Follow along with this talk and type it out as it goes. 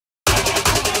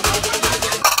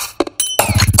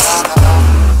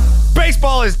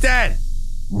baseball is dead.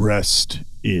 Rest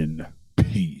in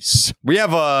peace. We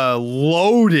have a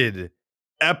loaded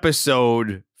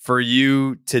episode for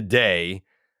you today.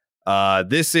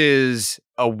 This is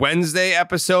a Wednesday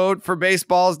episode for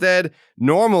Baseball's Dead.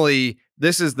 Normally,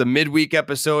 this is the midweek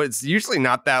episode. It's usually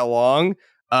not that long.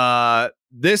 A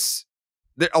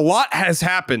lot has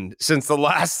happened since the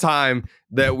last time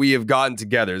that we have gotten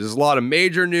together. There's a lot of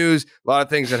major news, a lot of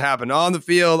things that happened on the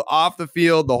field, off the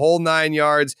field, the whole 9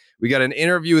 yards. We got an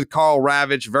interview with Karl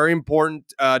Ravech, very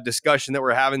important discussion that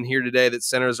we're having here today that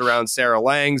centers around Sarah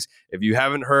Langs. If you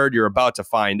haven't heard, you're about to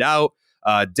find out.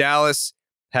 Dallas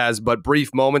has but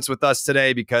brief moments with us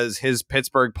today because his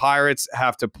Pittsburgh Pirates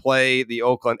have to play the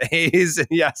Oakland A's, and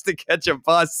he has to catch a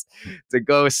bus to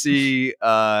go see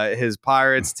his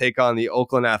Pirates take on the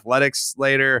Oakland Athletics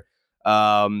later.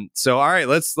 So all right,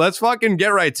 let's fucking get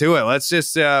right to it. Let's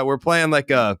just we're playing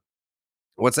like a,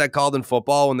 what's that called in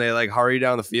football when they like hurry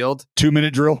down the field?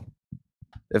 2-minute drill.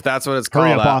 If that's what it's called.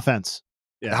 Hurry up offense.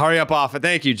 Yeah. Hurry up offense.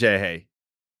 Thank you, Jay Hay.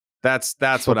 That's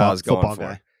what I was going for.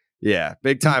 Guy. Yeah,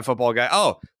 big time football guy.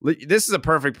 Oh, this is a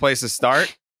perfect place to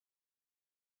start.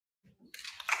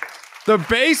 The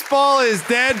baseball is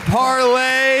dead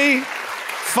parlay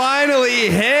finally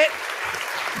hit.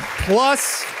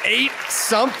 Plus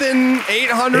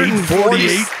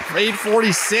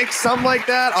 846, something like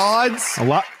that. Odds.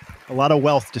 A lot of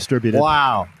wealth distributed.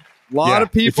 Wow. A lot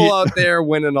of people out there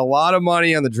winning a lot of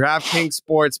money on the DraftKings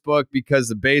Sportsbook because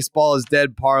the baseball is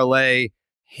dead parlay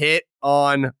hit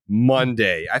on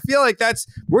Monday. I feel like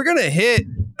we're going to hit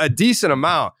a decent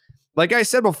amount. Like I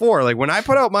said before, like when I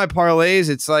put out my parlays,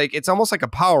 it's almost like a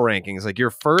power ranking. It's like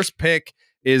your first pick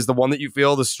is the one that you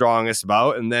feel the strongest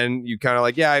about. And then you kind of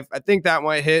like, yeah, I think that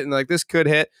might hit. And like, this could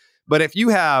hit. But if you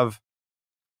have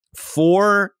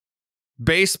 4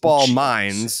 baseball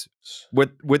minds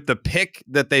with the pick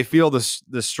that they feel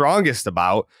the strongest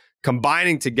about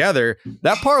combining together,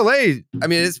 that parlay, I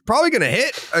mean, it's probably going to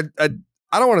hit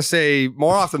I don't want to say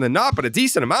more often than not, but a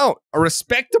decent amount, a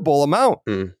respectable amount.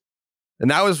 And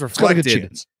that was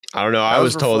reflected. I don't know. I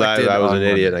was told I was an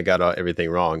idiot and I got everything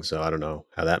wrong. So I don't know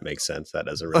how that makes sense. That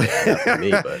doesn't really add up for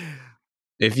me. But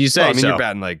if you say you're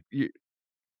batting like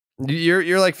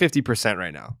you're like 50%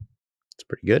 right now. It's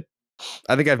pretty good.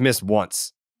 I think I've missed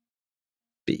once.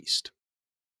 Beast.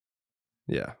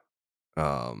 Yeah.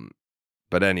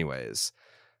 But anyways,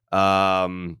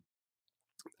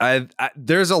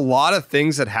 there's a lot of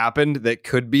things that happened that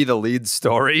could be the lead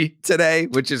story today,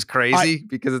 which is crazy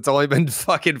because it's only been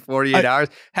fucking 48 hours.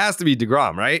 Has to be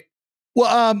deGrom, right?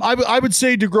 Well, I would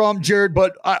say deGrom, Jared,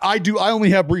 but I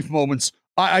only have brief moments.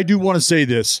 I do want to say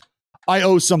this. I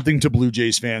owe something to Blue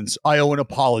Jays fans. I owe an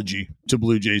apology to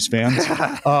Blue Jays fans.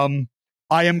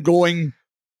 I am going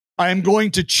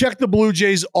to check the Blue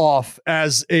Jays off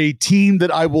as a team that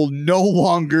I will no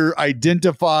longer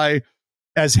identify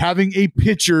as having a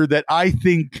pitcher that I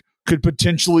think could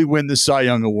potentially win the Cy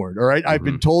Young Award. All right. I've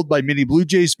been told by many Blue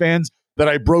Jays fans that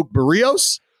I broke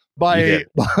Barrios by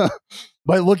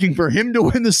looking for him to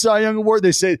win the Cy Young Award.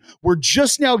 They say, we're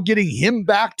just now getting him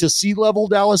back to sea level,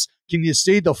 Dallas. Can you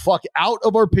stay the fuck out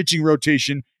of our pitching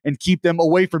rotation and keep them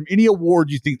away from any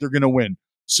award you think they're going to win?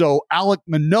 So Alek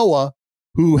Manoah,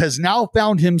 who has now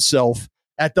found himself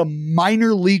at the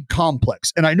minor league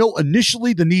complex. And I know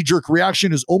initially the knee-jerk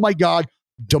reaction is, oh my God,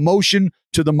 demotion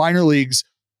to the minor leagues.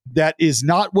 That is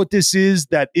not what this is.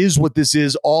 That is what this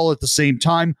is all at the same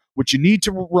time. What you need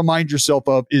to remind yourself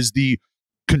of is the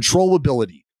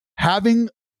controllability. Having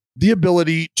the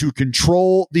ability to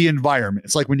control the environment.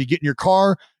 It's like when you get in your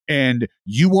car and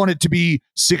you want it to be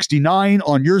 69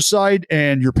 on your side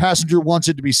and your passenger wants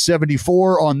it to be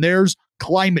 74 on theirs.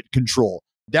 Climate control.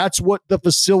 That's what the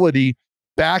facility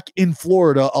back in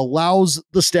Florida allows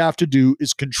the staff to do,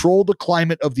 is control the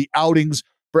climate of the outings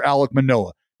for Alek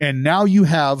Manoah. And now you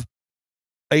have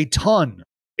a ton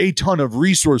of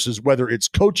resources, whether it's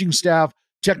coaching staff,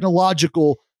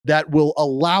 technological, that will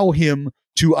allow him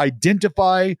to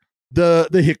identify the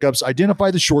hiccups,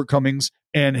 identify the shortcomings,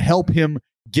 and help him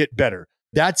get better.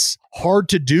 That's hard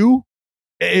to do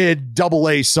at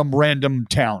AA, some random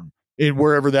town in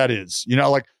wherever that is.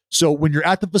 So when you're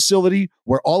at the facility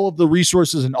where all of the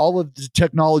resources and all of the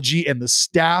technology and the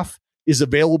staff is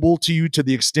available to you to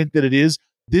the extent that it is,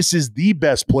 this is the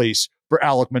best place for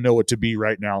Alek Manoah to be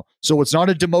right now. So it's not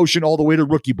a demotion all the way to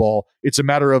rookie ball. It's a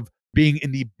matter of being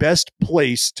in the best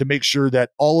place to make sure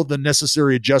that all of the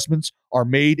necessary adjustments are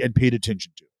made and paid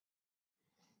attention to.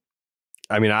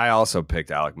 I mean, I also picked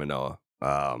Alek Manoah.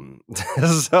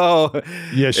 So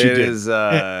yes, you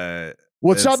did.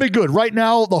 It's not been good. Right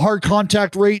now, the hard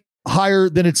contact rate higher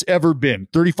than it's ever been,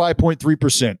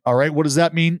 35.3%. All right. What does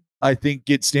that mean? I think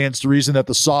it stands to reason that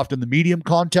the soft and the medium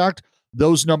contact,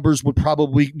 those numbers would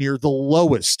probably be near the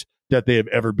lowest that they have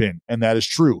ever been. And that is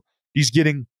true. He's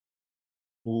getting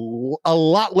a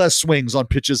lot less swings on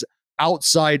pitches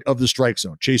outside of the strike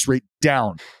zone. Chase rate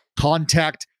down,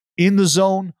 contact in the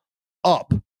zone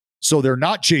up. So they're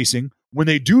not chasing. When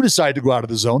they do decide to go out of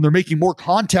the zone, they're making more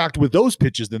contact with those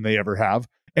pitches than they ever have.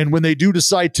 And when they do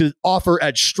decide to offer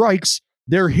at strikes,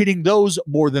 they're hitting those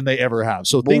more than they ever have.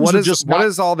 So things what are just what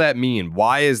does all that mean?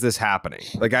 Why is this happening?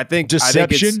 Like, I think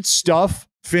deception stuff,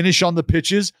 finish on the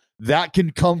pitches, that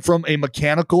can come from a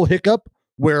mechanical hiccup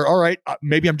where, all right,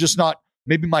 maybe I'm just not,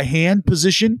 maybe my hand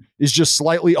position is just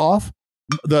slightly off.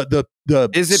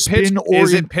 Is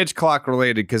it pitch clock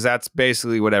related? Because that's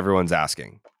basically what everyone's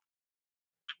asking.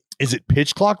 Is it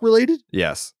pitch clock related?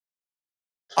 Yes.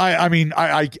 I mean,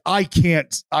 I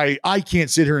can't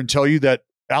sit here and tell you that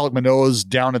Alek Manoah's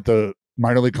down at the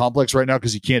minor league complex right now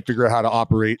because he can't figure out how to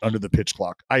operate under the pitch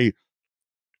clock. I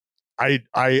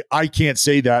can't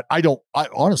say that.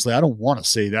 Honestly, I don't want to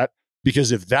say that,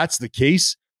 because if that's the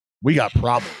case, we got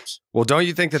problems. Well, don't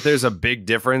you think that there's a big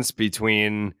difference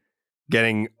between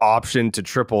getting optioned to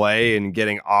AAA and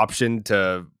getting optioned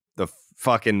to the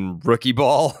fucking rookie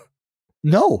ball?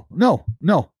 No.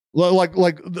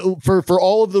 Like for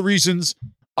all of the reasons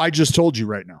I just told you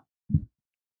right now.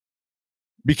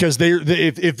 Because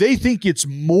if they think it's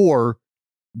more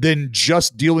than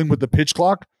just dealing with the pitch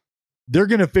clock, they're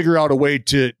going to figure out a way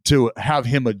to have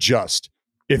him adjust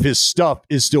if his stuff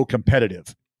is still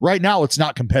competitive. Right now, it's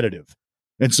not competitive.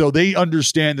 And so they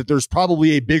understand that there's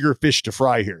probably a bigger fish to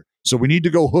fry here. So we need to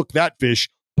go hook that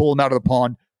fish, pull him out of the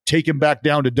pond, take him back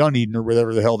down to Dunedin or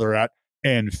wherever the hell they're at,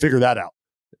 and figure that out.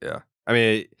 Yeah. I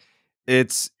mean,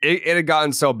 it had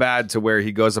gotten so bad to where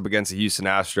he goes up against the Houston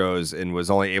Astros and was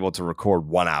only able to record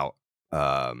 1 out.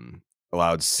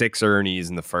 Allowed 6 earnies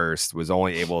in the first, was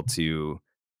only able to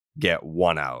get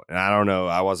 1 out. And I don't know,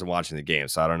 I wasn't watching the game,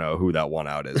 so I don't know who that 1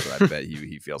 out is, but I bet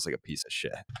he feels like a piece of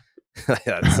shit.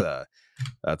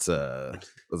 That's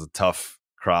a tough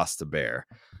cross to bear,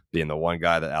 being the one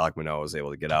guy that Alek Manoah was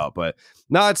able to get out. But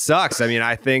no, it sucks. I mean,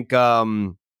 I think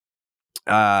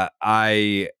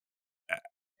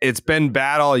it's been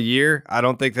bad all year. I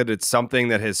don't think that it's something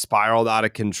that has spiraled out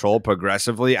of control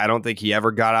progressively. I don't think he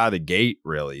ever got out of the gate,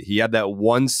 really. He had that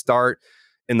one start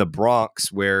in the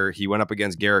Bronx where he went up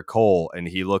against Garrett Cole and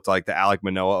he looked like the Alek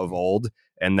Manoah of old.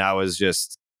 And that was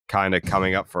just kind of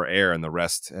coming up for air, and the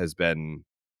rest has been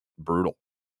brutal.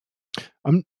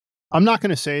 I'm not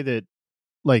going to say that,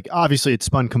 like, obviously it's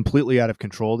spun completely out of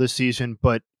control this season,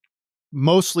 but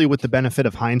mostly with the benefit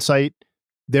of hindsight,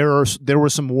 there were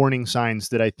some warning signs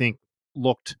that I think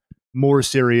looked more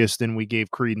serious than we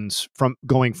gave credence, from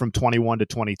going from 21 to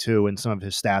 22 and some of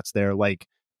his stats there, like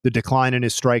the decline in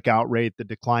his strikeout rate, the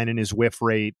decline in his whiff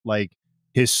rate, like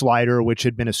his slider, which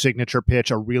had been a signature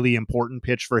pitch, a really important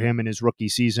pitch for him in his rookie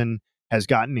season, has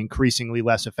gotten increasingly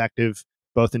less effective,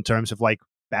 both in terms of like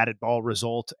batted ball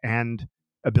result and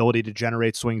ability to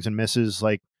generate swings and misses.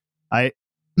 Like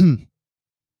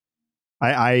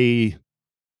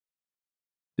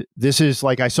this is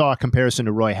like, I saw a comparison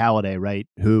to Roy Halladay, right?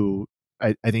 Who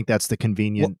I think that's the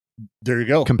convenient there you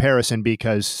go comparison,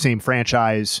 because same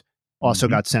franchise, also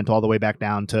got sent all the way back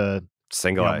down to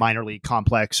single minor league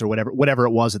complex or whatever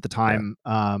it was at the time.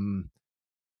 Yeah.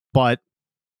 But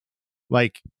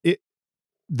like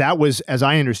that was, as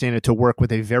I understand it, to work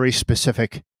with a very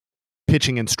specific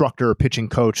pitching instructor, pitching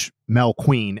coach, Mel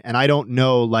Queen. And I don't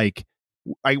know, like,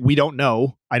 we don't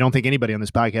know. I don't think anybody on this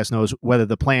podcast knows whether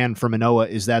the plan for Manoah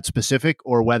is that specific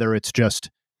or whether it's just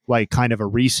like kind of a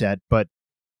reset. But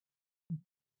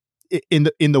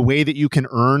in the way that you can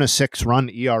earn a 6-run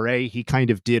ERA, he kind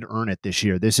of did earn it this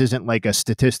year. This isn't like a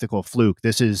statistical fluke.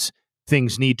 This is,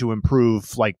 things need to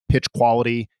improve, like pitch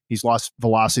quality. He's lost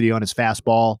velocity on his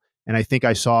fastball. And I think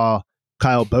I saw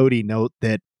Kyle Bodie note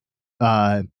that,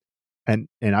 and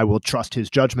I will trust his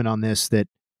judgment on this, that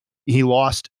he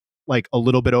lost like a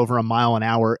little bit over a mile an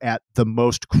hour at the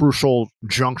most crucial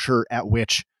juncture at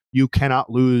which you cannot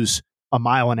lose a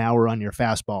mile an hour on your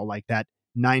fastball, like that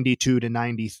 92 to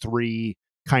 93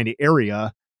 kind of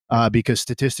area, because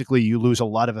statistically you lose a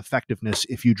lot of effectiveness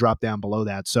if you drop down below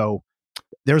that. So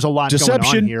there's a lot going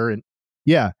on here. And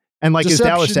yeah. And like as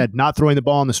Dallas said, not throwing the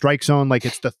ball in the strike zone, like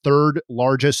it's the 3rd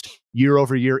largest year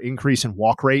over year increase in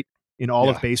walk rate in all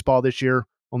of baseball this year.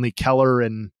 Only Keller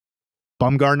and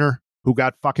Bumgarner, who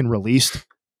got fucking released,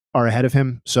 are ahead of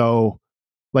him. So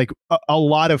like a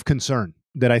lot of concern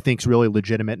that I think is really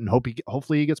legitimate, and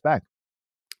hopefully he gets back.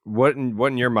 What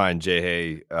in your mind,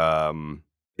 Jay,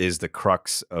 is the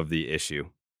crux of the issue?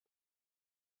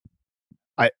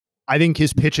 I think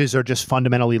his pitches are just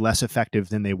fundamentally less effective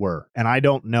than they were. And I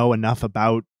don't know enough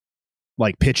about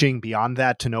like pitching beyond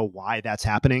that to know why that's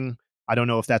happening. I don't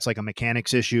know if that's like a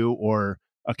mechanics issue or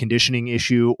a conditioning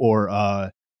issue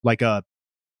or like a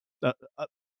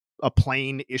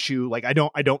plane issue. Like I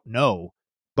don't know,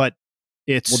 but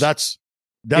it's that's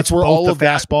it's where both all the of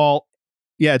that fastball.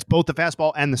 Yeah, it's both the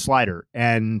fastball and the slider.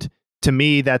 And to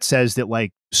me, that says that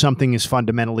like something is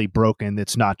fundamentally broken.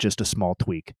 That's not just a small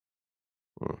tweak.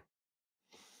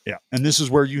 Yeah. And this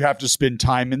is where you have to spend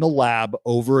time in the lab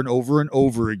over and over and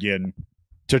over again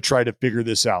to try to figure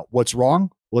this out. What's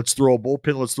wrong? Let's throw a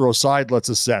bullpen. Let's throw a side. Let's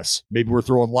assess. Maybe we're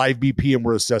throwing live BP and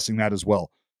we're assessing that as well.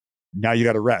 Now you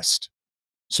got to rest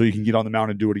so you can get on the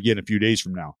mound and do it again a few days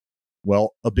from now.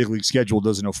 Well, a big league schedule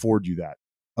doesn't afford you that.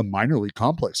 A minor league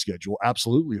complex schedule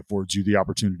absolutely affords you the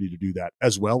opportunity to do that,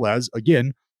 as well as,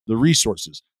 again, the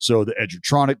resources. So the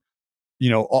Edgertronic,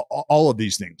 all of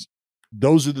these things.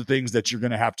 Those are the things that you're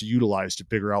going to have to utilize to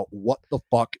figure out what the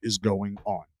fuck is going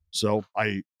on. So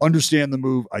I understand the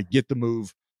move. I get the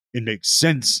move. It makes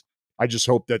sense. I just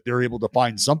hope that they're able to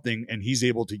find something and he's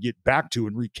able to get back to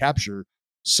and recapture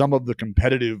some of the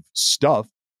competitive stuff,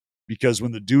 because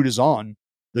when the dude is on,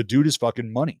 the dude is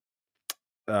fucking money.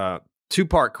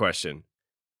 Two-part question.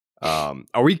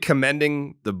 Are we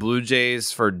commending the Blue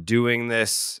Jays for doing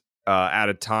this at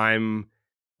a time?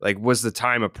 Like, was the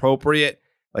time appropriate?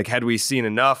 Like, had we seen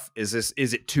enough? Is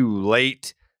it too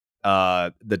late?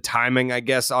 The timing, I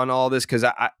guess, on all this, because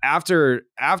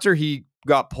after he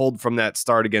got pulled from that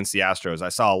start against the Astros, I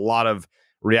saw a lot of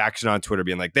reaction on Twitter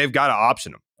being like, they've got to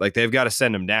option him, like they've got to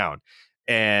send him down.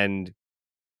 And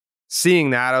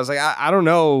seeing that, I was like, I don't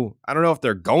know if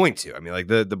they're going to. I mean, like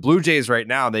the Blue Jays right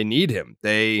now, they need him.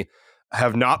 They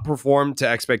have not performed to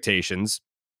expectations.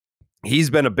 He's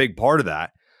been a big part of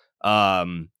that.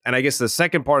 And I guess the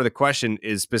second part of the question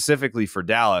is specifically for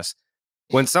Dallas.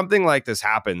 When something like this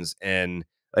happens, and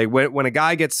like when a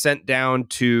guy gets sent down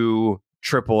to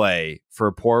AAA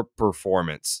for poor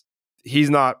performance, he's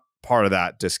not part of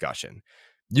that discussion.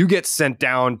 You get sent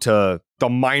down to the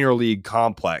minor league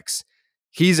complex,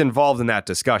 he's involved in that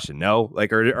discussion. No,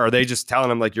 like, are they just telling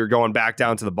him like you're going back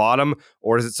down to the bottom,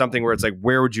 or is it something where it's like,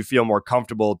 where would you feel more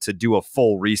comfortable to do a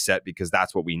full reset because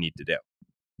that's what we need to do?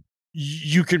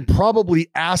 You can probably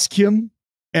ask him,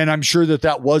 and I'm sure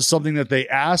that was something that they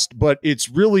asked, but it's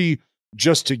really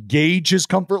just to gauge his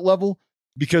comfort level,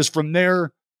 because from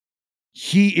there,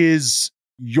 he is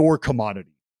your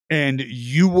commodity, and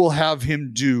you will have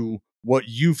him do what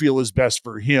you feel is best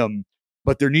for him.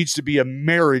 But there needs to be a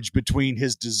marriage between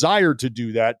his desire to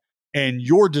do that and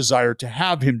your desire to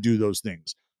have him do those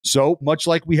things. So much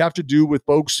like we have to do with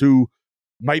folks who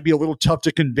might be a little tough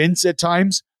to convince at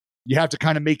times, you have to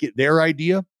kind of make it their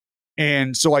idea.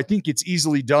 And so I think it's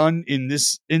easily done in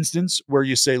this instance where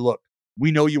you say, look,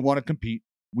 we know you want to compete.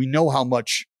 We know how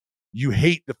much you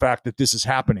hate the fact that this is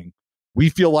happening. We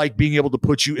feel like being able to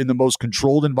put you in the most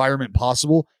controlled environment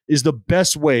possible is the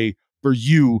best way for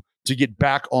you to get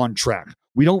back on track.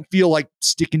 We don't feel like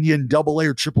sticking you in AA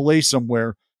or AAA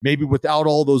somewhere, maybe without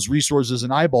all those resources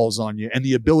and eyeballs on you, and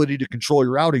the ability to control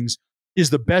your outings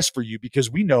is the best for you, because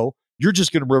we know you're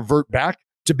just going to revert back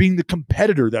to being the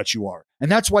competitor that you are. And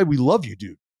that's why we love you,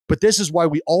 dude. But this is why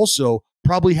we also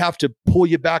probably have to pull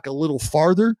you back a little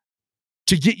farther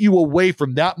to get you away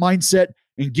from that mindset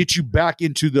and get you back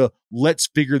into the let's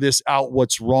figure this out,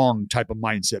 what's wrong type of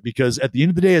mindset. Because at the end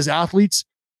of the day, as athletes,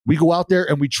 we go out there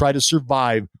and we try to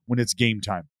survive when it's game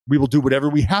time. We will do whatever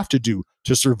we have to do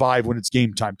to survive when it's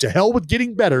game time. To hell with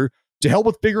getting better, to hell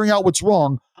with figuring out what's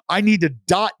wrong. I need to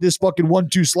dot this fucking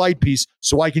 1-2 slide piece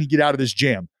so I can get out of this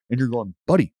jam. And you're going,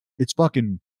 buddy, it's AA.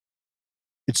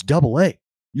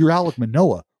 You're Alek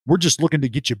Manoah. We're just looking to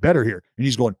get you better here. And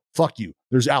he's going, fuck you.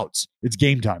 There's outs. It's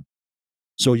game time.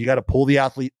 So you got to pull the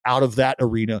athlete out of that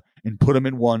arena and put them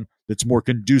in one that's more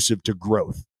conducive to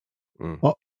growth.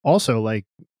 Well, also, like,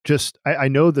 I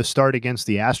know the start against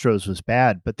the Astros was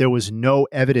bad, but there was no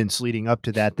evidence leading up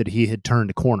to that he had turned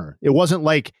a corner. It wasn't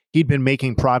like he'd been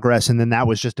making progress and then that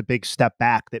was just a big step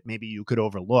back that maybe you could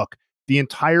overlook. The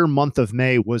entire month of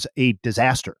May was a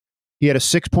disaster. He had a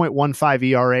 6.15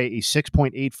 ERA, a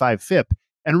 6.85 FIP,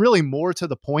 and really more to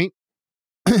the point,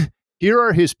 here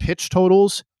are his pitch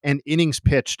totals and innings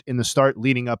pitched in the start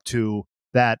leading up to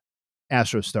that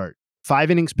Astros start.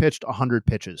 5 innings pitched, 100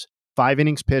 pitches. 5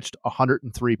 innings pitched,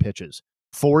 103 pitches.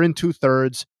 4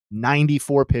 2/3,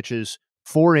 94 pitches.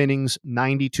 4 innings,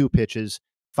 92 pitches.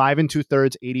 5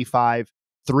 2/3, 85.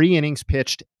 3 innings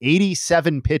pitched,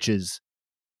 87 pitches.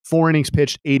 4 innings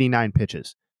pitched, 89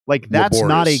 pitches. Like, that's Laborious.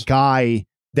 Not a guy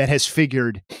that has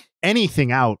figured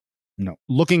anything out. No.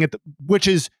 Looking at which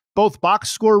is both box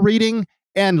score reading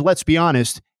and, let's be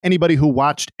honest, anybody who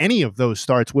watched any of those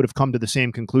starts would have come to the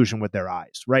same conclusion with their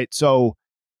eyes, right? So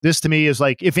this to me is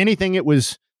like, if anything,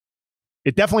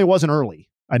 it definitely wasn't early,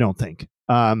 I don't think.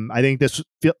 I think this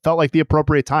felt like the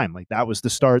appropriate time. Like that was the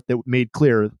start that made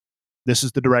clear this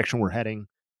is the direction we're heading.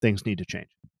 Things need to change.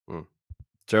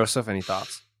 Joseph, any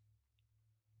thoughts?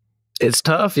 It's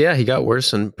tough. Yeah, he got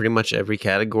worse in pretty much every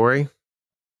category.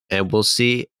 And we'll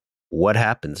see what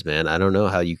happens, man. I don't know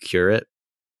how you cure it,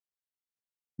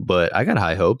 but I got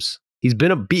high hopes. He's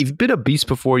been a beast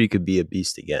before. You could be a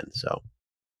beast again. So,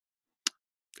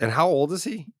 and how old is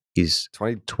he? He's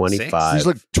 25. He's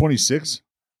like 26.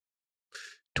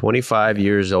 25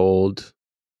 years old.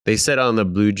 They said on the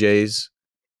Blue Jays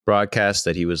broadcast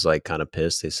that he was like kind of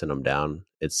pissed. They sent him down.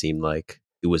 It seemed like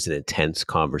it was an intense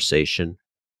conversation.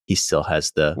 He still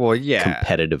has the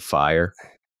competitive fire.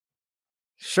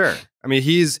 Sure. I mean,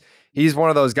 he's one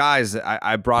of those guys.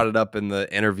 I brought it up in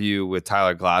the interview with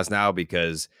Tyler Glasnow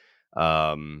because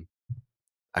I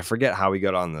forget how we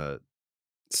got on the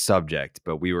subject,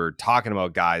 but we were talking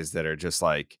about guys that are just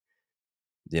like,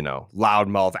 you know,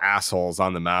 loudmouth assholes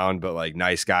on the mound, but like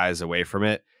nice guys away from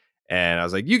it. And I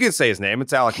was like, you can say his name.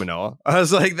 It's Alek Manoah. I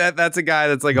was like, that's a guy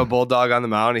that's like a bulldog on the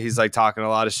mound. And he's like talking a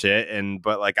lot of shit.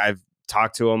 But like I've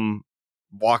talked to him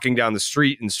walking down the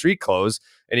street in street clothes,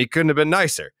 and he couldn't have been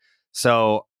nicer.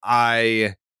 So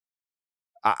I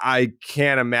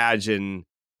can't imagine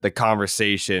the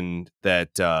conversation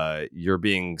that you're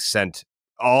being sent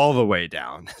all the way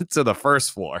down to the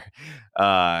first floor.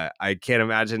 I can't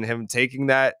imagine him taking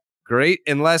that great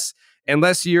unless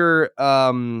you're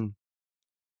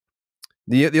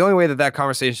the only way that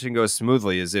conversation goes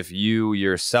smoothly is if you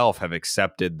yourself have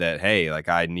accepted that, hey, like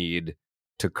I need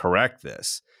to correct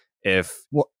this. If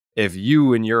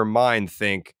you in your mind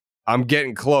think I'm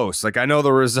getting close, like I know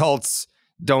the results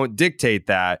don't dictate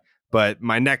that, but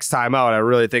my next time out, I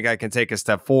really think I can take a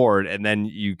step forward, and then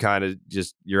you kind of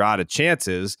you're out of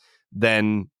chances,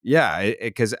 then yeah,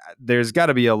 because there's got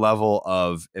to be a level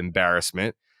of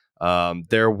embarrassment.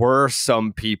 There were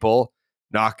some people,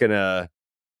 not gonna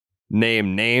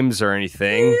name names or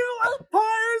anything,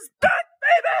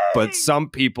 but some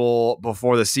people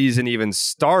before the season even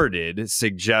started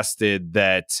suggested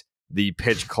that the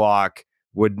pitch clock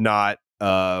would not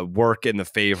work in the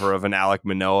favor of an Alek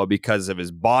Manoah because of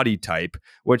his body type,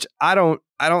 which I don't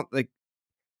like.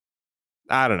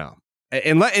 I don't know.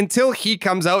 Until he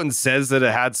comes out and says that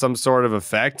it had some sort of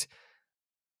effect,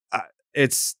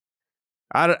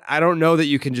 I don't know that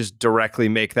you can just directly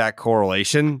make that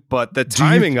correlation, but the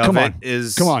timing of it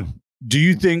is... Come on. Do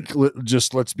you think,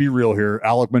 just let's be real here,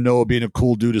 Alek Manoah being a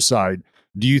cool dude aside,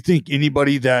 do you think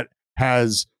anybody that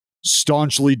has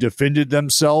staunchly defended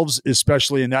themselves,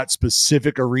 especially in that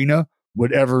specific arena,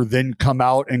 would ever then come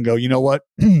out and go, you know what,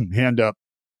 hand up,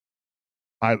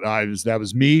 that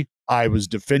was me. I was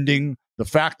defending the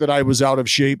fact that I was out of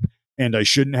shape and I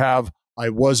shouldn't have. I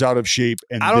was out of shape.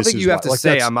 And I don't think you have to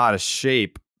say I'm out of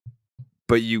shape,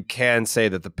 but you can say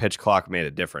that the pitch clock made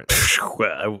a difference.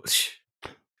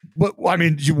 But I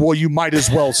mean, you might as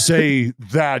well say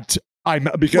that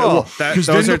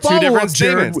those are two different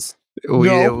statements.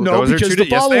 No, because the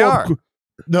follow-up.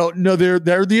 No,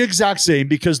 they're the exact same,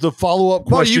 because the follow-up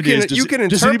question is, you can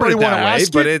interpret it that way,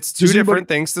 but it's two different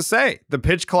things to say. The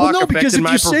pitch clock affected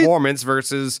my performance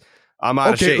versus I'm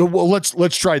out of shape. Well,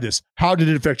 let's try this. How did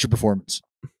it affect your performance?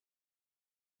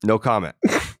 No comment.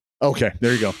 Okay,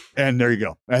 there you go.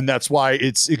 And that's why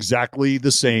it's exactly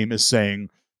the same as saying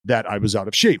that I was out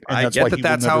of shape. And I get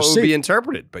that's how it would be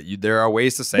interpreted, but there are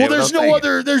ways to say it. Well,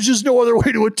 there's just no other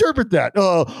way to interpret that.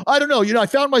 I don't know. I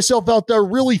found myself out there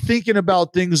really thinking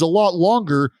about things a lot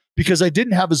longer because I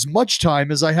didn't have as much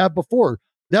time as I have before.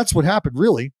 That's what happened,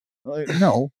 really.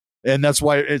 No. And that's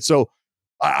why it's so,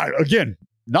 again,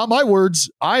 not my words.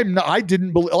 I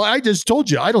just told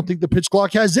you, I don't think the pitch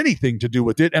clock has anything to do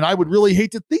with it. And I would really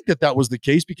hate to think that was the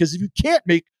case, because if you can't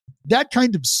make that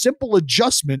kind of simple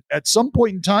adjustment at some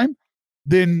point in time,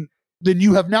 then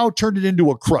you have now turned it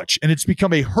into a crutch, and it's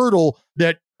become a hurdle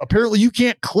that apparently you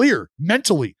can't clear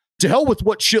mentally. To hell with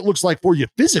what shit looks like for you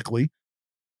physically.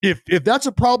 If that's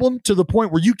a problem to the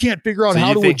point where you can't figure out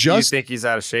how to adjust. You think he's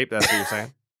out of shape? That's what you're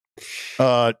saying?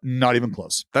 Not even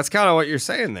close. That's kind of what you're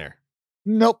saying there.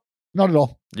 Nope, not at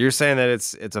all. You're saying that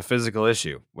it's a physical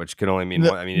issue, which can only mean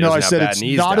one. I mean, he doesn't have bad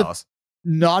knees, Dallas.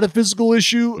 Not a physical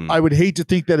issue. I would hate to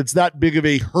think that it's that big of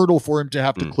a hurdle for him to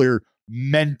have to clear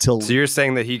mentally. So you're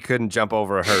saying that he couldn't jump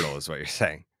over a hurdle, is what you're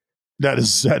saying? That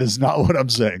is not what I'm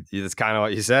saying. That's kind of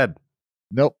what you said.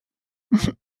 Nope.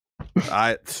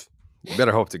 I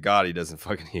better hope to God he doesn't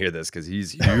fucking hear this, because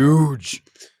he's huge.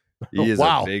 He is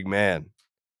a big man.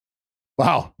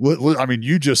 Wow. I mean,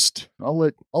 I'll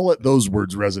let those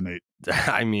words resonate.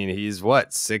 I mean, he's what,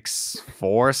 6'4",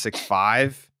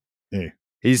 6'5"? Hey,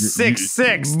 He's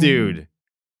 6'6", dude.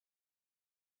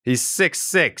 He's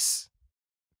 6'6".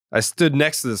 I stood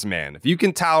next to this man. If you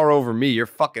can tower over me, you're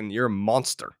a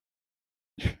monster.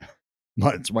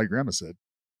 That's what my grandma said.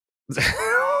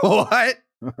 What?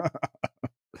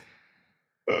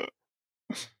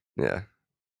 Yeah.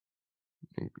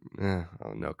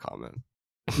 Oh, no comment.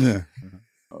 Yeah.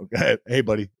 Okay. Hey,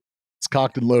 buddy. It's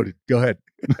cocked and loaded. Go ahead.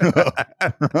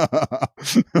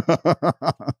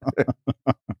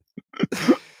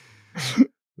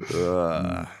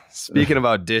 Speaking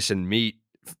about dish and meat,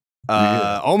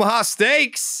 Omaha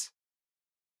Steaks.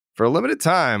 For a limited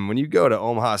time, when you go to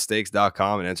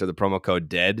omahasteaks.com and enter the promo code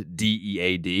DEAD,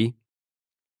 DEAD,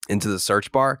 into the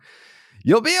search bar,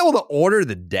 you'll be able to order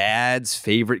the dad's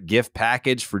favorite gift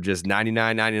package for just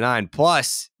 $99.99.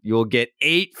 Plus, you'll get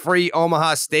 8 free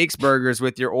Omaha Steaks burgers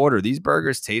with your order. These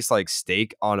burgers taste like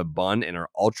steak on a bun and are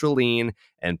ultra lean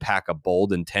and pack a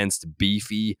bold, intense,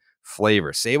 beefy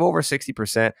flavor. Save over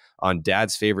 60% on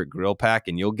dad's favorite grill pack,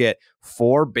 and you'll get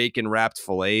 4 bacon-wrapped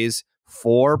fillets,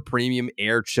 4 premium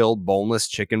air-chilled boneless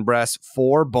chicken breasts,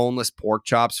 4 boneless pork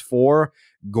chops, 4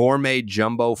 gourmet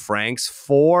jumbo franks,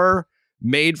 4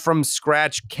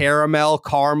 made-from-scratch caramel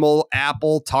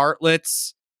apple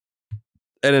tartlets,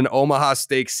 and an Omaha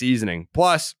Steak seasoning.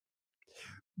 Plus,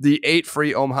 the 8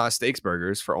 free Omaha Steaks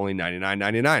burgers for only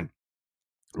 $99.99.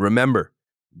 Remember,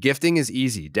 gifting is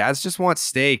easy. Dads just want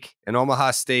steak, and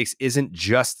Omaha Steaks isn't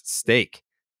just steak.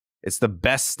 It's the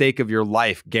best steak of your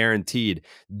life, guaranteed.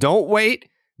 Don't wait.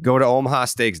 Go to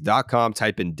omahasteaks.com,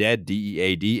 type in DEAD,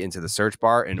 D-E-A-D, into the search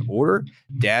bar, and order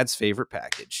Dad's favorite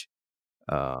package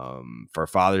for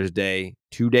Father's Day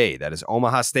today. That is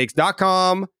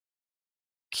omahasteaks.com,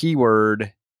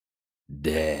 keyword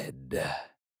DEAD.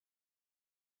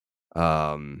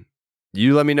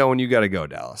 You let me know when you got to go,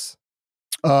 Dallas.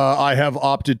 I have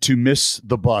opted to miss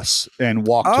the bus and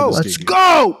walk to the let's stadium.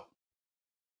 go.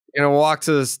 You're going to walk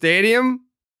to the stadium?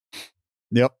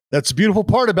 Yep. That's the beautiful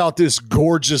part about this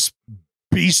gorgeous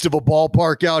beast of a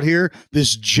ballpark out here.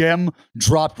 This gem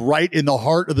dropped right in the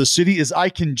heart of the city is I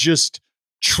can just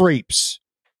traipse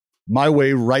my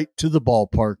way right to the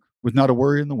ballpark with not a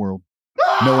worry in the world.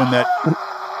 Knowing that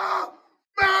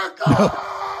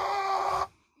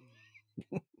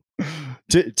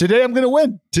today I'm going to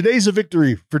win. Today's a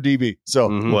victory for DB. So,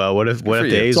 Well, what if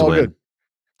the A's win?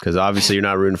 Because obviously you're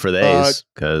not rooting for the A's.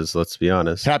 Because let's be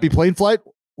honest, happy plane flight.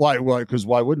 Why? Because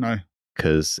why wouldn't I?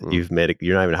 Because you've made it.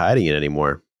 You're not even hiding it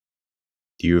anymore.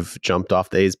 You've jumped off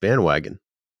the A's bandwagon.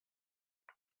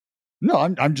 No,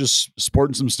 I'm just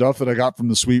sporting some stuff that I got from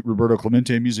the sweet Roberto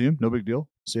Clemente Museum. No big deal.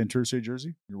 Santurce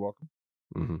jersey. You're welcome.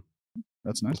 Mm-hmm.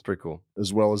 That's nice. That's pretty cool.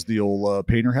 As well as the old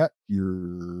painter hat.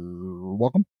 You're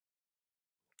welcome.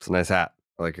 It's a nice hat.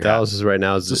 I like your Dallas hat. is right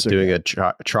now doing a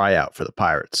tryout for the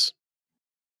Pirates.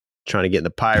 Trying to get in the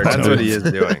Pirates. That's what he is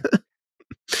doing.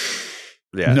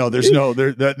 Yeah. No, there's no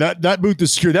there. That booth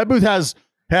is secure. That booth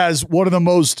has one of the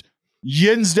most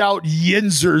yinsed out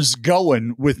yinzers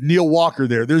going with Neil Walker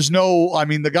there. There's no. I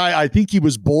mean, the guy. I think he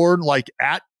was born like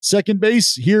at second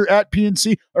base here at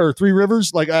PNC or Three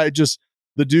Rivers. Like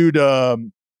the dude.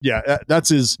 Yeah, that's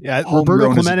his. Yeah,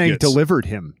 Roberto Clemente delivered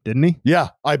him, didn't he? Yeah,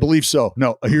 I believe so.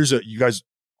 No, here's a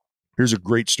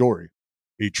great story,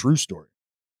 a true story.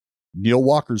 Neil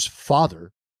Walker's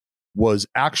father was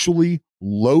actually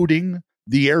loading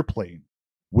the airplane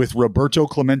with Roberto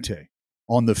Clemente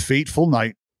on the fateful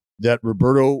night that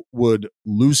Roberto would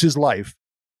lose his life.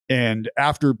 And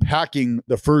after packing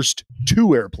the first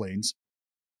 2 airplanes,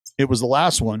 it was the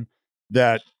last one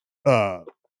that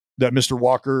Mr.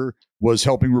 Walker was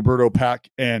helping Roberto pack,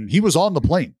 and he was on the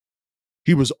plane.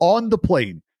 He was on the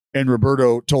plane, and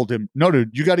Roberto told him, "No,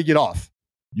 dude, you got to get off.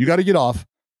 You got to get off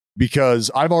because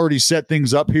I've already set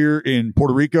things up here in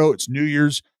Puerto Rico. It's New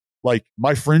Year's. Like,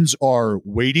 my friends are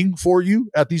waiting for you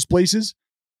at these places.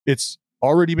 It's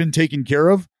already been taken care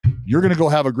of. You're going to go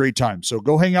have a great time. So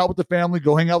go hang out with the family,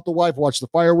 go hang out with the wife, watch the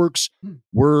fireworks.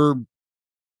 We're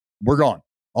gone.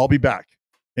 I'll be back."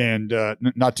 And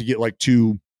not to get like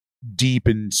too deep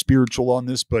and spiritual on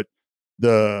this, but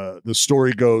the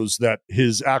story goes that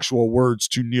his actual words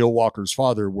to Neil Walker's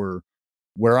father were,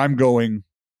 "Where I'm going,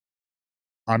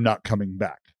 I'm not coming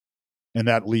back." And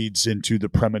that leads into the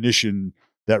premonition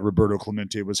that Roberto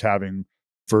Clemente was having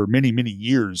for many, many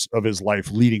years of his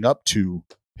life leading up to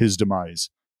his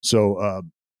demise. So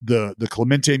the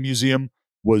Clemente Museum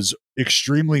was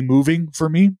extremely moving for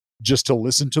me just to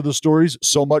listen to the stories.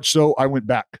 So much so I went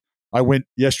back. I went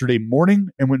yesterday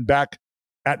morning and went back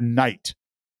at night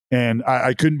And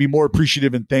I couldn't be more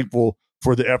appreciative and thankful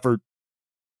for the effort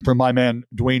from my man,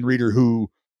 Dwayne Reeder,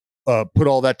 who put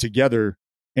all that together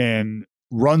and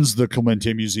runs the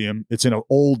Clemente Museum. It's in an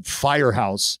old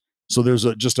firehouse. So there's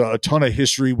just a ton of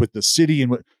history with the city.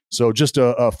 And so just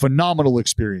a phenomenal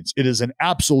experience. It is an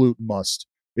absolute must.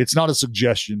 It's not a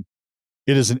suggestion.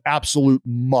 It is an absolute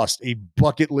must, a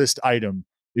bucket list item.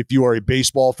 If you are a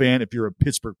baseball fan, if you're a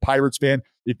Pittsburgh Pirates fan,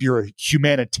 if you're a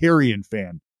humanitarian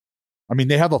fan. I mean,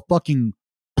 they have a fucking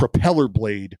propeller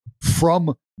blade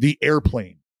from the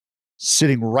airplane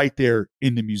sitting right there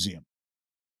in the museum.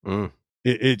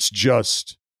 It's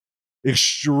just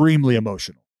extremely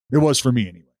emotional. It was for me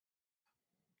anyway.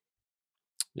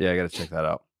 Yeah, I got to check that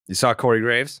out. You saw Corey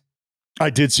Graves? I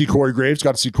did see Corey Graves.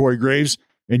 Got to see Corey Graves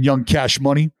and young Cash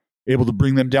Money. Able to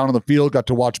bring them down on the field. Got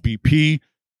to watch BP.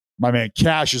 My man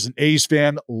Cash is an A's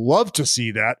fan. Love to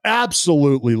see that.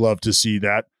 Absolutely love to see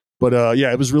that. But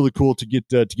yeah, it was really cool to get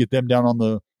them down on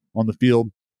the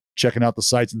field, checking out the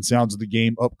sights and sounds of the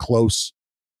game up close.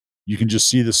 You can just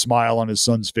see the smile on his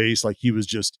son's face, like he was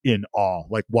just in awe,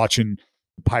 like watching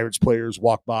the Pirates players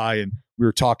walk by, and we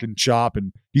were talking shop,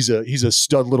 and he's a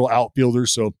stud little outfielder.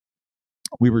 So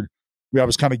I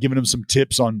was kind of giving him some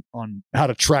tips on how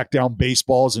to track down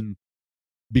baseballs and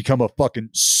become a fucking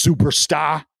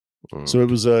superstar. So it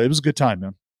was a good time,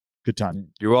 man. Good time.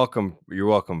 You're welcome. You're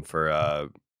welcome for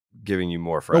giving you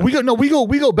more friends. We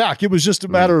go back. It was just a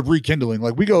matter of rekindling.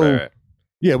 Like we go, right.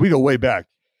 Yeah, we go way back.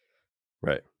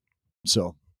 Right.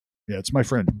 So, yeah, it's my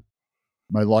friend,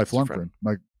 my lifelong friend,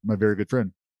 my very good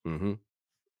friend. Mm-hmm.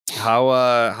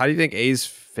 How do you think A's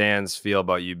fans feel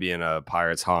about you being a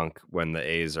Pirates honk when the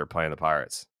A's are playing the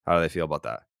Pirates? How do they feel about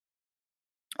that?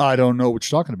 I don't know what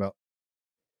you're talking about.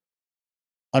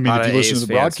 I mean, if you listen to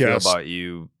the broadcast, feel about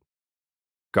you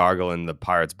gargling the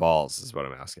Pirates balls is what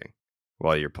I'm asking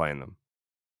while you're playing them.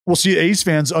 Well, see, A's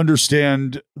fans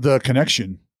understand the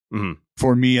connection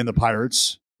for me and the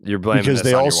Pirates. You're blaming because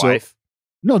this on your wife?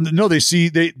 No, they see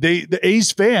the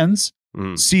A's fans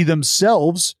see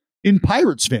themselves in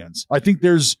Pirates fans. I think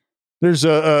there's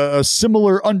a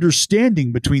similar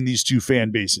understanding between these two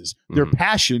fan bases. Their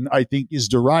passion, I think, is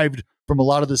derived from a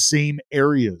lot of the same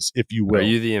areas, if you will. Are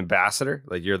you the ambassador?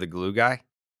 Like you're the glue guy?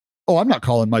 Oh, I'm not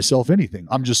calling myself anything.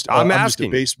 I'm asking. I'm just a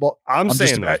baseball. I'm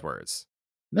saying those words.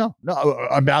 No,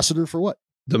 ambassador for what?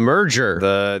 The merger.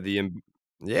 The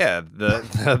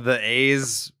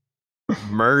A's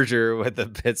merger with the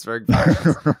Pittsburgh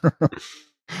Pirates.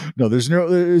 No, there's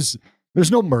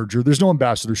no merger. There's no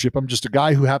ambassadorship. I'm just a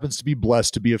guy who happens to be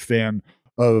blessed to be a fan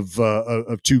of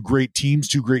two great teams,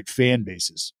 two great fan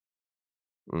bases.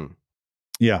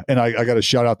 Yeah, and I got to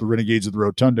shout out the Renegades of the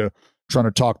Rotunda trying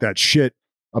to talk that shit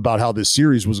about how this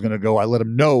series was going to go. I let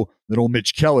them know that old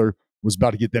Mitch Keller was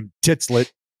about to get them tits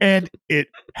lit, and it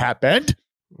happened.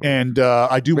 And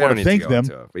I do want to thank them.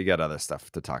 We got other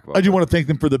stuff to talk about. I do want to thank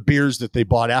them for the beers that they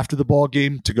bought after the ball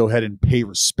game to go ahead and pay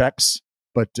respects.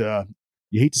 But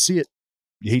you hate to see it.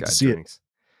 You hate to see it.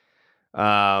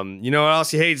 You know what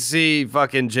else you hate to see?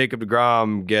 Fucking Jacob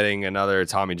deGrom getting another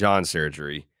Tommy John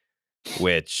surgery,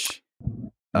 which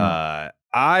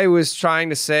I was trying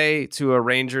to say to a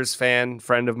Rangers friend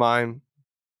of mine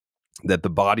that the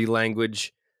body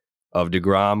language of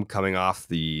deGrom coming off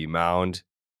the mound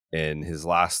in his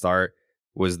last start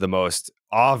was the most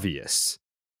obvious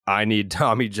I need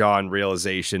Tommy John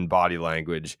realization body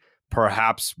language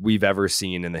perhaps we've ever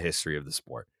seen in the history of the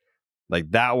sport.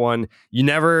 Like that one, you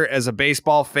never, as a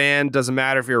baseball fan, doesn't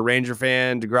matter if you're a Ranger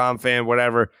fan, deGrom fan,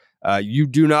 whatever, you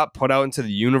do not put out into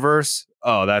the universe,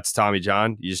 oh, that's Tommy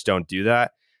John. You just don't do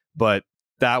that. But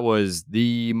that was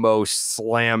the most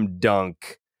slam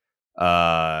dunk.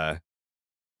 That's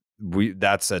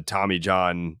a Tommy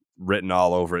John written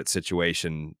all over it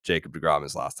situation. Jacob deGrom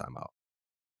his last time out.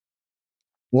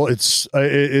 Well,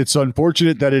 it's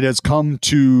unfortunate that it has come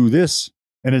to this,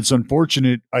 and it's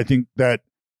unfortunate. I think that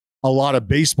a lot of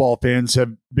baseball fans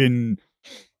have been,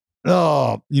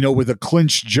 with a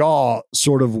clenched jaw,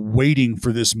 sort of waiting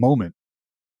for this moment.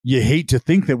 You hate to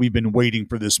think that we've been waiting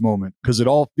for this moment because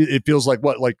it feels like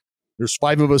what? Like there's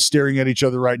 5 of us staring at each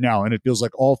other right now, and it feels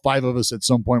like all 5 of us at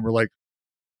some point were like,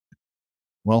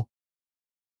 well,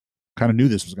 kind of knew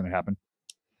this was going to happen.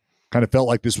 Kind of felt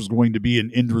like this was going to be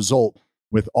an end result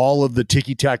with all of the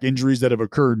ticky-tack injuries that have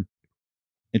occurred.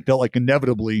 It felt like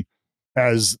inevitably,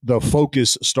 as the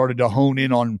focus started to hone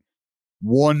in on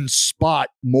one spot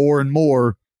more and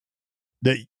more,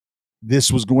 that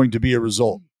this was going to be a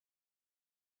result.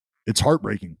 It's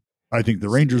heartbreaking. I think the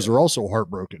Rangers are also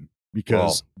heartbroken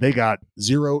because they got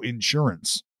 0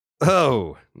 insurance.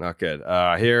 Oh, not good.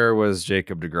 Here was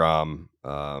Jacob deGrom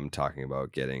talking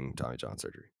about getting Tommy John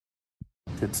surgery.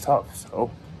 it's tough.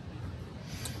 So,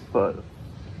 but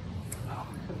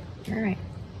All right.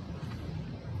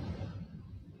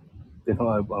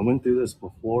 I went through this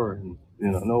before, and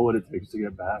know what it takes to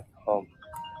get back.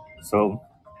 So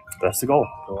that's the goal.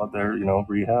 Go out there,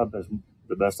 rehab as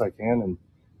the best I can,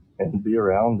 and be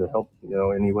around to help,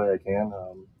 any way I can.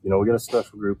 We got a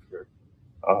special group here,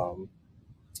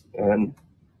 and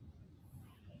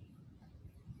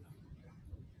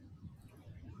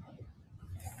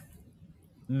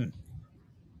and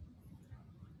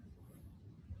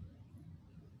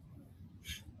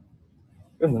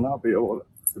then I'll be able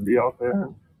to be out there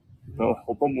and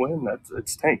help them win.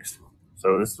 It's tanks.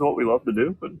 So this is what we love to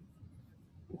do, but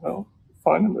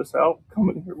finding this out,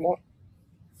 coming here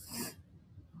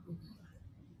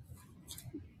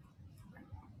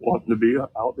wanting to be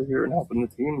out here and helping the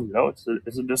team, it's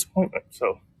a disappointment.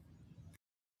 So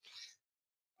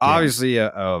obviously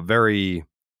a very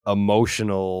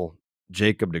emotional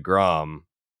Jacob deGrom.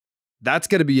 That's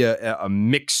going to be a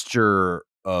mixture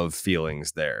of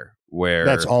feelings there, where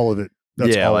That's all of it.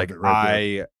 That's all like of it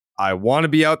right there. I want to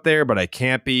be out there, but I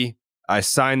can't be. I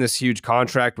signed this huge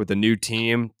contract with a new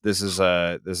team. This is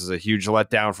a huge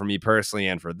letdown for me personally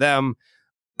and for them.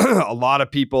 A lot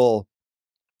of people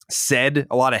said,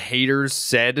 a lot of haters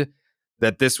said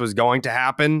that this was going to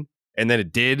happen, and then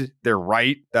it did. They're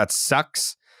right. That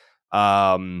sucks.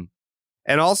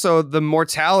 And also the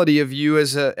mortality of you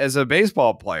as a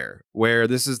baseball player, where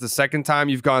this is the second time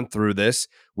you've gone through this.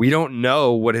 We don't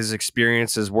know what his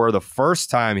experiences were the first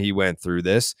time he went through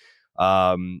this.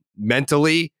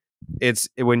 Mentally, it's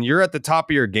when you're at the top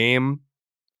of your game.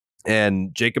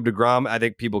 And Jacob deGrom, I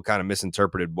think people kind of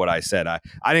misinterpreted what I said. I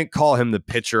didn't call him the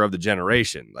pitcher of the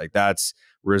generation. Like, that's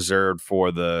reserved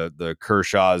for the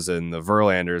Kershaws and the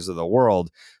Verlanders of the world.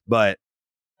 But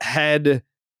had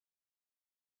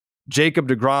Jacob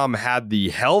deGrom had the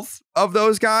health of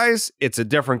those guys, it's a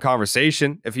different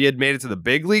conversation. If he had made it to the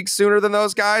big leagues sooner than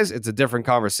those guys, it's a different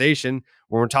conversation.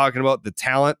 When we're talking about the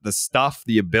talent, the stuff,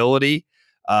 the ability,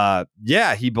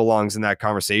 he belongs in that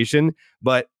conversation.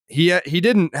 But he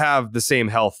didn't have the same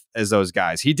health as those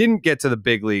guys. He didn't get to the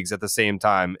big leagues at the same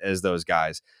time as those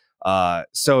guys.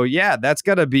 So that's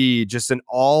got to be just an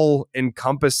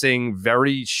all-encompassing,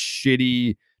 very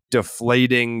shitty,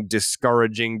 deflating,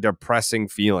 discouraging, depressing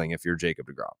feeling if you're Jacob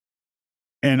deGrom.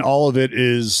 And all of it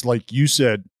is like you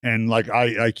said, and like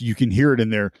you can hear it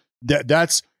in there.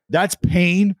 That's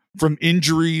pain from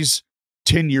injuries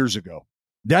 10 years ago.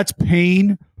 That's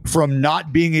pain from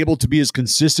not being able to be as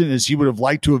consistent as he would have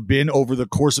liked to have been over the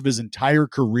course of his entire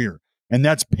career. And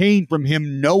that's pain from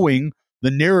him knowing the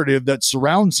narrative that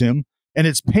surrounds him. And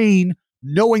it's pain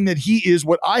knowing that he is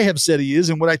what I have said he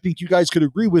is, and what I think you guys could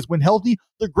agree with, when healthy,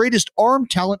 the greatest arm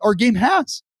talent our game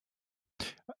has.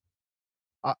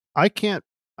 I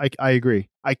agree.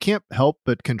 I can't help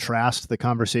but contrast the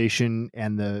conversation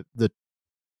and the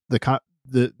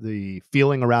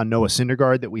feeling around Noah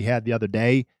Syndergaard that we had the other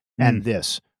day and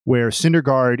this, where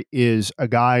Syndergaard is a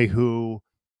guy who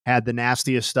had the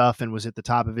nastiest stuff and was at the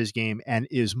top of his game and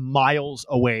is miles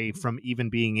away from even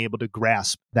being able to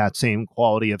grasp that same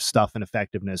quality of stuff and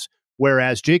effectiveness.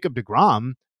 Whereas Jacob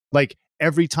deGrom, like,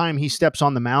 every time he steps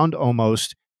on the mound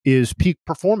almost is peak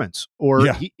performance, or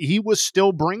he was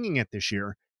still bringing it this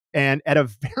year, and at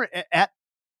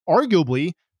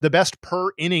arguably the best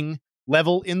per inning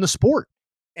level in the sport.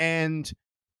 And,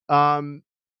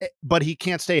 but he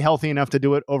can't stay healthy enough to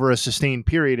do it over a sustained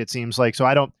period, it seems like. So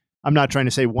I'm not trying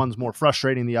to say one's more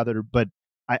frustrating than the other, but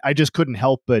I just couldn't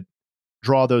help but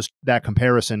draw that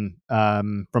comparison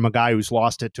from a guy who's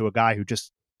lost it to a guy who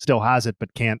just still has it,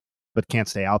 but can't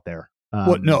stay out there.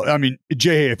 No, I mean,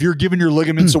 Jay, if you're giving your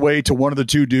ligaments away to one of the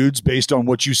two dudes based on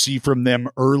what you see from them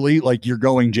early, like, you're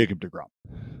going Jacob deGrom.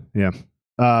 Yeah.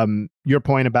 Your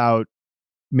point about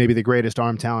maybe the greatest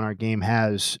arm talent our game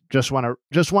has, just want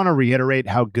to reiterate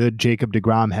how good Jacob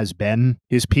deGrom has been.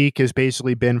 His peak has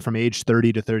basically been from age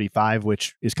 30 to 35,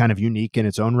 which is kind of unique in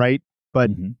its own right.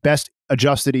 But best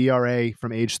adjusted ERA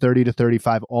from age 30 to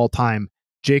 35 all time.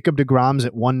 Jacob deGrom's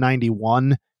at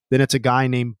 191. Then it's a guy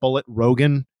named Bullet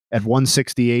Rogan at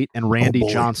 168 and Randy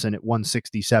Johnson at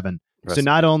 167. So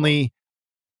not only,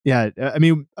 I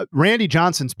mean, Randy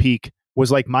Johnson's peak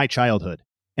was like my childhood.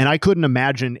 And I couldn't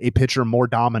imagine a pitcher more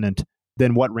dominant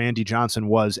than what Randy Johnson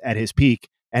was at his peak.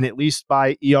 And at least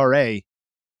by ERA,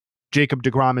 Jacob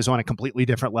deGrom is on a completely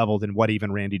different level than what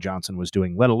even Randy Johnson was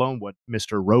doing, let alone what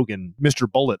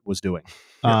Mr. Bullet was doing.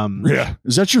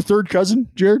 Is that your third cousin,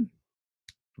 Jared?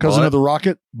 Cousin of the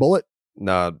Rocket? Bullet?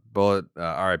 No, Bullet.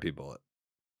 R.I.P. Bullet.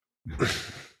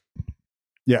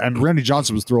 Yeah, and Randy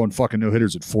Johnson was throwing fucking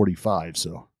no-hitters at 45,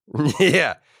 so.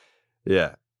 Yeah.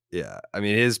 Yeah. I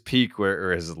mean, his peak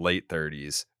were his late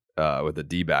 30s with the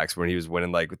D-backs when he was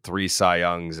winning like 3 Cy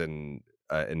Youngs in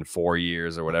 4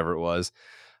 years or whatever it was.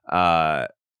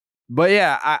 But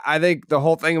yeah, I think the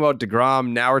whole thing about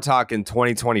deGrom, now we're talking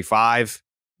 2025,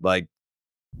 like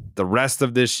the rest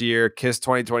of this year, kiss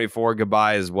 2024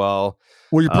 goodbye as well.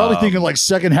 Well, you're probably thinking like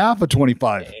second half of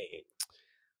 25.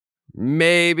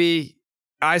 Maybe.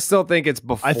 I still think it's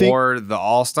before the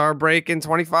All-Star break in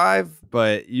 25,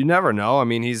 but you never know. I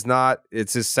mean,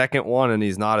 it's his second one, and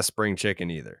he's not a spring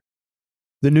chicken either.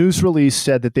 The news release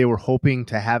said that they were hoping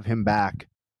to have him back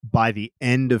by the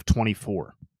end of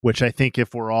 24, which I think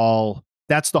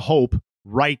that's the hope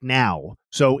right now.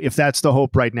 So if that's the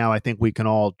hope right now, I think we can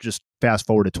all just fast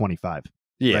forward to 25.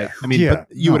 Yeah. Right? I mean, but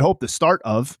you would hope the start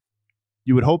of.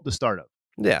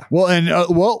 Yeah. Well,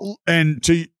 and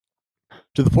to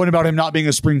the point about him not being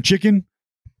a spring chicken,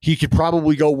 he could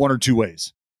probably go one or two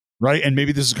ways, right? And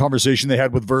maybe this is a conversation they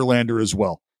had with Verlander as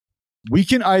well. We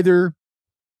can either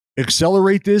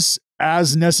accelerate this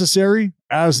as necessary,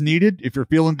 as needed. If you're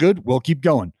feeling good, we'll keep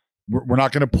going. We're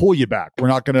not going to pull you back. We're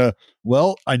not going to,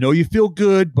 well, I know you feel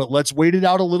good, but let's wait it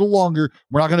out a little longer.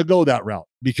 We're not going to go that route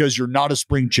because you're not a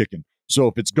spring chicken. So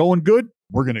if it's going good,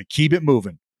 we're going to keep it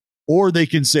moving. Or they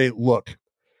can say, look,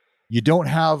 you don't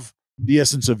have the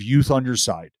essence of youth on your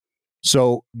side.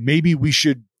 So maybe we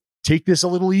should take this a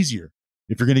little easier.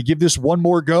 If you're going to give this one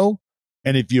more go,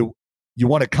 and if you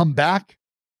want to come back,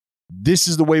 this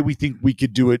is the way we think we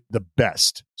could do it the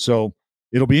best. So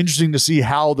it'll be interesting to see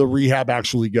how the rehab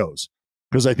actually goes.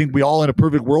 Because I think we all in a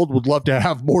perfect world would love to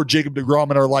have more Jacob deGrom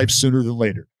in our life sooner than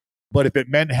later. But if it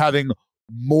meant having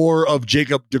more of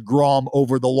Jacob deGrom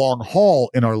over the long haul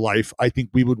in our life, I think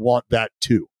we would want that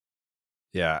too.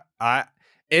 Yeah.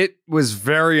 It was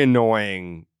very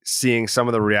annoying seeing some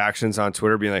of the reactions on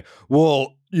Twitter being like,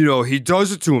 well, he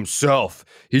does it to himself.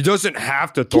 He doesn't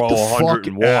have to throw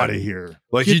 101 out of here.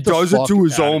 Like he does it to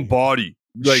his own body.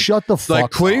 Like, shut the fuck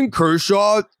like Clayton up.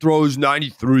 Kershaw throws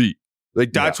 93.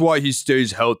 Like that's why he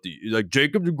stays healthy. Like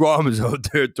Jacob deGrom is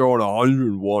out there throwing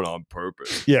 101 on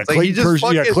purpose. Yeah,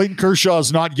 Clayton Kershaw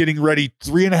is not getting ready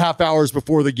 3.5 hours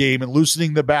before the game and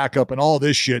loosening the backup and all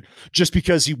this shit just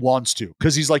because he wants to.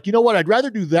 Because he's like, you know what? I'd rather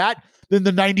do that than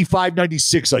the 95,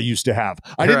 96 I used to have.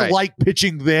 I didn't like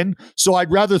pitching then, so I'd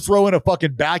rather throw in a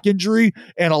fucking back injury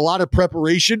and a lot of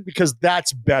preparation because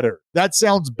that's better. That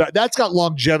sounds better. That's got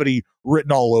longevity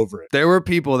written all over it. There were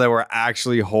people that were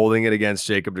actually holding it against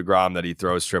Jacob deGrom that he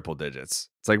throws triple digits.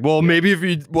 It's like, well, maybe if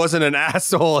he wasn't an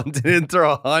asshole and didn't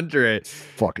throw 100,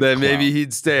 then maybe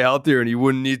he'd stay healthier and he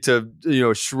wouldn't need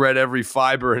to, shred every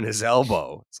fiber in his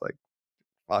elbow. It's like,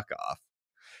 fuck off.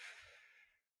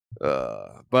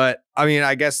 But I mean,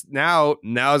 I guess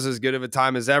now's as good of a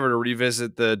time as ever to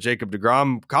revisit the Jacob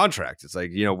deGrom contract. It's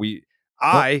like,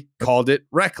 I called it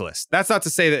reckless. That's not to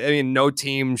say that, no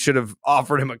team should have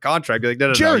offered him a contract. Be like,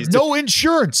 no, Jared, no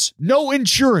insurance,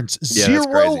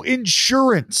 zero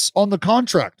insurance on the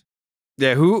contract.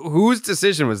 Yeah. Whose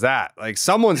decision was that? Like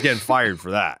someone's getting fired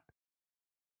for that.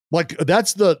 Like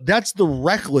that's the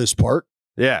reckless part.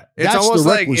 Yeah, it's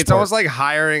almost like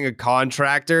hiring a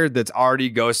contractor that's already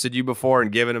ghosted you before and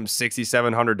giving him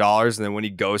 $6,700, and then when he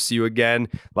ghosts you again,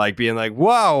 like being like,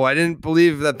 "Whoa, I didn't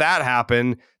believe that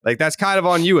happened." Like that's kind of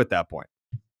on you at that point.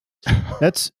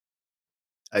 That's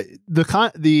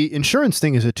the insurance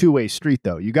thing is a two-way street,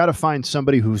 though. You got to find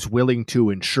somebody who's willing to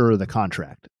insure the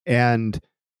contract. And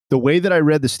the way that I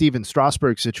read the Steven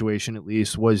Strasburg situation, at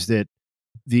least, was that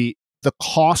the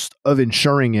cost of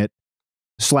insuring it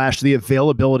 / the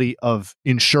availability of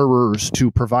insurers to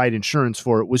provide insurance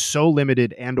for it was so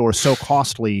limited and or so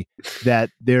costly that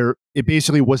it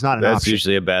basically was not an option. That's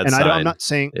usually a bad sign. I'm not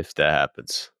saying if that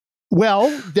happens.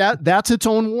 Well, that's its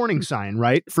own warning sign,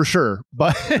 right? For sure.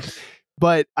 But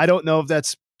I don't know if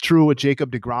that's true with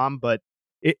Jacob deGrom, but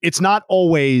it's not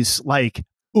always like,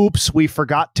 oops, we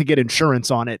forgot to get insurance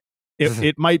on it.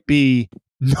 It might be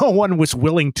no one was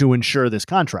willing to insure this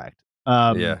contract.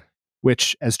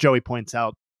 Which, as Joey points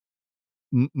out,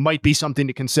 might be something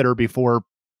to consider before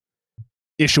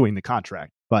issuing the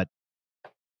contract. But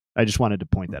I just wanted to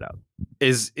point that out.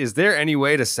 Is there any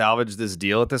way to salvage this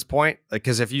deal at this point? Like,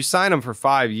 because if you sign him for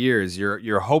 5 years,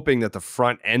 you're hoping that the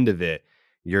front end of it,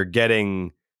 you're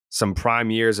getting some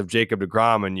prime years of Jacob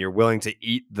deGrom, and you're willing to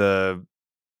eat the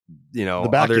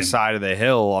other side of the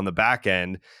hill on the back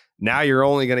end. Now you're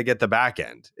only going to get the back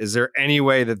end. Is there any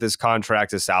way that this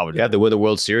contract is salvageable? Yeah, they win the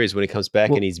World Series when he comes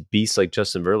back and he's beasts like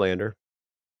Justin Verlander.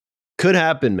 Could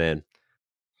happen, man.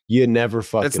 You never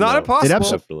fucking It's not know. impossible.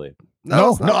 Definitely.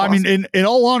 No. I mean, in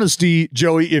all honesty,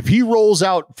 Joey, if he rolls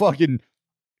out fucking,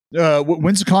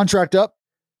 when's the contract up?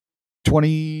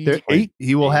 28.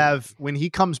 He will have, when he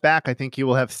comes back, I think he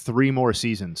will have 3 more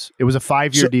seasons. It was a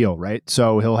 5-year deal, right?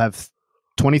 So he'll have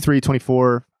 23,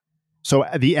 24. So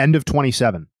at the end of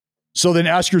 27. So then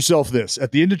ask yourself this.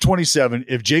 At the end of 27,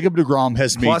 if Jacob deGrom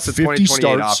has made Plus a 50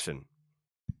 starts, option.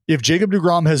 if Jacob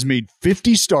deGrom has made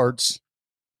 50 starts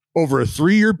over a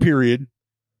 3-year period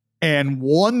and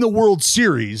won the World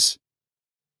Series,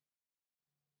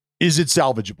 is it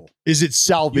salvageable? Is it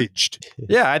salvaged?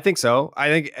 Yeah, I think so. I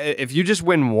think if you just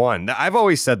win one, I've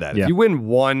always said that. Yeah. If you win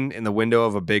one in the window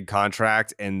of a big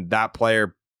contract and that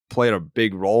player played a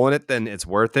big role in it, then it's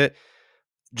worth it.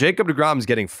 Jacob deGrom's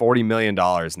getting $40 million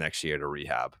next year to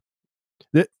rehab.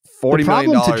 $40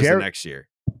 million next year.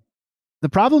 The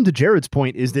problem, to Jared's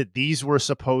point, is that these were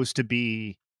supposed to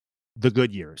be the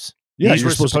good years. Yeah, These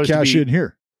you're were supposed to cash in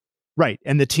here. Right.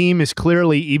 And the team is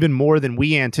clearly, even more than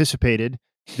we anticipated,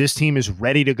 this team is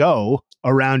ready to go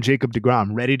around Jacob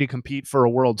deGrom, ready to compete for a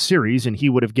World Series, and he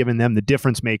would have given them the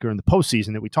difference maker in the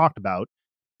postseason that we talked about.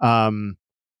 I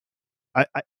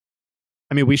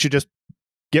mean, we should just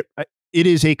get... it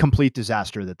is a complete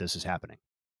disaster that this is happening.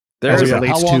 There's as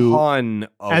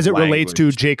it relates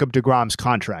to Jacob deGrom's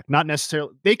contract. Not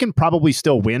necessarily, they can probably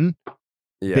still win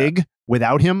big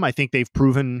without him. I think they've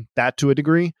proven that to a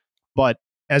degree, but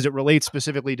as it relates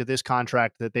specifically to this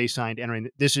contract that they signed entering,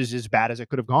 this is as bad as it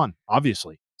could have gone,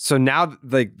 obviously. So now,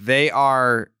 like,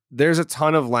 there's a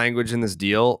ton of language in this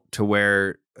deal to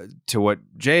where, to what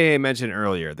J.A. mentioned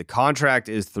earlier, the contract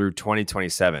is through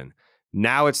 2027.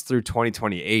 Now it's through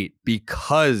 2028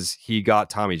 because he got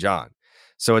Tommy John.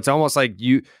 So it's almost like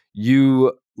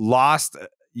you're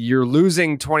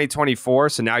losing 2024.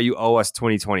 So now you owe us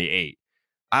 2028.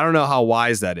 I don't know how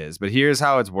wise that is, but here's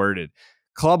how it's worded.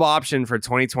 Club option for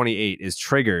 2028 is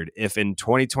triggered if in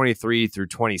 2023 through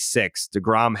 26,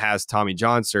 deGrom has Tommy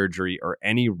John surgery or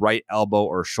any right elbow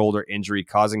or shoulder injury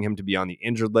causing him to be on the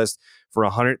injured list for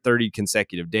 130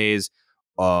 consecutive days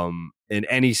in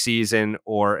any season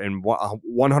or in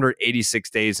 186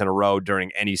 days in a row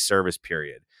during any service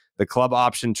period. The club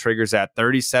option triggers at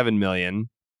 $37 million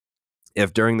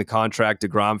if during the contract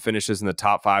deGrom finishes in the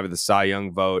top 5 of the Cy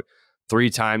Young vote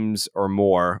 3 times or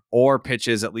more, or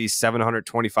pitches at least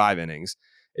 725 innings.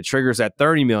 It triggers at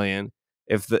 $30 million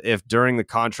if during the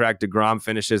contract deGrom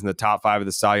finishes in the top 5 of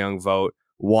the Cy Young vote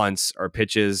once or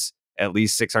pitches at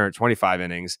least 625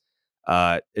 innings.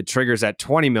 It triggers at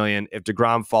 $20 million if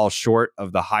deGrom falls short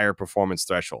of the higher performance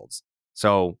thresholds.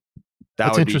 So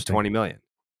that's would be $20 million.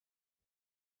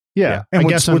 Yeah. And I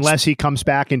guess unless he comes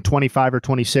back in 25 or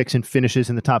 26 and finishes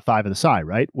in the top 5 of the Cy,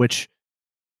 right? Which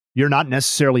you're not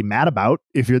necessarily mad about.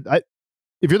 If you're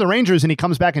the Rangers and he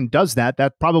comes back and does that,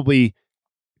 that probably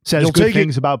says good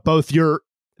things about both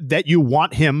that you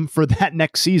want him for that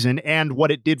next season and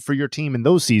what it did for your team in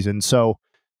those seasons. So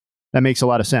that makes a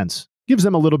lot of sense. Gives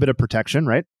them a little bit of protection,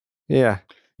 right? Yeah.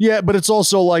 Yeah, but it's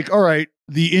also like, all right,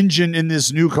 the engine in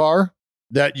this new car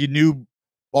that you knew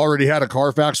already had a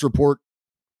Carfax report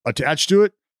attached to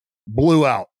it blew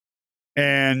out.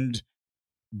 And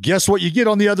guess what you get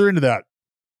on the other end of that?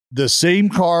 The same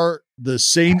car, the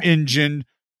same engine,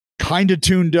 kind of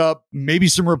tuned up, maybe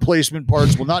some replacement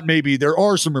parts. Well, not maybe, there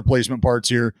are some replacement parts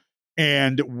here.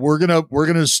 And we're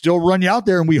gonna still run you out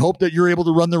there, and we hope that you're able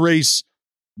to run the race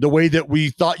the way that we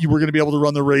thought you were going to be able to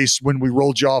run the race when we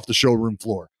rolled you off the showroom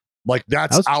floor. Like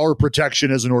that's our protection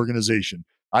as an organization.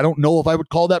 I don't know if I would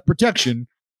call that protection.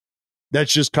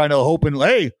 That's just kind of hoping,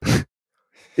 hey,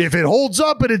 if it holds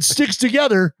up and it sticks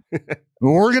together,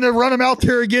 we're going to run them out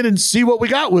there again and see what we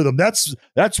got with them. That's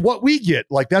what we get.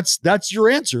 Like that's your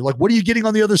answer. Like, what are you getting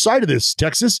on the other side of this,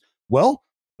 Texas? Well,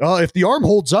 if the arm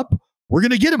holds up, we're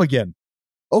going to get him again.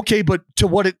 Okay, but to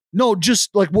what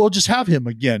just like, we'll just have him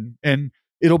again. And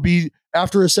it'll be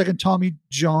after a second Tommy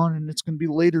John, and it's going to be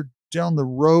later down the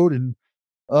road. And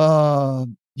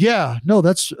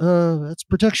that's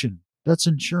protection. That's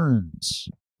insurance.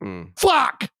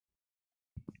 Fuck.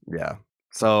 Yeah.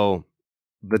 So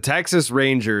the Texas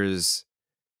Rangers,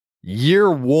 year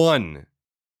one,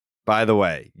 by the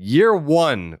way, year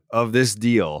one of this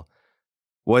deal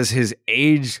was his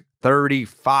age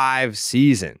 35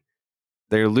 season.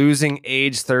 They're losing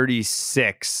age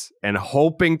 36 and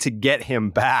hoping to get him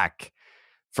back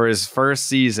for his first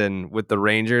season with the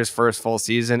Rangers, first full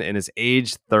season in his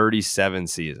age 37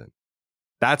 season.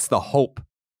 That's the hope.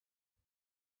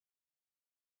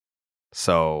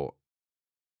 So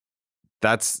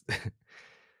that's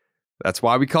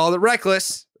why we called it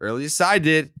reckless. Or at least I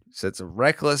did. So it's a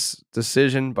reckless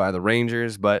decision by the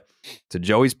Rangers. But to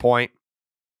Joey's point,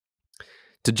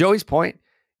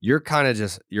 you're kind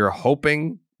of you're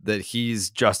hoping that he's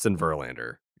Justin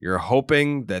Verlander. You're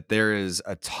hoping that there is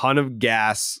a ton of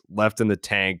gas left in the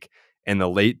tank in the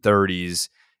late 30s.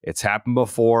 It's happened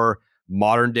before,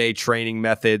 modern day training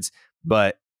methods,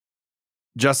 but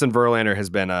Justin Verlander has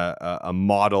been a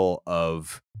model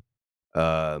of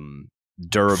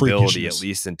durability, at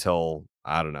least until,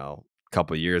 I don't know, a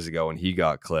couple of years ago when he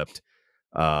got clipped.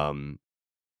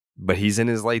 But he's in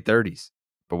his late 30s.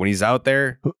 But when he's out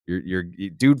there,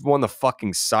 dude won the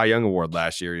fucking Cy Young Award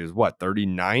last year. He was what,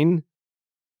 39?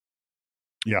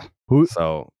 Yeah. Who's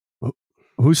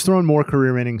thrown more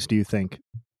career innings, do you think?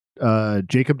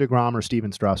 Jacob deGrom or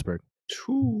Steven Strasburg?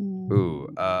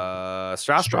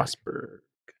 Strasburg.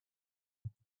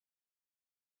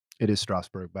 It is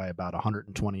Strasburg by about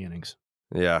 120 innings.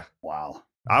 Yeah. Wow.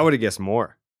 I would have guessed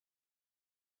more.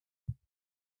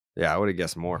 Yeah, I would have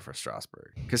guessed more for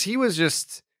Strasburg. Because he was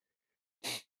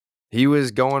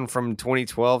going from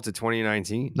 2012 to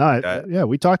 2019. No, yeah,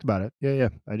 we talked about it. Yeah.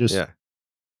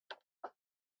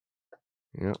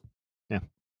 Yeah.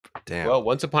 Damn. Well,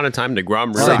 once upon a time,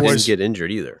 deGrom really didn't get injured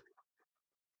either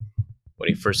when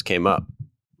he first came up.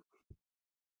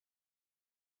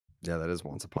 Yeah, that is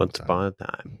once upon a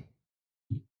time.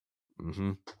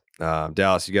 Mm-hmm.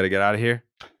 Dallas, you got to get out of here.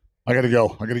 I got to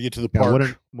go. I got to get to the park.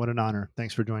 Yeah, what an honor.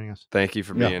 Thanks for joining us. Thank you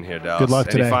for being here, Dallas. Good luck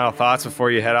today. Any final thoughts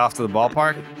before you head off to the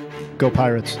ballpark? Go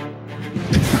Pirates.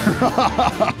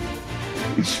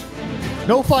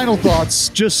 No final thoughts.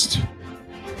 Just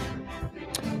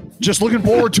looking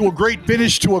forward to a great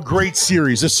finish to a great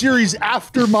series. A series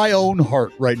after my own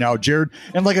heart right now, Jared.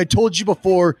 And like I told you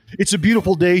before, it's a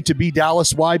beautiful day to be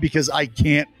Dallas. Why? Because I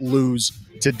can't lose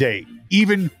today.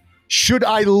 Even should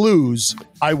I lose,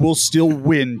 I will still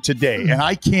win today. And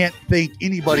I can't thank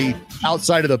anybody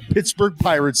outside of the Pittsburgh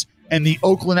Pirates and the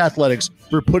Oakland Athletics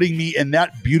for putting me in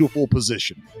that beautiful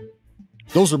position.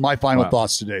 Those are my final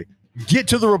thoughts today. Get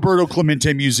to the Roberto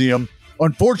Clemente Museum.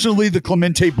 Unfortunately, the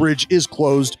Clemente Bridge is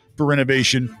closed for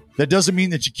renovation. That doesn't mean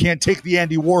that you can't take the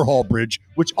Andy Warhol Bridge,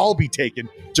 which I'll be taking,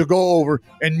 to go over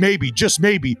and maybe, just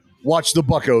maybe, watch the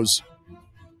Buccos.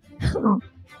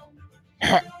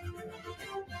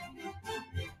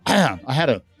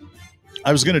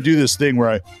 I was going to do this thing where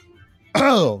I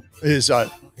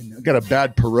got a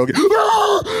bad pierogi.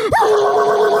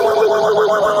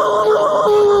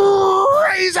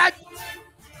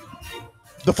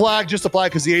 The flag, just the flag,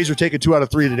 because the A's are taking 2 out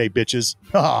of 3 today, bitches.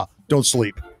 Don't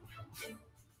sleep.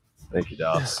 Thank you,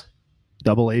 Dallas.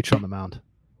 Double H on the mound.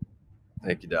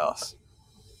 Thank you, Dallas.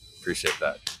 Appreciate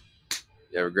that.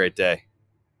 You have a great day.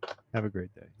 Have a great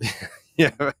day.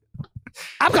 Yeah.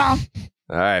 I'm gone.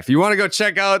 All right. If you want to go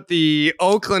check out the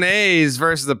Oakland A's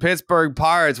versus the Pittsburgh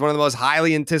Pirates, one of the most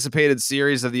highly anticipated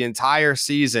series of the entire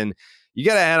season, you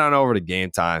got to head on over to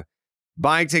Game Time.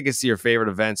 Buying tickets to your favorite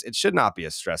events, it should not be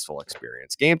a stressful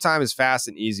experience. Game Time is fast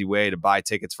and easy way to buy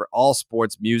tickets for all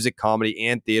sports, music, comedy,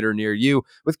 and theater near you.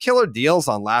 With killer deals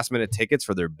on last-minute tickets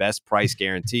for their best price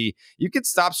guarantee, you can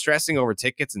stop stressing over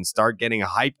tickets and start getting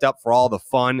hyped up for all the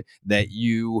fun that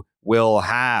you will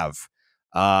have.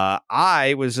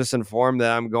 I was just informed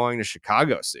that I'm going to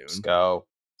Chicago soon. Let's go.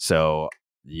 So,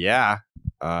 yeah.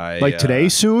 Like today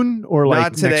soon? Or like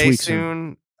not today next week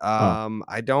soon?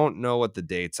 I don't know what the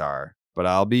dates are, but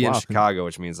I'll be in Chicago,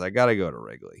 which means I got to go to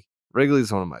Wrigley.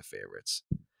 Wrigley's one of my favorites.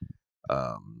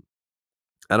 I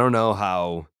don't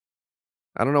know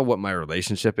what my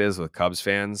relationship is with Cubs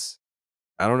fans.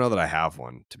 I don't know that I have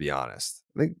one, to be honest.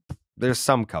 I think there's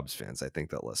some Cubs fans I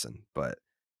think that listen, but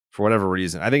for whatever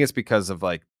reason, I think it's because of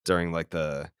like during like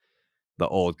the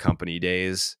old company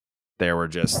days, there were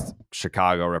just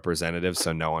Chicago representatives,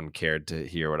 so no one cared to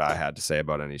hear what I had to say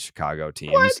about any Chicago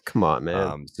teams. What? Come on,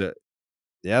 man.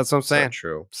 Yeah, that's what I'm saying. Not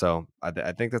true. So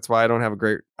I think that's why I don't have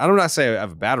I don't say I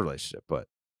have a bad relationship, but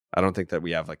I don't think that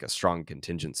we have like a strong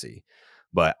contingency.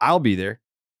 But I'll be there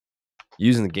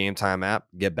using the Game Time app.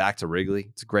 Get back to Wrigley.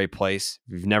 It's a great place.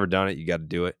 If you've never done it, you got to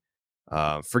do it.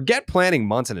 Forget planning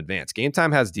months in advance. Game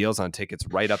Time has deals on tickets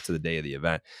right up to the day of the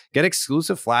event. Get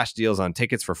exclusive flash deals on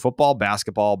tickets for football,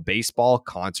 basketball, baseball,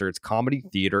 concerts, comedy,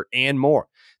 theater, and more.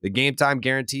 The Game Time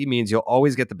guarantee means you'll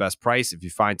always get the best price. If you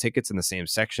find tickets in the same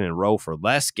section and row for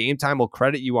less, Game Time will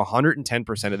credit you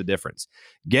 110% of the difference.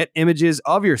 Get images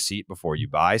of your seat before you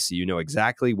buy so you know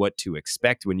exactly what to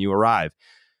expect when you arrive.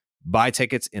 Buy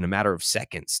tickets in a matter of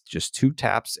seconds. Just 2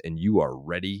 taps and you are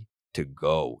ready to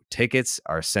go. Tickets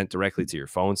are sent directly to your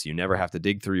phone, so you never have to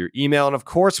dig through your email. And of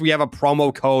course, we have a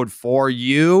promo code for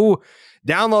you.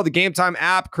 Download the Game Time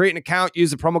app, create an account,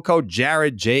 use the promo code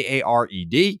Jared, Jared,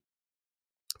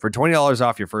 for $20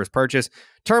 off your first purchase.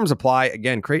 Terms apply.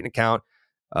 Again, create an account,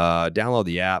 Download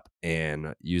the app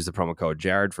and use the promo code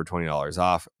Jared for $20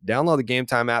 off. Download the Game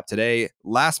Time app today.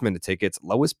 Last minute tickets,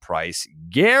 lowest price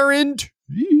guaranteed.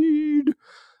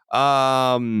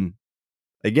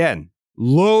 Again,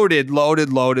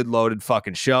 loaded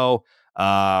fucking show.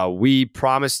 We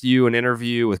promised you an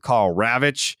interview with Karl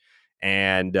Ravech,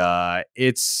 and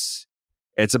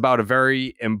it's about a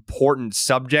very important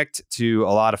subject to a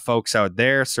lot of folks out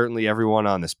there, certainly everyone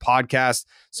on this podcast.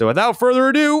 So without further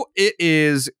ado, it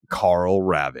is Karl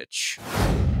Ravech.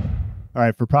 All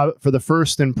right, for the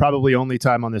first and probably only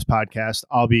time on this podcast,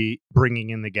 I'll be bringing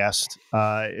in the guest.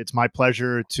 It's my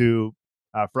pleasure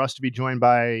for us to be joined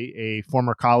by a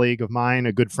former colleague of mine,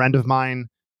 a good friend of mine,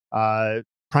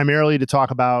 primarily to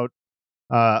talk about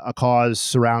a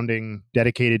cause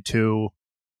dedicated to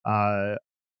a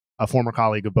former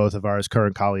colleague of both of ours,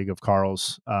 current colleague of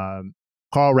Karl's, Karl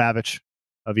Ravech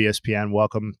of ESPN.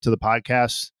 Welcome to the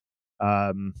podcast.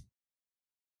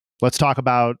 Let's talk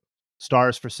about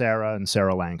Stars for Sarah and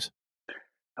Sarah Langs.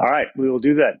 All right, we will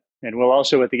do that. And we'll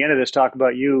also, at the end of this, talk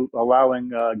about you allowing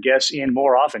guests in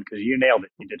more often, because you nailed it.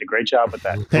 You did a great job with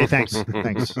that. Hey, thanks.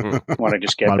 Thanks. Want to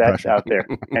just get that out there.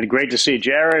 And great to see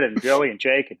Jared and Joey and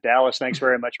Jake and Dallas. Thanks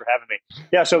very much for having me.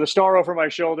 Yeah, so the star over my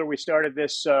shoulder, we started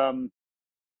this,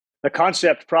 the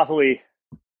concept probably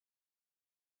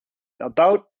I'll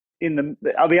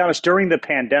be honest, during the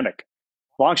pandemic.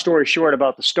 Long story short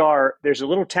about the Star, there's a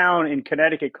little town in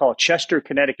Connecticut called Chester,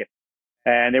 Connecticut.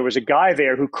 And there was a guy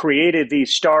there who created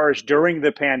these stars during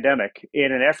the pandemic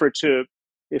in an effort to,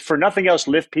 for nothing else,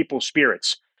 lift people's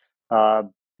spirits.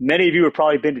 Many of you have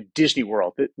probably been to Disney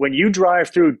World. When you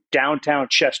drive through downtown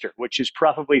Chester, which is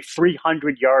probably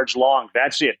 300 yards long,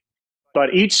 that's it.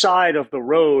 But each side of the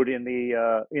road in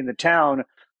the town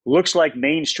looks like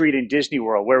Main Street in Disney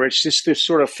World, where it's just this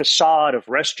sort of facade of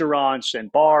restaurants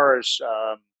and bars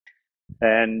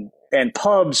and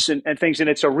pubs and things. And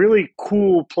it's a really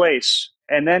cool place.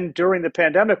 And then during the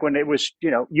pandemic, when it was,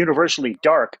 universally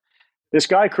dark, this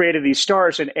guy created these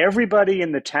stars, and everybody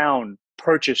in the town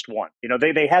purchased one.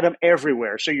 They had them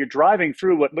everywhere. So you're driving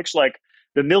through what looks like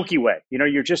the Milky Way.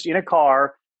 You're just in a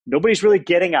car. Nobody's really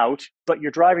getting out, but you're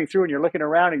driving through and you're looking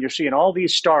around and you're seeing all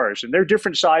these stars, and they're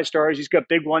different size stars. He's got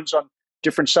big ones on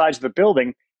different sides of the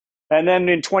building. And then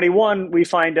in 21, we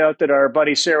find out that our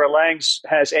buddy Sarah Langs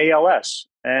has ALS.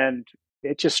 And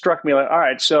it just struck me like, all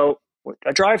right, so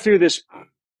I drive through this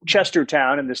Chester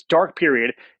town in this dark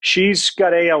period. She's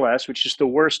got ALS, which is the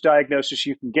worst diagnosis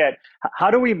you can get.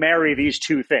 How do we marry these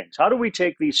two things? How do we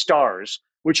take these stars,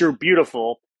 which are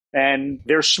beautiful, and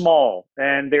they're small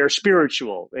and they're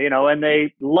spiritual, and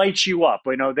they light you up,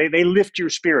 they lift your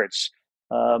spirits.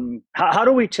 How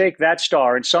do we take that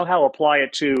star and somehow apply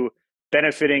it to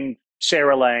benefiting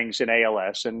Sarah Langs and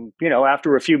ALS? And,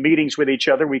 after a few meetings with each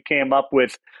other, we came up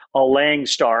with a Lang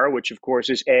star, which of course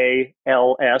is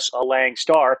ALS, a Lang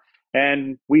star.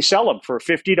 And we sell them for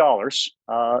 $50.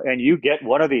 And you get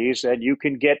one of these, and you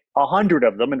can get 100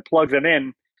 of them and plug them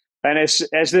in. And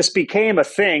as this became a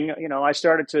thing, I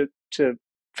started to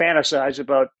fantasize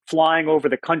about flying over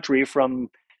the country from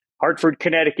Hartford,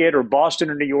 Connecticut, or Boston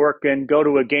or New York, and go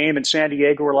to a game in San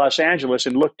Diego or Los Angeles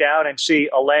and look down and see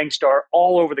a Lang star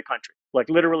all over the country, like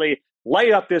literally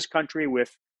light up this country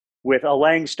with a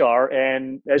Lang star.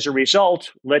 And as a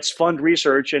result, let's fund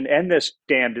research and end this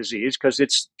damn disease, because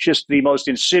it's just the most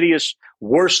insidious,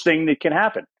 worst thing that can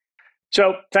happen.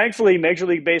 So thankfully, Major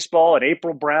League Baseball and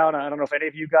April Brown, I don't know if any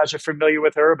of you guys are familiar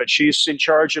with her, but she's in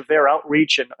charge of their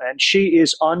outreach, and she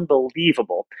is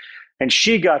unbelievable. And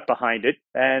she got behind it,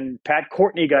 and Pat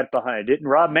Courtney got behind it, and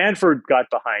Rob Manfred got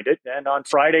behind it. And on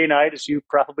Friday night, as you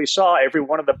probably saw, every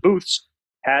one of the booths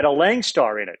had a Lang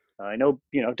star in it. I know,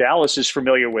 Dallas is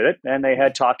familiar with it, and they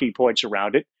had talking points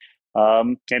around it.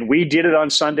 And we did it on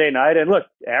Sunday night. And look,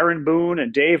 Aaron Boone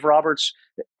and Dave Roberts,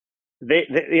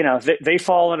 they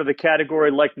fall into the category,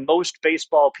 like most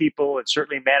baseball people and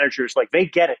certainly managers, like they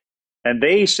get it. And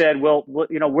they said, well,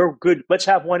 we're good. Let's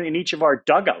have one in each of our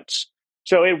dugouts.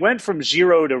 So it went from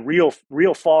zero to real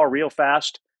far, real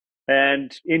fast.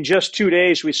 And in just 2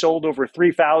 days, we sold over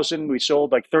 3,000. We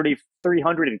sold like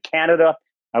 3,300 in Canada.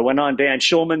 I went on Dan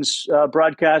Schulman's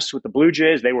broadcast with the Blue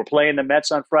Jays. They were playing the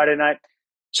Mets on Friday night.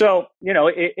 So,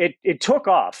 it took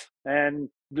off. And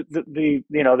the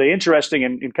interesting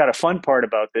and kind of fun part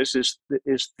about this is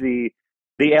the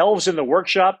elves in the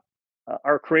workshop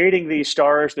are creating these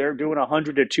stars. They're doing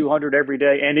 100 to 200 every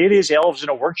day, and it is elves in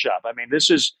a workshop. I mean,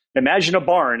 imagine a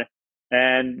barn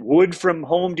and wood from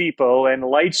Home Depot and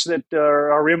lights that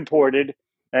are imported,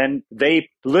 and they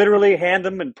literally hand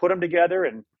them and put them together.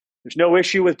 And there's no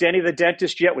issue with Denny the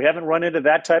dentist yet. We haven't run into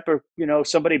that type of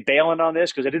somebody bailing on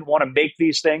this, because I didn't want to make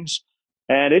these things.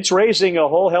 and it's raising a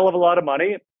whole hell of a lot of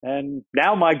money. And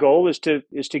now my goal is to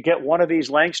get one of these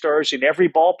Lang stars in every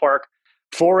ballpark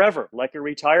forever, like a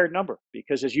retired number.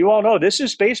 Because as you all know, this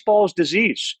is baseball's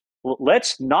disease.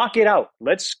 Let's knock it out.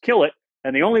 Let's kill it.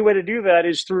 And the only way to do that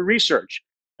is through research.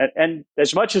 And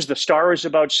as much as the star is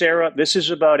about Sarah, this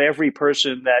is about every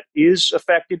person that is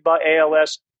affected by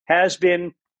ALS, has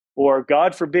been, or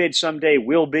God forbid someday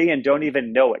will be, and don't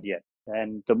even know it yet.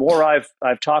 And the more I've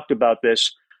talked about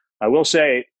this, I will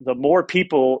say the more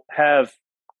people have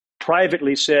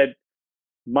privately said,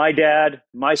 my dad,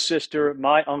 my sister,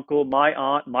 my uncle, my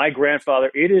aunt, my grandfather,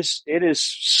 it is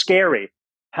scary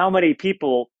how many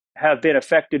people have been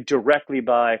affected directly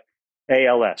by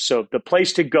ALS. So the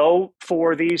place to go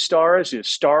for these stars is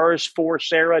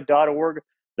starsforsarah.org.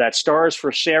 That's stars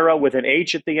for Sarah with an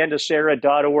H at the end of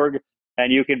Sarah.org.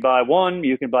 And you can buy one.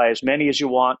 You can buy as many as you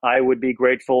want. I would be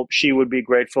grateful. She would be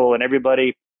grateful. And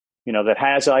everybody, that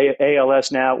has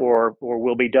ALS now or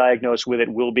will be diagnosed with it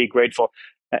will be grateful.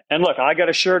 And look, I got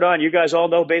a shirt on. You guys all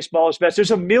know baseball is best.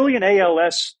 There's a million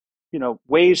ALS,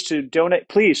 ways to donate.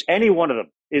 Please, any one of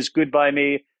them is good by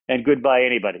me and good by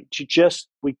anybody.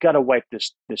 We got to wipe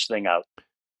this thing out.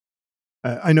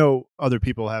 I know other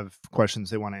people have questions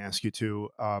they want to ask you too,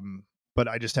 but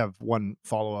I just have one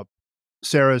follow-up.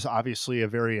 Sarah's obviously a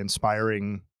very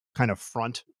inspiring kind of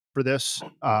front for this,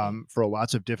 for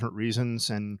lots of different reasons.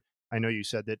 And I know you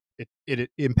said that it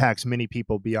impacts many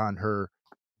people beyond her,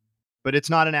 but it's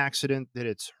not an accident that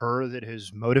it's her that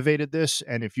has motivated this.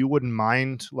 And if you wouldn't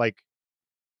mind,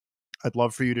 I'd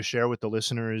love for you to share with the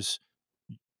listeners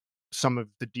some of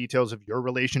the details of your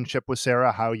relationship with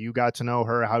Sarah, how you got to know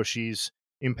her, how she's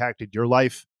impacted your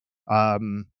life,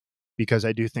 because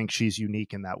I do think she's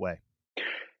unique in that way.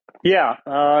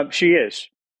 Yeah, she is.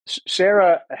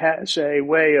 Sarah has a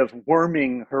way of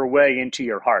worming her way into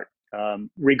your heart,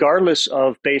 regardless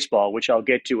of baseball, which I'll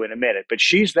get to in a minute. But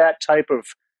she's that type of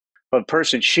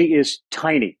person. She is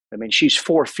tiny. I mean, she's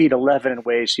 4'11" and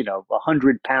weighs,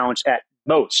 100 pounds at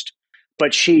most.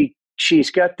 But she's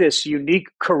got this unique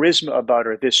charisma about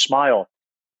her, this smile.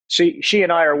 She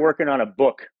and I are working on a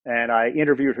book, and I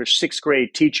interviewed her sixth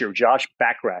grade teacher, Josh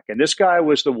Backrack. And this guy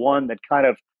was the one that kind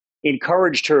of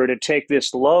encouraged her to take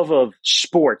this love of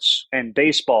sports and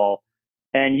baseball,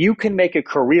 and you can make a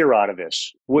career out of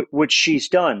this, which she's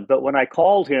done. But when I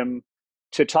called him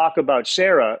to talk about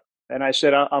Sarah, and I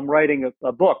said, I'm writing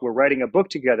a book, we're writing a book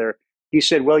together, he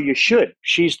said, well, you should.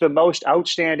 She's the most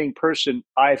outstanding person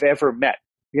I've ever met.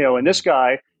 And this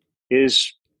guy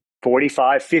is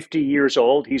 45, 50 years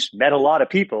old. He's met a lot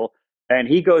of people, and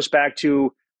he goes back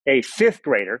to a fifth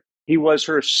grader. He was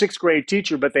her sixth grade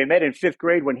teacher, but they met in fifth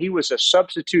grade when he was a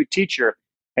substitute teacher.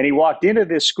 And he walked into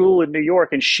this school in New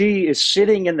York, and she is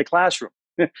sitting in the classroom.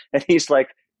 And he's like,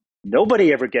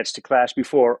 nobody ever gets to class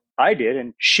before I did.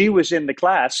 And she was in the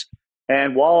class.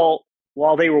 And while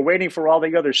they were waiting for all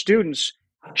the other students,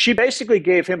 she basically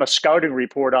gave him a scouting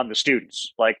report on the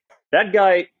students. Like, that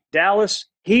guy, Dallas,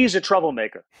 he's a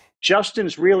troublemaker.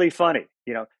 Justin's really funny.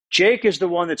 Jake is the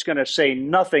one that's going to say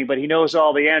nothing, but he knows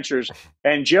all the answers.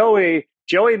 And Joey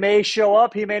may show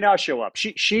up, he may not show up.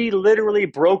 She literally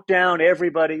broke down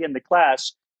everybody in the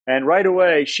class, and right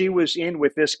away she was in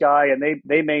with this guy, and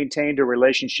they maintained a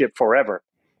relationship forever.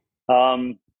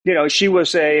 She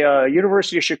was a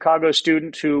University of Chicago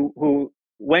student who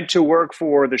went to work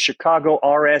for the Chicago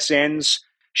RSNs.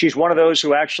 She's one of those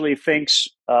who actually thinks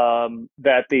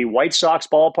that the White Sox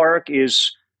ballpark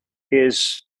is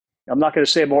I'm not going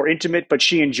to say more intimate, but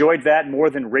she enjoyed that more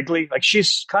than Wrigley. Like,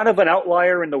 she's kind of an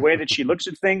outlier in the way that she looks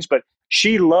at things, but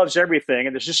she loves everything.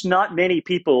 And there's just not many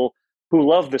people who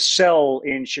love the Cell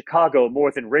in Chicago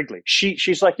more than Wrigley.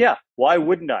 She's like, yeah, why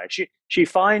wouldn't I? She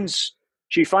finds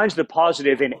the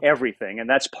positive in everything, and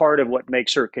that's part of what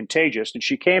makes her contagious. And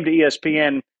she came to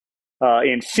ESPN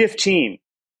in 15.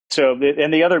 So,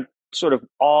 and the other sort of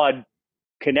odd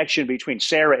connection between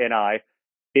Sarah and I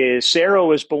is Sarah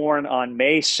was born on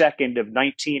May 2nd of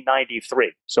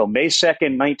 1993. So May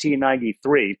 2nd,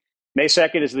 1993. May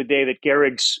 2nd is the day that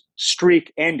Gehrig's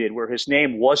streak ended, where his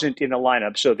name wasn't in the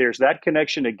lineup. So there's that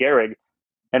connection to Gehrig.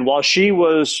 And while she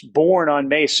was born on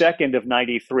May 2nd of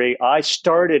 93, I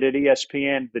started at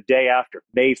ESPN the day after,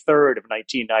 May 3rd of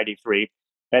 1993.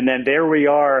 And then there we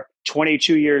are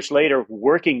 22 years later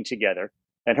working together.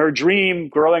 And her dream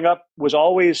growing up was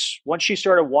always, once she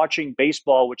started watching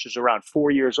baseball, which is around 4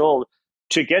 years old,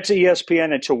 to get to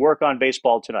ESPN and to work on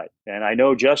Baseball Tonight. And I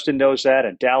know Justin knows that,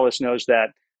 and Dallas knows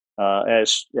that,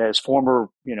 as former,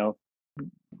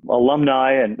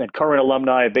 alumni and current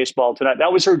alumni of Baseball Tonight.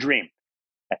 That was her dream.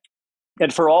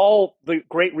 And for all the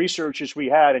great researchers we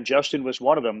had, and Justin was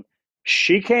one of them,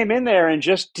 she came in there and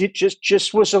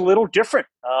just was a little different.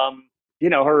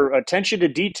 Her attention to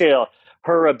detail,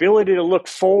 her ability to look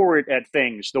forward at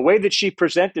things, the way that she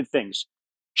presented things.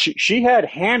 She had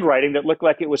handwriting that looked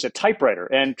like it was a typewriter.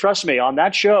 And trust me, on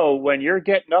that show, when you're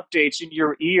getting updates in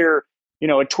your ear, at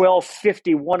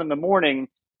 12:51 in the morning,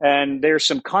 and there's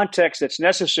some context that's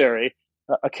necessary,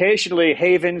 occasionally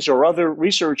Havens or other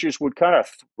researchers would kind of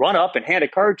run up and hand a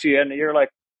card to you, and you're like,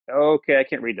 okay, I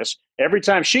can't read this. Every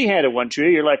time she handed one to you,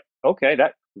 you're like, okay,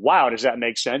 wow, does that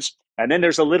make sense? And then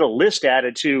there's a little list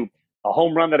added to a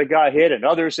home run that a guy hit and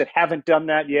others that haven't done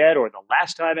that yet, or the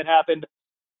last time it happened.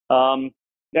 And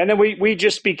then we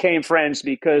just became friends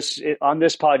because on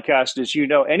this podcast, as you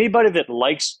know, anybody that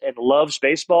likes and loves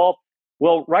baseball,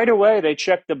 well, right away they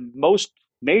check the most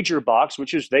major box,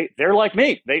 which is they're like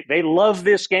me. They love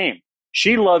this game.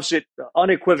 She loves it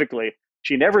unequivocally.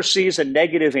 She never sees a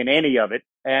negative in any of it,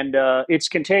 and it's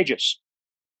contagious.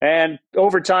 And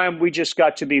over time, we just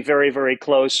got to be very, very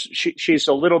close. She's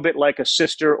a little bit like a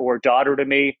sister or daughter to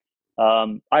me.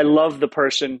 I love the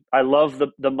person. I love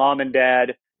the mom and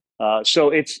dad.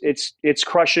 So it's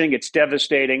crushing. It's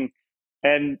devastating.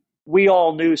 And we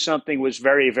all knew something was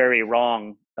very, very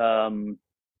wrong.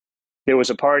 There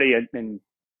was a party, and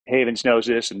Havens knows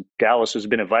this, and Dallas has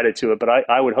been invited to it, but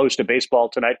I would host a baseball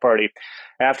tonight party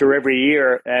after every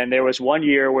year. And there was one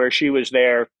year where she was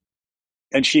there,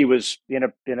 and she was in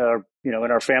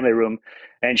our family room,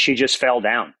 and she just fell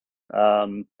down.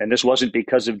 And this wasn't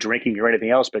because of drinking or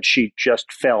anything else, but she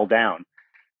just fell down.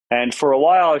 And for a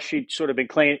while, she'd sort of been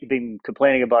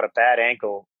complaining about a bad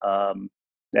ankle.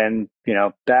 And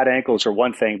bad ankles are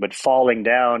one thing, but falling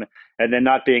down and then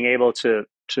not being able to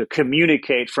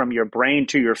communicate from your brain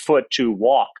to your foot to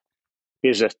walk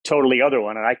is a totally other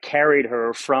one. And I carried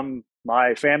her from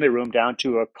my family room down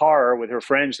to a car with her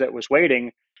friends that was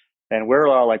waiting. And we're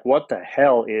all like, what the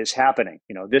hell is happening?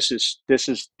 This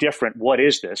is different. What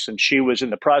is this? And she was in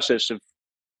the process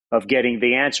of getting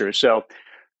the answer. So,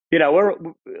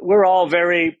 we're all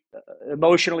very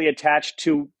emotionally attached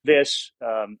to this.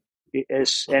 And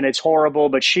it's horrible,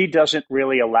 but she doesn't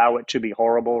really allow it to be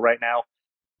horrible right now.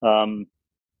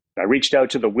 I reached out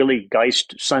to the Willie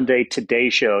Geist Sunday Today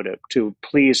show to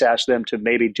please ask them to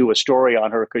maybe do a story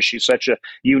on her because she's such a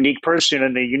unique person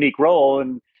in a unique role.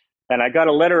 And I got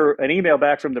an email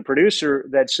back from the producer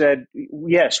that said,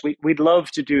 yes, we'd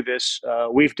love to do this.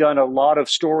 We've done a lot of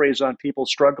stories on people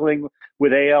struggling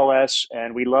with ALS,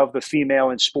 and we love the female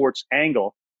in sports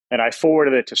angle. And I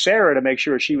forwarded it to Sarah to make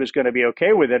sure she was going to be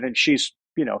okay with it. And she's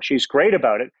great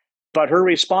about it. But her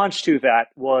response to that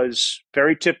was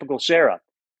very typical Sarah.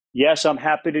 Yes, I'm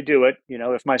happy to do it.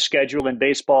 If my schedule in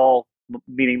baseball,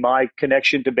 meaning my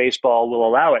connection to baseball, will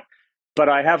allow it. But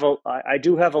I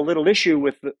do have a little issue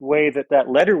with the way that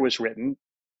letter was written,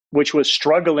 which was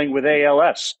struggling with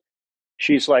ALS.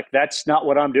 She's like, that's not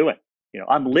what I'm doing.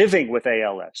 I'm living with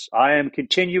ALS. I am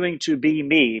continuing to be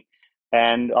me.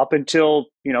 And up until,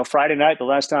 Friday night, the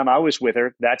last time I was with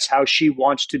her, that's how she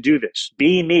wants to do this.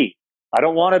 Be me. I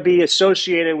don't want to be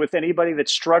associated with anybody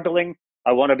that's struggling.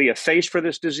 I want to be a face for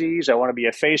this disease. I want to be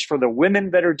a face for the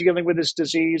women that are dealing with this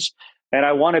disease. And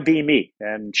I want to be me.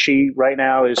 And she right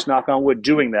now is, knock on wood,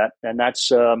 doing that. And that's,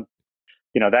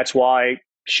 that's why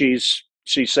she's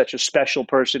such a special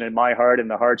person in my heart and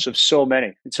the hearts of so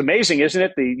many. It's amazing, isn't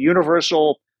it? The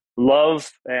universal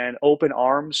love and open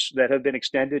arms that have been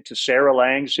extended to Sarah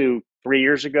Langs, who 4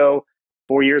 years ago,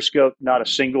 not a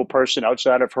single person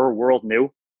outside of her world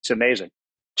knew. It's amazing.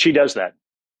 She does that.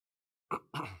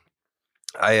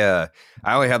 I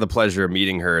only had the pleasure of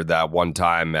meeting her that one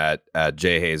time at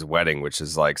Jay Hayes' wedding, which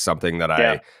is like something that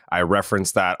I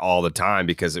reference that all the time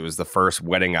because it was the first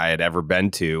wedding I had ever been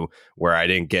to where I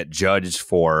didn't get judged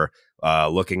for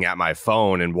looking at my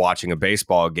phone and watching a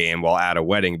baseball game while at a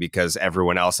wedding because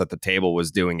everyone else at the table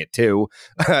was doing it too.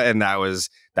 And that was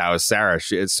Sarah.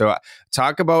 So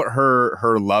talk about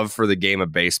her love for the game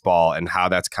of baseball and how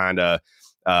that's kind of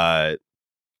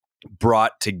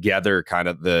brought together kind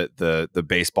of the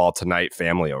Baseball Tonight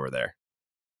family over there.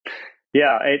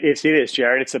 Yeah, it is,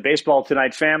 Jared. It's the Baseball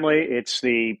Tonight family. It's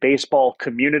the baseball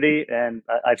community. And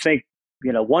I think,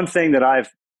 one thing that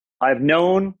I've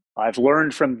known, I've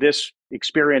learned from this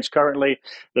experience currently,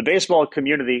 the baseball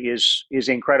community is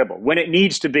incredible when it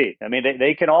needs to be. I mean,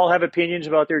 they can all have opinions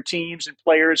about their teams and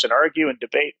players and argue and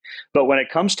debate. But when it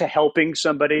comes to helping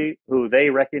somebody who they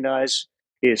recognize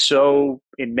is so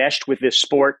enmeshed with this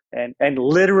sport and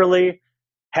literally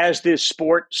has this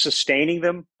sport sustaining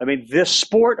them. I mean, this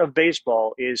sport of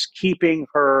baseball is keeping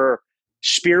her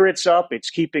spirits up. It's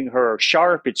keeping her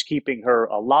sharp. It's keeping her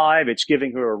alive. It's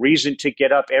giving her a reason to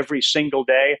get up every single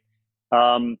day.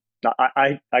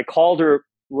 I called her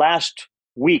last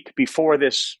week before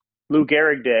this Lou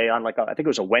Gehrig day on I think it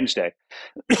was a Wednesday.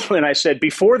 And I said,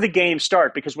 before the game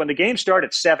start, because when the game starts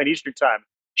at 7 Eastern time,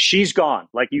 she's gone.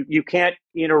 Like you can't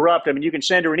interrupt. I mean, you can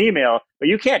send her an email, but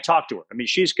you can't talk to her. I mean,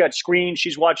 she's got screens.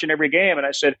 She's watching every game. And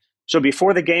I said, so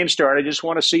before the game start, I just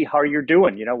want to see how you're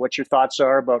doing, what your thoughts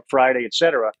are about Friday, et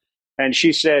cetera. And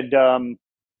she said,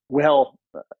 well,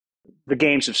 the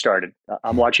games have started.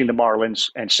 I'm watching the Marlins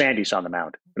and Sandy's on the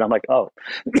mound. And I'm like, oh,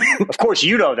 of course,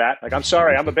 you know that. Like, I'm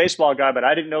sorry, I'm a baseball guy, but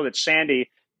I didn't know that Sandy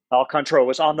Alcantara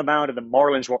was on the mound and the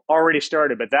Marlins were already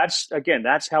started. But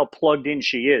that's how plugged in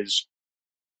she is.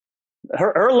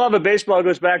 Her love of baseball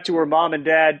goes back to her mom and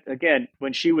dad. Again,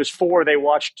 when she was 4, they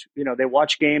watched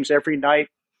games every night.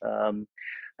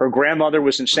 Her grandmother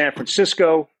was in San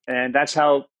Francisco, and that's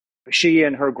how she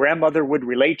and her grandmother would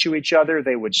relate to each other.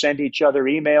 They would send each other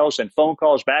emails and phone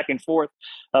calls back and forth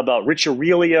about Rich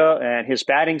Aurelia and his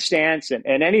batting stance and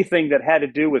anything that had to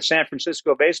do with San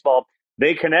Francisco baseball.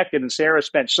 They connected, and Sarah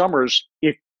spent summers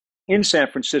in San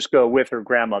Francisco with her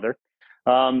grandmother.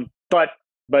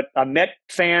 But a Met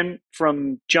fan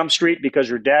from Jump Street because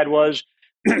her dad was.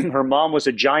 Her mom was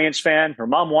a Giants fan. Her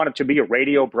mom wanted to be a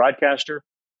radio broadcaster.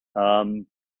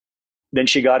 Then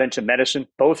she got into medicine.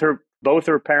 Both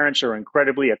her parents are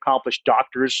incredibly accomplished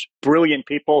doctors, brilliant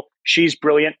people. She's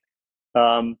brilliant.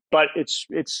 But it's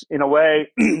in a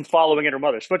way following in her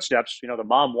mother's footsteps. The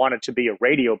mom wanted to be a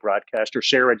radio broadcaster.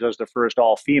 Sarah does the first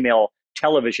all-female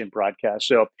television broadcast.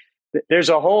 So there's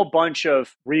a whole bunch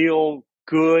of real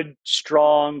good,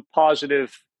 strong,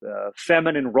 positive,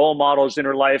 feminine role models in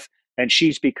her life, and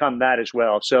she's become that as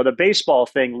well. So the baseball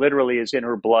thing literally is in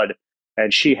her blood,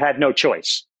 and she had no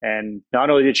choice. And not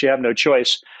only did she have no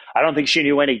choice, I don't think she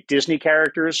knew any Disney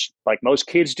characters like most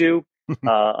kids do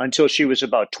until she was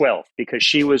about 12, because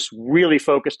she was really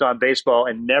focused on baseball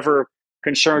and never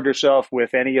concerned herself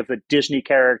with any of the Disney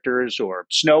characters or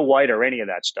Snow White or any of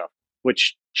that stuff,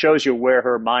 which shows you where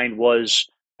her mind was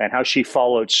and how she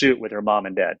followed suit with her mom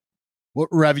and dad. Well,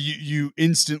 Ravi, you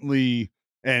instantly,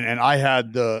 and I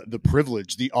had the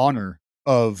privilege, the honor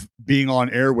of being on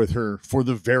air with her for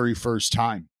the very first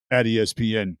time at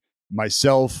ESPN.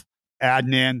 Myself,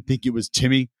 Adnan, think it was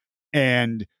Timmy,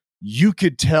 and you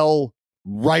could tell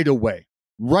right away,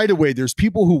 there's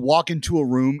people who walk into a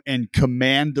room and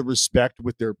command the respect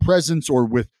with their presence or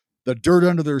with the dirt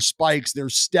under their spikes, their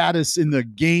status in the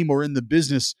game or in the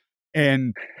business.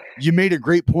 And you made a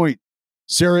great point.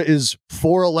 Sarah is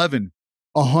 4'11",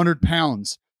 100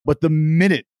 pounds. But the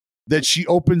minute that she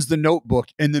opens the notebook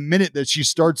and the minute that she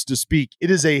starts to speak,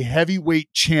 it is a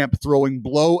heavyweight champ throwing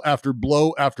blow after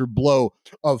blow after blow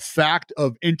of fact,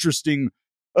 of interesting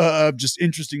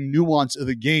nuance of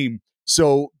the game.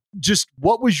 So just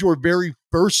what was your very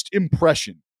first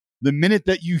impression the minute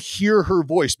that you hear her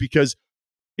voice? Because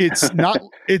it's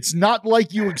not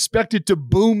like you expect it to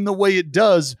boom the way it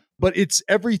does, but it's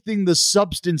everything, the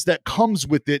substance that comes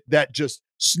with it that just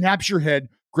snaps your head,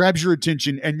 grabs your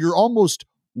attention, and you're almost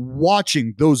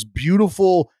watching those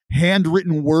beautiful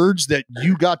handwritten words that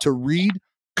you got to read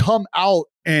come out.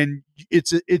 And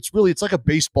it's like a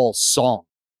baseball song.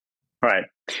 Right.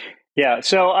 Yeah.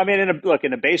 So, I mean,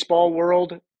 in a baseball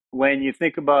world, when you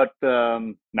think about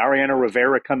Mariano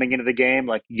Rivera coming into the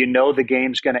game, the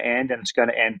game's going to end and it's going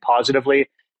to end positively.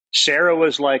 Sarah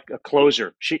was like a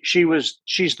closer.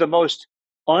 She's the most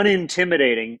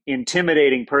intimidating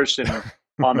person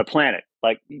on the planet.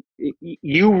 Like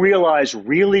you realize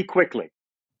really quickly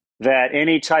that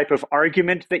any type of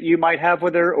argument that you might have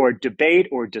with her or debate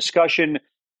or discussion,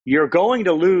 you're going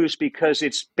to lose because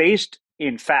it's based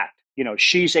in fact.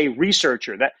 She's a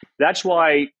researcher. That's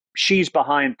why she's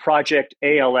behind Project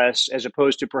ALS as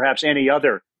opposed to perhaps any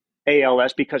other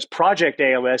ALS, because Project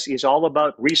ALS is all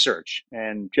about research.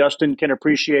 And Justin can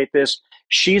appreciate this.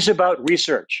 She's about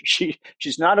research.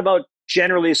 She's not about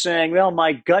generally saying, well,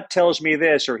 my gut tells me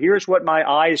this, or here's what my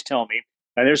eyes tell me.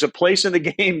 And there's a place in the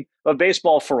game of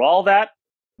baseball for all that.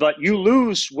 But you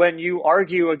lose when you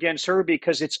argue against her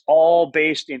because it's all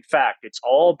based in fact. It's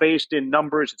all based in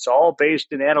numbers. It's all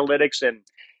based in analytics. And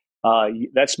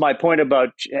that's my point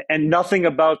and nothing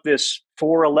about this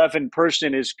 4'11"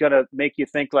 person is going to make you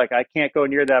think like, I can't go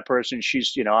near that person.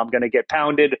 She's, I'm going to get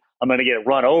pounded. I'm going to get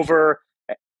run over.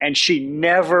 And she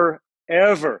never,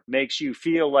 ever makes you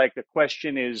feel like the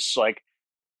question is like,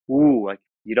 ooh, like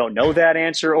you don't know that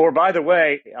answer. Or by the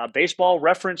way, baseball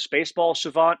reference, baseball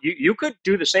savant, you could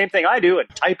do the same thing I do and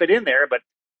type it in there. But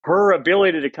her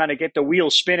ability to kind of get the wheel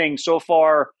spinning so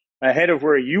far ahead of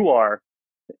where you are,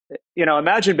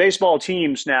 imagine baseball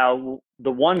teams now,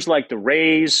 the ones like the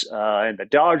Rays and the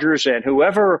Dodgers and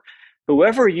whoever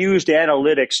whoever used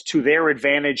analytics to their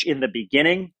advantage in the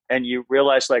beginning, and you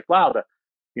realize like, wow,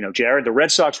 Jared, the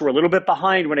Red Sox were a little bit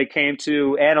behind when it came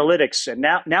to analytics, and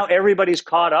now everybody's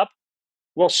caught up.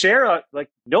 Well, Sarah, like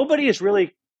nobody is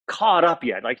really caught up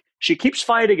yet. Like she keeps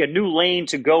finding a new lane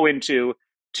to go into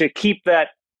to keep that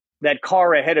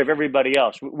car ahead of everybody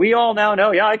else. We all now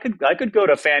know, yeah, I could go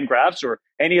to Fangraphs or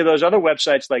any of those other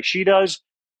websites like she does,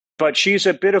 but she's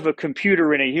a bit of a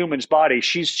computer in a human's body.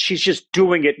 She's just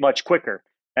doing it much quicker.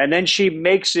 And then she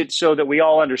makes it so that we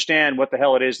all understand what the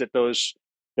hell it is that those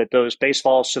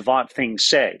baseball savant things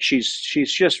say.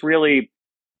 She's just really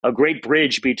a great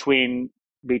bridge between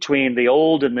the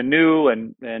old and the new,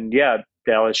 and yeah,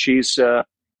 Dallas, she's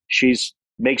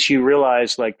makes you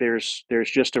realize like there's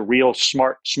just a real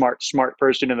smart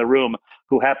person in the room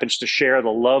who happens to share the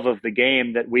love of the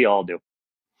game that we all do.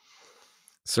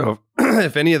 So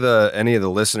if any of the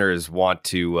listeners want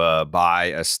to buy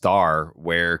a star,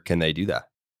 where can they do that?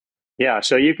 Yeah,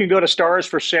 so you can go to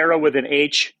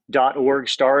starsforsarah.org,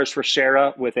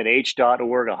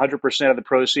 starsforsarah.org. 100% of the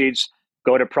proceeds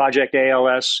go to Project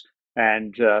ALS.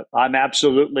 And I'm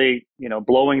absolutely,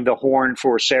 blowing the horn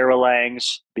for Sarah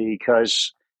Langs,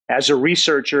 because as a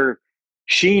researcher,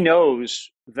 she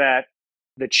knows that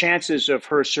the chances of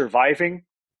her surviving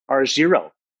are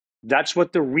zero. That's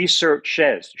what the research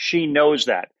says. She knows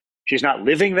that. She's not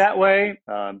living that way.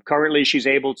 Currently, she's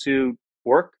able to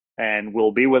work and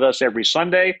will be with us every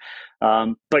Sunday.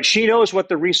 But she knows what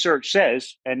the research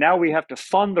says. And now we have to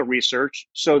fund the research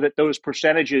so that those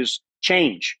percentages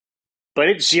change. But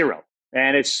it's zero.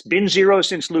 And it's been zero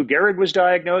since Lou Gehrig was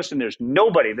diagnosed, and there's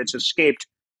nobody that's escaped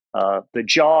the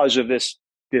jaws of this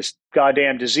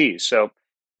goddamn disease. So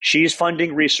she's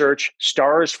funding research.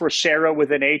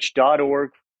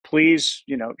 starsforsarah.org. Please,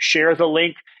 share the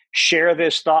link, share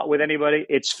this thought with anybody.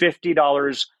 It's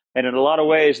 $50. And in a lot of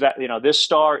ways that, this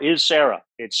star is Sarah.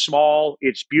 It's small,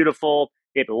 it's beautiful,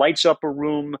 it lights up a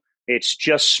room. It's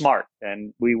just smart.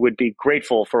 And we would be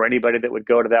grateful for anybody that would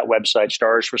go to that website,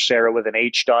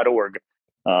 starsforsarah.org,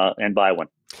 and buy one.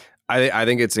 I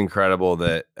think it's incredible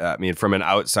that, from an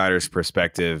outsider's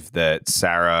perspective, that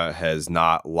Sarah has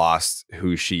not lost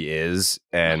who she is.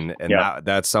 And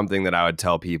that's something that I would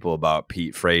tell people about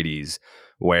Pete Frates,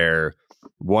 where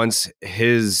once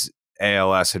his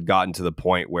ALS had gotten to the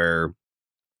point where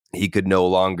he could no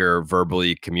longer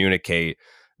verbally communicate,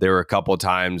 there were a couple of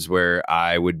times where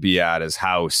I would be at his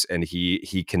house and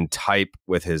he can type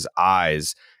with his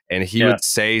eyes, and he would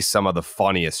say some of the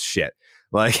funniest shit.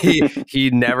 Like he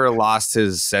never lost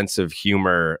his sense of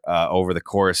humor over the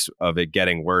course of it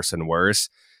getting worse and worse.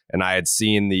 And I had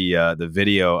seen the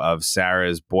video of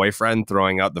Sarah's boyfriend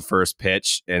throwing out the first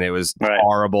pitch, and it was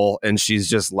horrible. And she's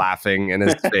just laughing in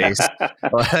his face.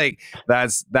 Like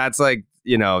that's like,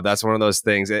 that's one of those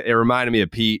things. It reminded me of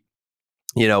Pete,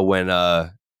 when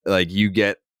like you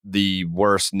get the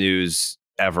worst news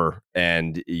ever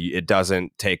and it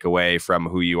doesn't take away from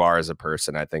who you are as a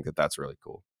person. I think that's really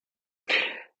cool.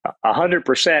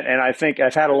 100%. And I think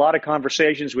I've had a lot of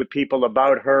conversations with people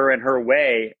about her and her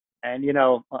way. And,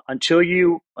 until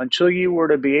you were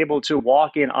to be able to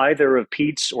walk in either of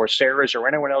Pete's or Sarah's or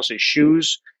anyone else's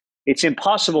shoes, it's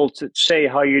impossible to say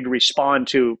how you'd respond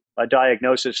to a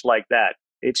diagnosis like that.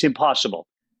 It's impossible.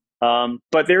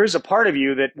 But there is a part of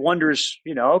you that wonders,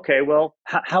 okay, well,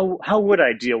 how would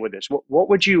I deal with this? What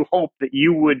would you hope that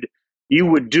you would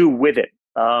do with it?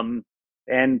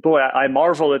 And boy, I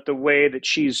marvel at the way that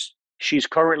she's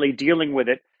currently dealing with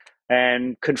it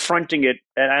and confronting it.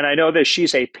 And I know that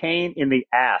she's a pain in the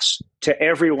ass to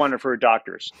every one of her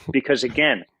doctors, because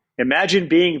again, imagine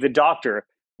being the doctor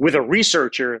with a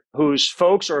researcher whose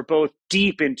folks are both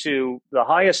deep into the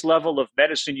highest level of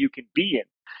medicine you can be in,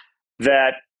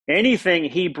 that anything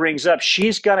he brings up,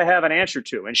 she's going to have an answer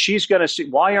to. And she's going to see,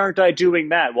 why aren't I doing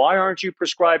that? Why aren't you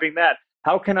prescribing that?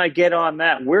 How can I get on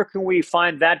that? Where can we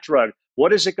find that drug?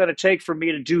 What is it going to take for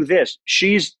me to do this?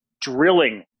 She's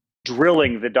drilling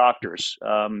the doctors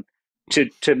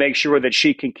to make sure that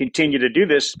she can continue to do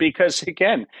this. Because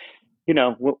again,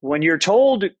 when you're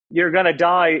told you're going to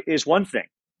die is one thing.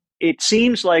 It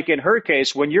seems like in her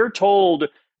case, when you're told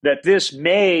that this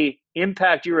may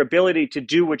impact your ability to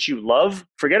do what you love,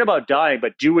 forget about dying,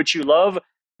 but do what you love,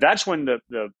 that's when the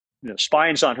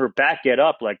spines on her back get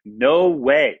up like, no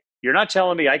way. You're not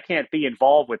telling me I can't be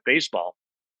involved with baseball.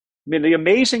 I mean, the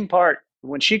amazing part,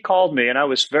 when she called me and I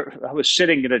was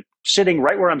sitting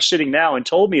right where I'm sitting now and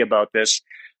told me about this,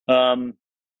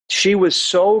 she was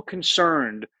so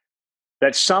concerned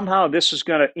that somehow this is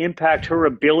going to impact her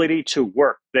ability to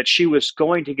work, that she was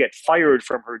going to get fired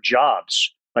from her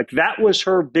jobs. Like that was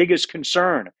her biggest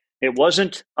concern. It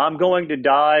wasn't, I'm going to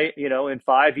die, in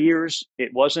 5 years.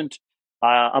 It wasn't,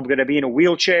 I'm going to be in a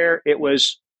wheelchair. It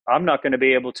was, I'm not going to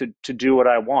be able to do what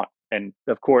I want. And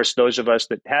of course, those of us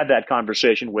that had that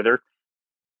conversation with her,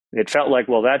 it felt like,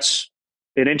 well, that's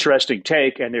an interesting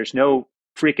take. And there's no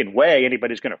freaking way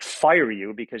anybody's going to fire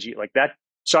you because you like that.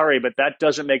 Sorry, but that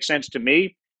doesn't make sense to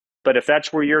me. But if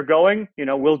that's where you're going,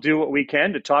 we'll do what we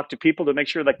can to talk to people to make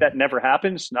sure like that never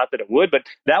happens. Not that it would, but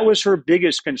that was her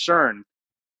biggest concern.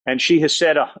 And she has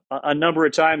said a number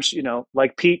of times,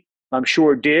 like Pete, I'm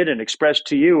sure did and expressed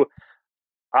to you,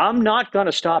 I'm not going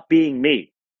to stop being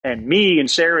me. And me, in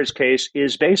Sarah's case,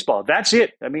 is baseball. That's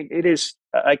it. I mean, it is,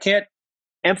 I can't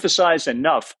emphasize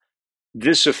enough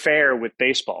this affair with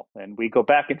baseball. And we go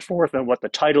back and forth on what the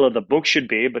title of the book should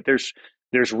be, but there's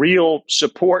real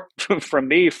support from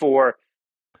me for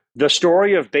the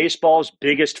story of baseball's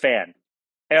biggest fan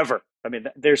ever. I mean,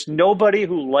 there's nobody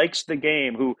who likes the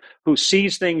game, who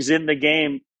sees things in the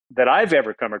game that I've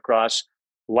ever come across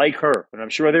like her. And I'm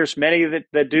sure there's many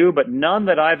that do, but none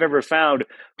that I've ever found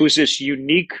who's this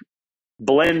unique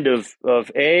blend of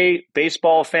a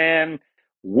baseball fan,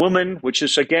 woman, which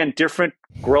is again different,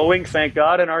 growing, thank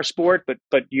God, in our sport,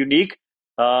 but unique,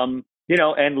 and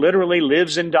literally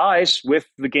lives and dies with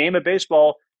the game of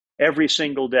baseball every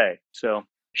single day. So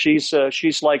she's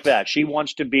like that. She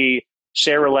wants to be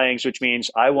Sarah Langs, which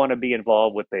means I want to be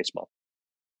involved with baseball.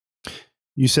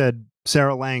 You said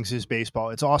Sarah Langs is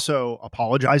baseball. It's also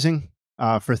apologizing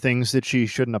for things that she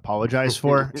shouldn't apologize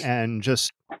for. And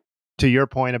just to your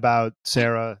point about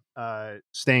Sarah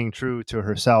staying true to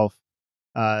herself,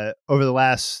 over the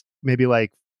last maybe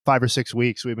like 5 or 6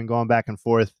 weeks, we've been going back and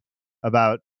forth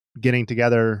about getting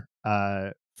together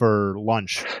for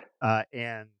lunch.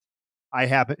 And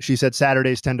she said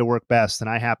Saturdays tend to work best. And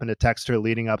I happened to text her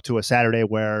leading up to a Saturday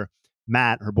where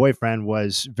Matt, her boyfriend,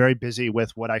 was very busy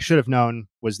with what I should have known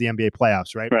was the NBA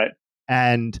playoffs, right? Right.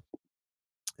 And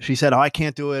she said, "Oh, I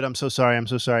can't do it. I'm so sorry. I'm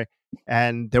so sorry."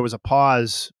 And there was a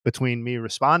pause between me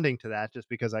responding to that just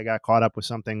because I got caught up with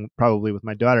something, probably with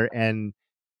my daughter. And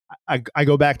I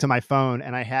go back to my phone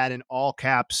and I had an all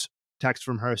caps text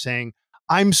from her saying,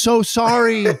 "I'm so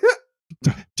sorry.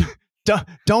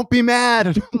 Don't be mad."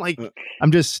 And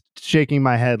I'm just shaking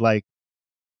my head like,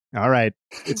 all right,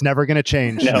 it's never going to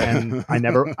change. No. And I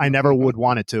never would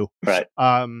want it to. Right.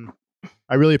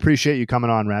 I really appreciate you coming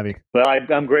on, Ravi. Well,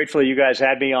 I'm grateful you guys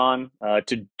had me on.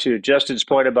 To Justin's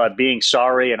point about being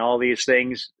sorry and all these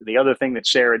things, the other thing that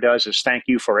Sarah does is thank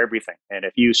you for everything. And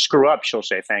if you screw up, she'll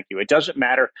say thank you. It doesn't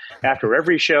matter. After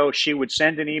every show, she would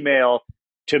send an email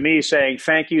to me saying,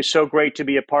 "Thank you, so great to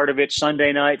be a part of it.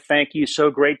 Sunday night, thank you, so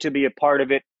great to be a part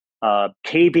of it.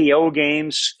 KBO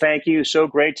games, thank you, so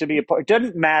great to be a part." It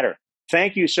doesn't matter.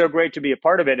 Thank you, so great to be a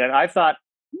part of it. And I thought,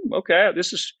 okay,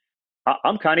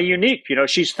 I'm kind of unique.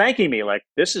 She's thanking me like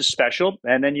this is special.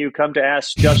 And then you come to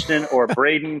ask Justin or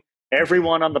Braden,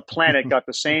 everyone on the planet got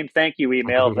the same thank you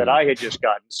email that I had just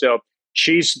gotten. So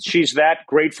she's that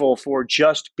grateful for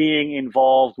just being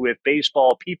involved with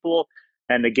baseball people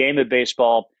and the game of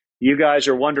baseball. You guys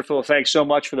are wonderful. Thanks so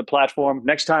much for the platform.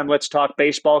 Next time, let's talk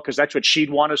baseball because that's what she'd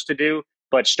want us to do.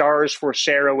 But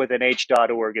starsforsarah with an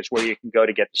H.org is where you can go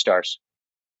to get the stars.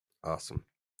 Awesome.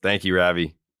 Thank you,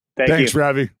 Ravi. Thanks,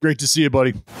 Ravi. Great to see you,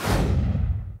 buddy.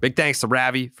 Big thanks to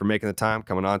Ravi for making the time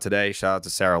coming on today. Shout out to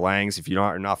Sarah Langs. If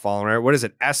you're not following her, what is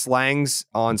it? S Langs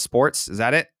on Sports. Is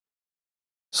that it?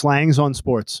 Slangs on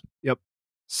Sports. Yep.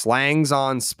 Slangs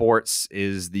on Sports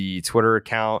is the Twitter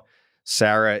account.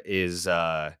 Sarah is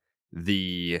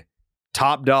the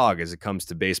top dog as it comes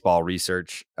to baseball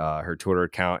research. Her Twitter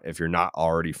account, if you're not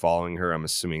already following her, I'm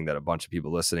assuming that a bunch of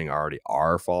people listening already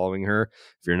are following her.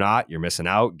 If you're not, you're missing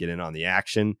out. Get in on the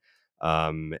action.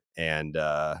 And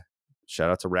shout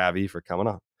out to Ravi for coming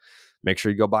on. Make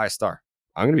sure you go buy a star.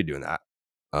 I'm going to be doing that.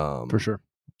 For sure.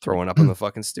 Throwing up in the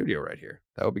fucking studio right here.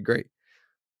 That would be great.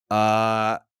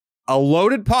 A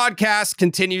loaded podcast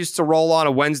continues to roll on,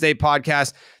 a Wednesday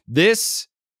podcast. This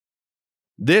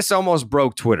almost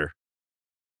broke Twitter.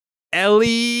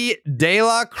 Elly De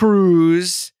La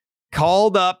Cruz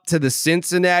called up to the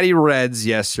Cincinnati Reds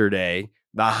yesterday,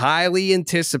 the highly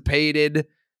anticipated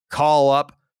call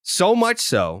up, so much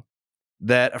so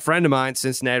that a friend of mine,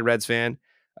 Cincinnati Reds fan,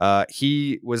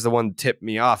 he was the one that tipped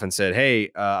me off and said,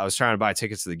 "Hey, I was trying to buy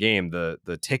tickets to the game.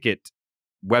 The ticket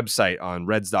website on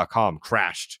Reds.com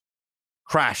crashed.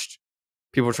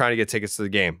 People were trying to get tickets to the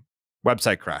game.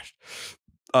 Website crashed."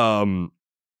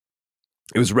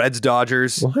 It was Reds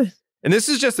Dodgers. What? And this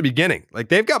is just the beginning. Like,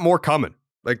 they've got more coming.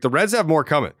 Like, the Reds have more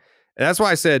coming. And that's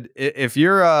why I said, if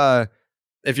you're kind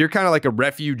of like a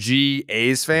refugee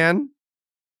A's fan,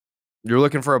 you're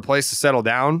looking for a place to settle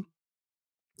down,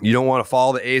 You don't want to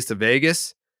follow the A's to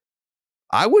Vegas.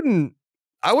 I wouldn't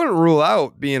rule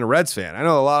out being a Reds fan. I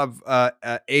know a lot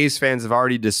of A's fans have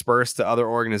already dispersed to other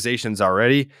organizations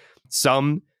already.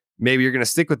 Some, maybe you're going to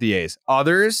stick with the A's.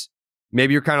 Others,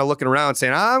 maybe you're kind of looking around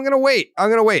saying, I'm going to wait. I'm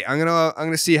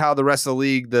going to see how the rest of the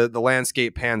league, the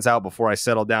landscape pans out before I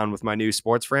settle down with my new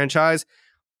sports franchise.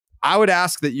 I would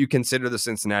ask that you consider the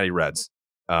Cincinnati Reds.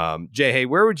 Jay, hey,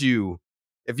 where would you,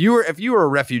 if you were a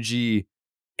refugee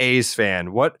A's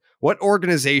fan, what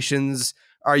organizations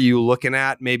are you looking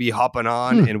at, maybe hopping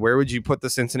on, and where would you put the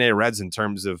Cincinnati Reds in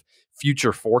terms of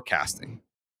future forecasting?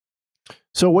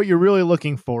 So what you're really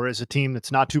looking for is a team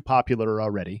that's not too popular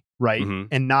already, right? Mm-hmm.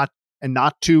 And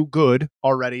not too good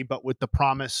already, but with the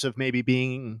promise of maybe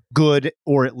being good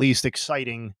or at least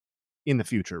exciting in the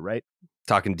future, right?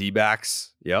 Talking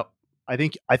D-backs. Yep. I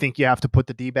think you have to put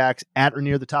the D-backs at or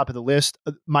near the top of the list.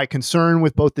 My concern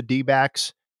with both the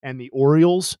D-backs and the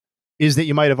Orioles is that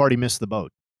you might have already missed the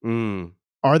boat.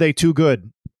 Are they too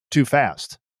good too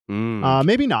fast?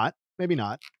 Maybe not.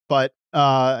 But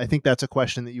I think that's a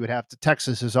question that you would have to.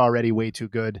 Texas is already way too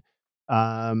good.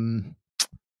 That's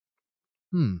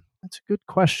a good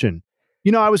question.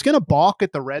 I was going to balk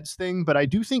at the Reds thing, but I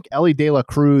do think Elly De La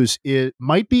Cruz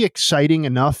might be exciting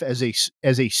enough as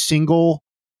a single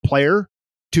player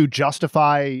to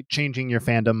justify changing your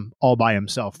fandom all by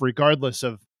himself, regardless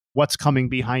of what's coming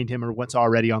behind him or what's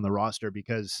already on the roster,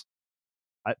 because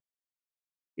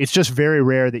it's just very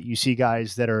rare that you see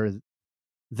guys that are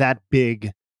that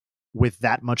big with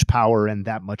that much power and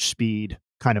that much speed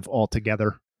kind of all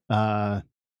together. And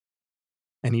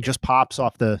he just pops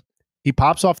off the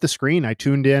screen. I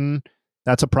tuned in.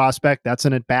 That's a prospect. That's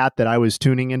an at-bat that I was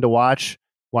tuning in to watch.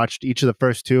 Watched each of the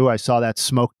first two. I saw that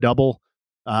smoke double.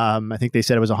 I think they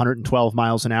said it was 112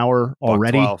 miles an hour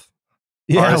already. 12.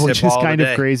 Yeah, which is kind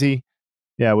of crazy.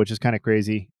 Yeah, which is kind of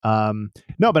crazy. No,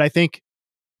 but I think,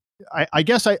 I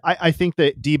guess I think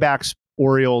that D-backs,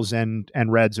 Orioles, and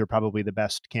Reds are probably the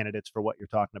best candidates for what you're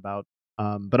talking about.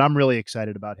 But I'm really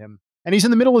excited about him. And he's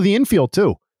in the middle of the infield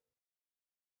too,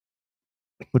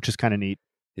 which is kind of neat.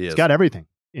 He's got everything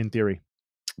in theory.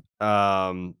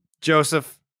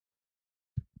 Joseph,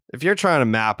 if you're trying to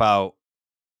map out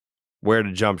where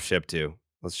to jump ship to,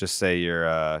 let's just say you're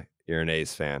an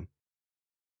A's fan.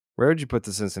 Where would you put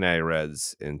the Cincinnati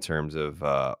Reds in terms of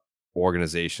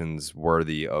organizations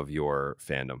worthy of your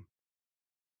fandom?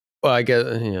 Well, I guess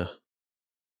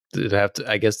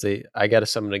I got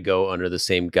someone to go under the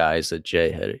same guys that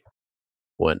Jay had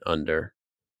went under.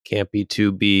 Can't be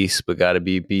two beasts, but got to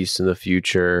be beasts in the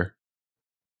future.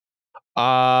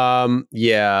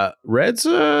 Yeah, Reds.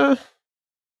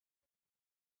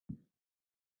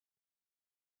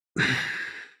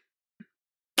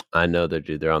 I know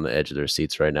they're on the edge of their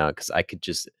seats right now, because I could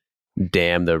just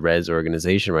damn the Reds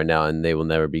organization right now and they will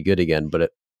never be good again.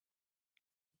 But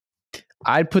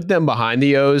I'd put them behind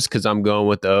the O's, because I'm going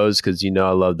with the O's, because I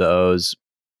love the O's.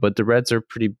 But the Reds are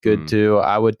pretty good too.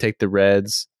 I would take the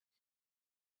Reds.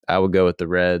 I would go with the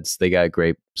Reds. They got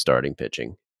great starting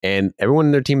pitching. And everyone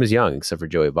in their team is young except for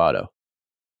Joey Votto.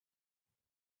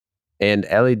 And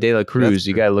Elly De La Cruz,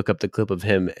 you got to look up the clip of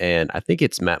him, and I think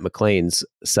it's Matt McClain's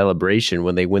celebration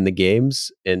when they win the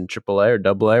games in AAA or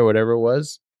AA or whatever it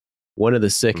was. One of the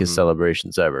sickest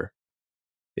celebrations ever.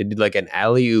 They did like an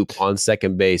alley-oop on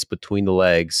second base between the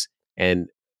legs and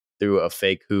threw a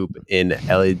fake hoop in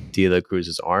Elly De La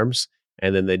Cruz's arms,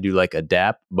 and then they do like a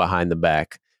dap behind the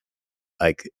back.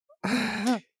 Like,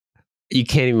 you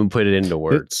can't even put it into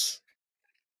words.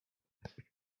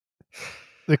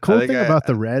 The cool thing about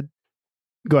the Red...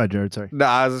 Go ahead, Jared. Sorry. No,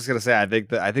 I was just gonna say I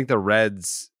think the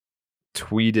Reds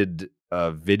tweeted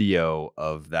a video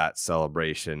of that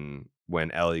celebration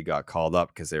when Elly got called up,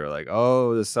 because they were like,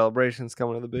 "Oh, the celebration's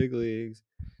coming to the big leagues."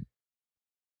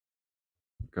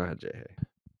 Go ahead, Jay.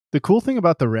 The cool thing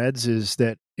about the Reds is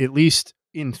that, at least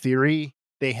in theory,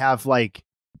 they have like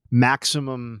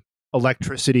maximum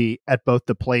electricity at both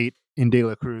the plate in De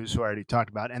La Cruz, who I already talked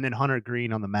about, and then Hunter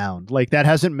Green on the mound. Like, that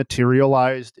hasn't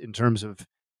materialized in terms of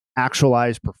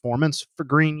actualized performance for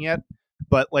Green yet,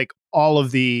 but like all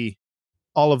of the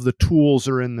tools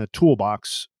are in the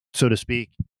toolbox, so to speak,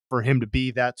 for him to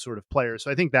be that sort of player.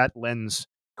 So I think that lends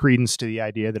credence to the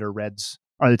idea that our Reds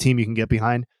are the team you can get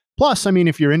behind. Plus, I mean,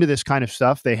 if you're into this kind of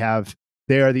stuff, they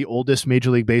are the oldest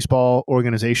Major League Baseball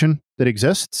organization that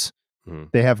exists.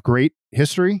 They have great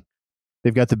history.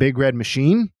 They've got the Big Red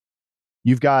Machine.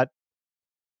 You've got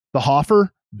the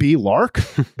Hoffer, Barry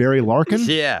Larkin.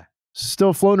 Yeah.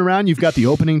 Still floating around. You've got the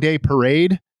opening day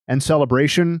parade and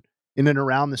celebration in and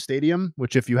around the stadium,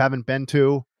 which, if you haven't been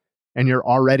to and you're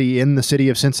already in the city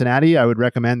of Cincinnati, I would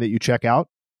recommend that you check out.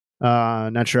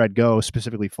 Not sure I'd go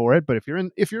specifically for it, but if you're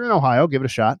in Ohio, give it a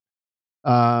shot.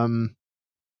 Yeah.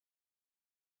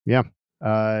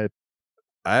 The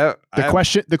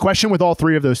question with all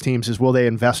three of those teams is, will they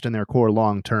invest in their core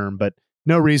long term? But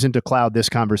no reason to cloud this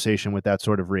conversation with that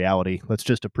sort of reality. Let's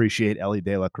just appreciate Elly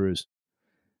De La Cruz.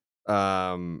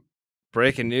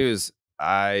 Breaking news.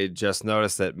 I just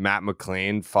noticed that Matt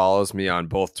McLean follows me on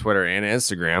both Twitter and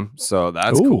Instagram. So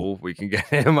that's cool. We can get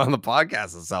him on the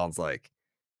podcast, it sounds like.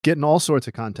 Getting all sorts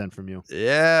of content from you.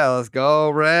 Yeah, let's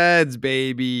go Reds,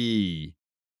 baby.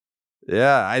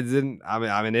 Yeah,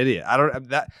 I'm an idiot.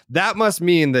 That must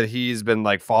mean that he's been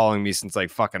like following me since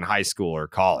like fucking high school or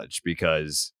college,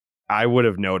 because I would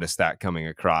have noticed that coming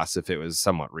across if it was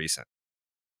somewhat recent.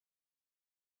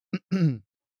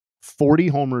 40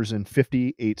 homers and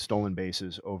 58 stolen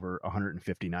bases over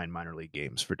 159 minor league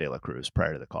games for De La Cruz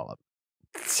prior to the call-up.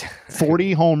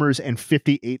 40 homers and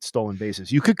 58 stolen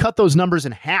bases. You could cut those numbers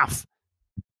in half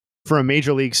for a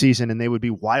major league season, and they would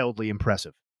be wildly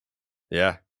impressive.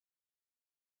 Yeah.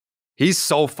 He's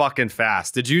so fucking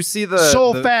fast. Did you see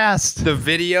the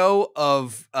video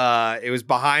of it was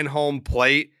behind home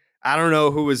plate? I don't know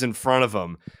who was in front of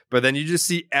him, but then you just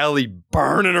see Elly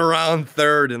burning around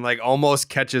third and like almost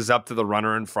catches up to the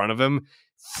runner in front of him.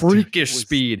 Freakish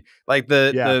speed. Like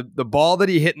the ball that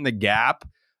he hit in the gap,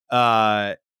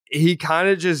 he kind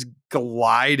of just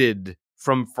glided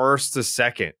from first to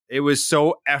second. It was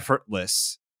so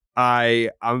effortless.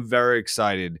 I'm very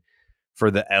excited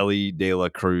for the Elly De La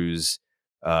Cruz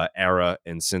era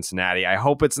in Cincinnati. I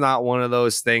hope it's not one of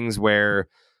those things where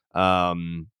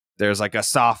there's like a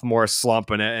sophomore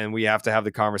slump in it, and we have to have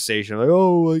the conversation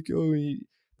like, the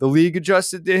league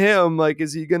adjusted to him. Like,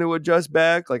 is he going to adjust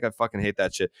back? Like, I fucking hate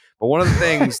that shit. But one of the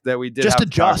things that we did just have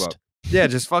adjust. to talk about, yeah,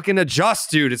 just fucking adjust,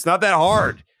 dude. It's not that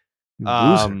hard.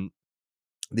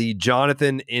 The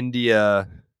Jonathan India,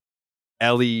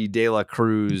 Elly De La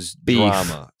Cruz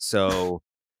drama. So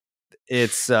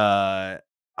it's I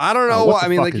don't know. I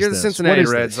mean, like, you're the Cincinnati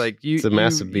Reds. Like, it's a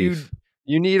massive beef.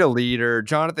 You need a leader.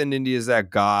 Jonathan India is that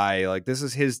guy. Like, this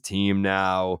is his team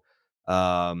now.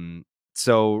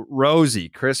 So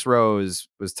Chris Rose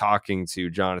was talking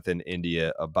to Jonathan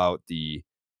India about the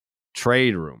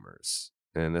trade rumors,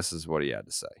 and this is what he had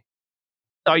to say.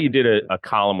 I saw you did a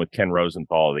column with Ken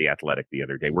Rosenthal of The Athletic the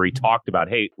other day where he talked about,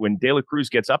 hey, when De La Cruz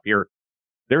gets up here,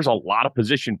 there's a lot of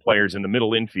position players in the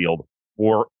middle infield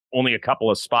for only a couple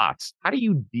of spots. How do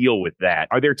you deal with that?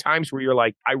 Are there times where you're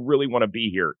like, I really want to be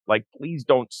here? Like, please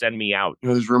don't send me out.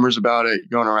 There's rumors about it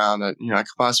going around that, I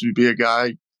could possibly be a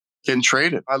guy getting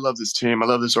traded. I love this team. I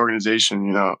love this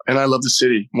organization, and I love the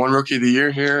city. Won Rookie of the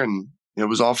Year here, and it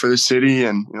was all for the city,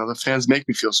 and, the fans make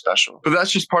me feel special. But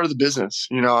that's just part of the business.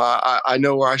 I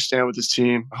know where I stand with this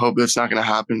team. I hope that's not going to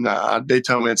happen. They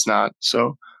tell me it's not.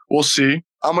 So we'll see.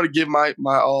 I'm going to give my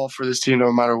all for this team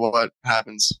no matter what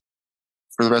happens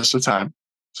for the rest of the time.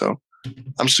 So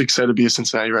I'm just excited to be a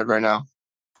Cincinnati Red right now.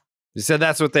 You said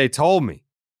that's what they told me.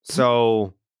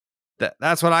 So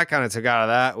that's what I kind of took out of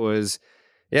that was,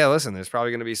 yeah, listen, there's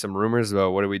probably going to be some rumors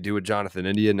about what do we do with Jonathan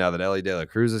India now that Elly De La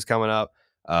Cruz is coming up.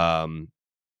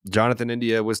 Jonathan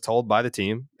India was told by the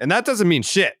team, and that doesn't mean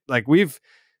shit. Like we've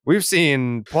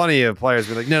seen plenty of players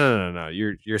be like, no,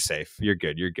 you're safe. You're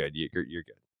good. You're good. You're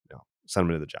good. No, send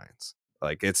him to the Giants.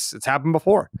 Like it's happened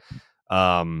before.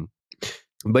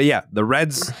 But yeah, the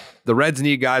Reds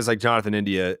need guys like Jonathan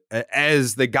India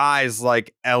as the guys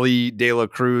like Elly De La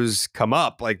Cruz come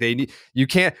up. Like you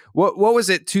can't, what was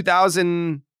it?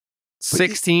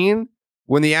 2016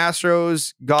 when the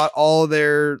Astros got all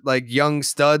their like young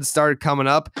studs started coming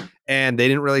up, and they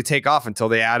didn't really take off until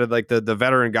they added like the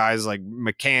veteran guys like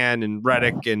McCann and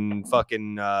Reddick and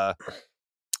fucking,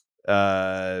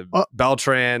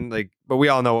 Beltran, like, but we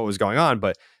all know what was going on,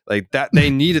 but like that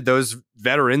they needed those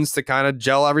veterans to kind of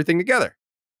gel everything together.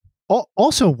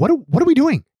 Also, what are we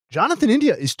doing? Jonathan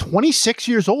India is 26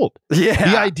 years old.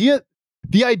 Yeah.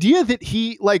 The idea that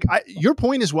he your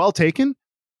point is well taken,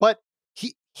 but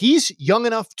he's young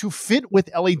enough to fit with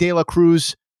Elly De La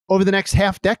Cruz over the next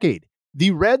half decade.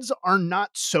 The Reds are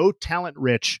not so talent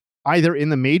rich either in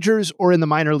the majors or in the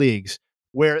minor leagues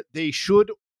where they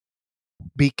should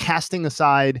be casting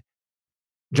aside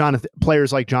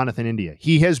players like Jonathan India.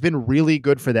 He has been really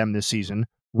good for them this season,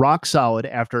 rock solid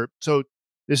so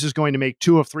this is going to make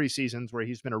 2 of 3 seasons where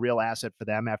he's been a real asset for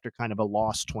them after kind of a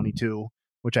lost 22,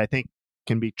 which I think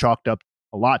can be chalked up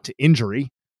a lot to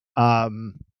injury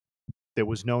that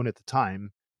was known at the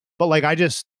time. But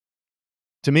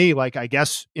to me, I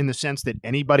guess in the sense that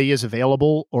anybody is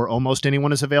available or almost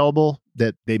anyone is available,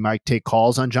 that they might take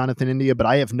calls on Jonathan India, but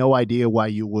I have no idea why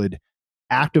you would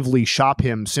actively shop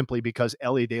him simply because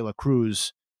Elly De La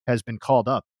Cruz has been called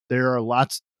up. There are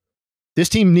lots. This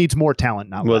team needs more talent,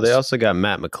 not Well, less. they also got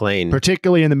Matt McClain.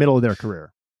 Particularly in the middle of their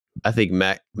career. I think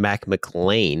Mac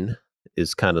McClain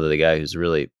is kind of the guy who's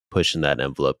really pushing that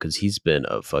envelope because he's been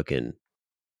a fucking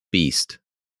beast.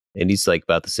 And he's like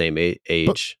about the same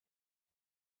age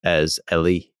as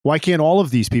Elly. Why can't all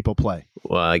of these people play?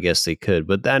 Well, I guess they could,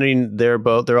 but I mean, they're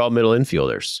all middle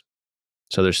infielders.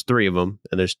 So there's 3 of them,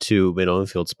 and there's 2 middle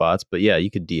infield spots. But yeah, you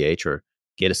could DH or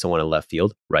get someone in left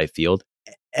field, right field.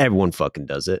 Everyone fucking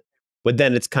does it. But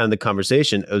then it's kind of the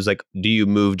conversation. It was like, do you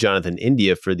move Jonathan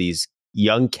India for these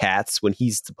young cats when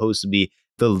he's supposed to be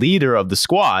the leader of the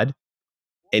squad?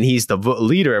 And he's the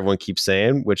leader, everyone keeps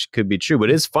saying, which could be true. But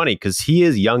it's funny because he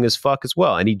is young as fuck as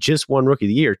well. And he just won Rookie of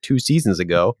the Year 2 seasons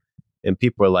ago. And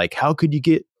people are like, how could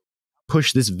you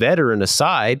push this veteran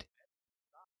aside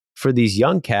for these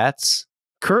young cats?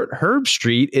 Kurt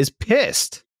Herbstreit is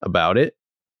pissed about it.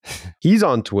 He's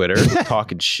on Twitter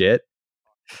talking shit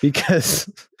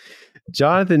because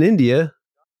Jonathan India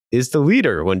is the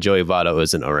leader when Joey Votto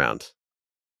isn't around.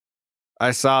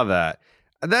 I saw that.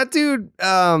 That dude,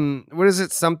 what is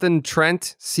it? Something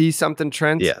Trent? See something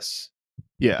Trent? Yes.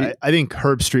 Yeah, I think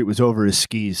Herbstreit was over his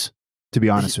skis, to be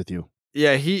honest with you.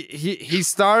 Yeah, he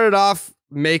started off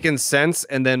making sense,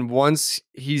 and then once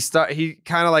he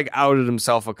kind of like outed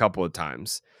himself a couple of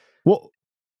times. Well,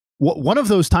 one of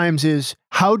those times is,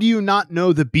 how do you not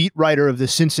know the beat writer of the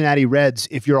Cincinnati Reds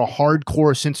if you're a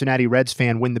hardcore Cincinnati Reds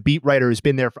fan when the beat writer has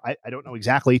been there for, I don't know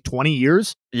exactly, 20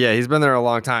 years? Yeah, he's been there a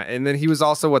long time. And then he was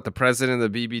also, the president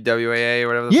of the BBWAA or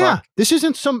whatever the fuck? This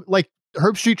isn't some, like,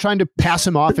 Herbstreit trying to pass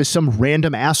him off as some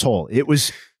random asshole.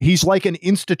 He's like an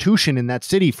institution in that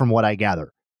city from what I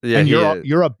gather. Yeah, and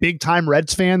you're a big-time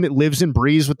Reds fan that lives and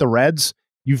breathes with the Reds.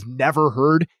 You've never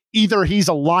heard. Either he's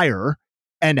a liar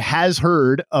and has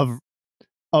heard of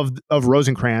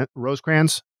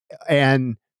Rosecrans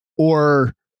and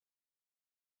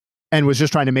was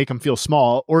just trying to make him feel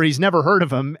small, or he's never heard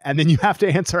of him, and then you have to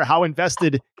answer how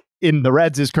invested in the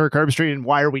Reds is Kirk Herbstreit, and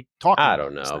why are we talking? I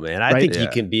don't know, man. I think you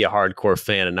can be a hardcore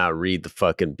fan and not read the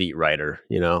fucking beat writer,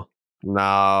 you know?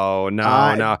 No.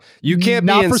 You can't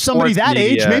be not in for somebody that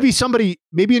media. age.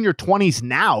 Maybe in your 20s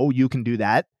now you can do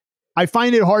that. I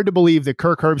find it hard to believe that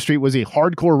Kirk Herbstreit was a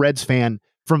hardcore Reds fan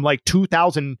from like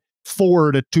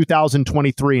 2004 to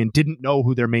 2023 and didn't know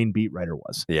who their main beat writer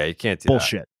was. Yeah, you can't do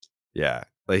bullshit. That. Yeah.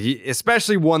 Like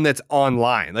especially one that's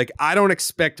online. Like I don't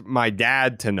expect my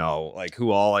dad to know like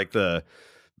who all like the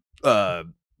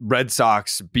Red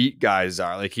Sox beat guys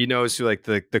are. Like he knows who like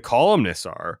the columnists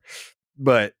are,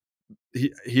 but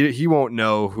he won't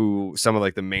know who some of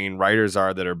like the main writers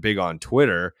are that are big on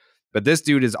Twitter. But this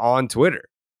dude is on Twitter,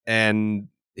 and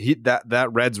that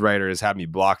Reds writer has had me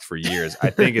blocked for years. I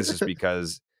think it's just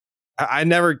because I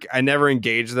never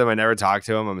engage them. I never talk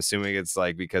to him. I'm assuming it's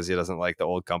like because he doesn't like the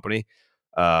old company.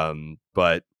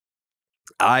 But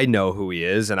I know who he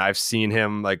is, and I've seen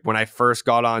him like when I first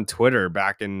got on Twitter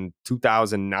back in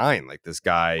 2009. Like this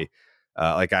guy,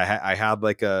 like I had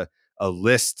like a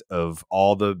list of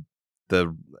all the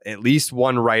at least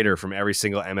one writer from every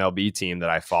single MLB team that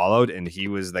I followed, and he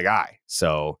was the guy.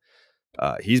 So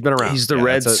he's been around. He's the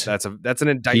Reds. That's an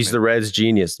indictment. He's the Reds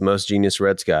genius, the most genius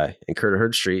Reds guy. And Kurt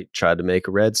Herbstreit tried to make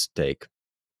a Reds take.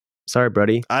 Sorry,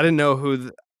 buddy. I didn't know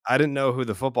who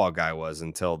the football guy was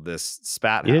until this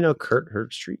spat. You didn't know Kurt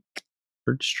Herbstreit?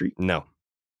 No.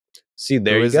 See,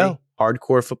 there you go.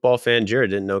 Hardcore football fan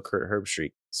Jared didn't know Kurt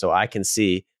Herbstreit. So I can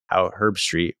see how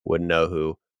Herbstreit would know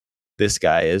who this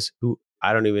guy is, who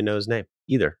I don't even know his name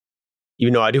either,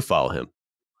 even though I do follow him.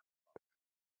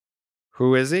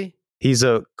 Who is he? He's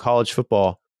a college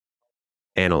football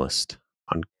analyst.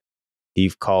 He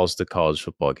calls the college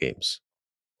football games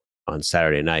on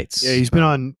Saturday nights. Yeah, he's been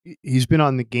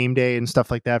on the game day and stuff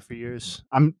like that for years.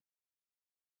 I'm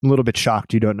a little bit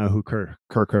shocked you don't know who Kirk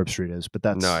Herbstreit is, but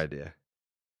that's no idea.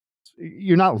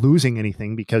 You're not losing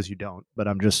anything because you don't, but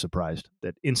I'm just surprised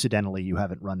that incidentally you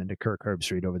haven't run into Kirk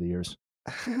Herbstreit over the years.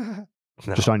 No.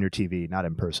 Just on your TV, not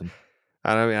in person.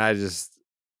 I mean, I just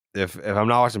if I'm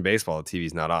not watching baseball, the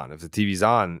TV's not on. If the TV's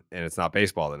on and it's not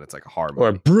baseball, then it's like a horror movie.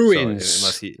 Or Bruins, so,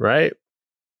 unless he right?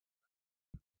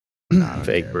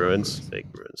 Fake Bruins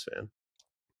fan.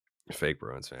 Fake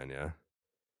Bruins fan, yeah.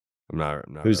 I'm not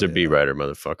Who's their beat writer,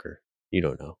 motherfucker? You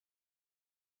don't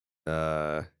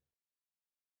know.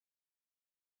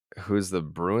 Who's the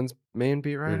Bruins main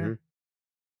beat writer?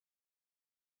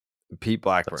 Mm-hmm. Pete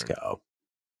Blackburn. Let's go.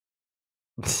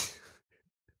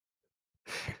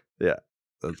 Yeah,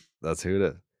 that's who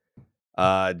it is.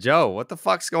 Joe, what the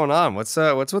fuck's going on? What's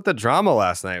with the drama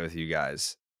last night with you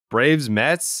guys? Braves,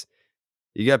 Mets.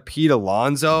 You got Pete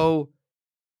Alonso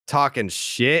talking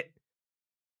shit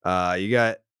You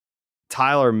got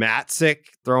Tyler Matzik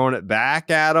throwing it back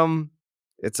at him.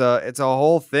 It's a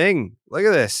whole thing. Look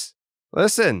at this.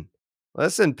 Listen,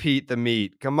 Pete the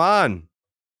Meat. Come on.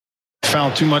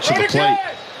 Found too much of the plate.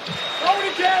 Throw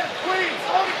it again, please.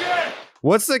 Throw it again.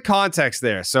 What's the context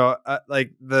there? So,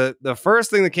 like the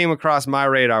first thing that came across my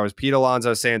radar was Pete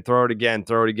Alonso saying, throw it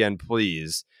again,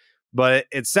 please. But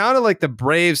it sounded like the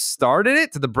Braves started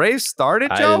it. Did the Braves start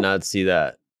it, Joe? I did not see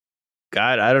that.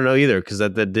 God, I don't know either, because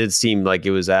that did seem like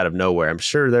it was out of nowhere. I'm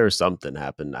sure there was something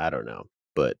happened. I don't know.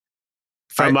 But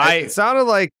it sounded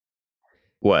like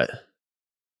what?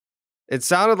 It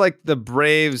sounded like the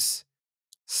Braves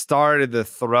started the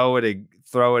throw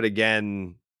it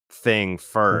again thing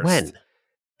first. When?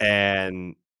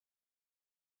 And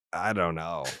I don't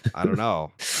know.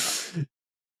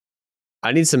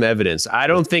 I need some evidence. I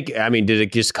don't think. I mean, did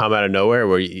it just come out of nowhere?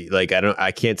 Where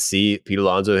I can't see Pete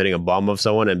Alonso hitting a bomb of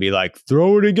someone and be like,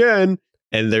 throw it again,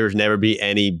 and there's never be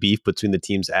any beef between the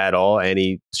teams at all,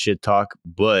 any shit talk.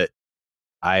 But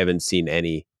I haven't seen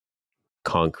any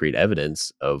concrete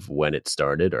evidence of when it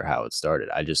started or how it started.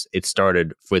 It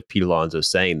started with Pete Alonso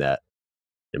saying that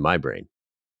in my brain.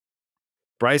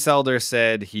 Bryce Elder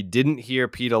said he didn't hear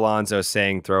Pete Alonso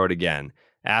saying throw it again.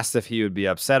 Asked if he would be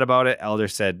upset about it. Elder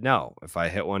said no. If I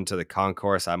hit one to the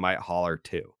concourse, I might holler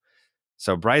too.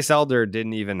 So Bryce Elder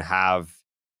didn't even have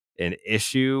an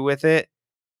issue with it,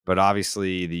 but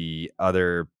obviously the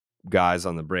other guys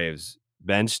on the Braves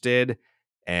bench did.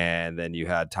 And then you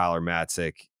had Tyler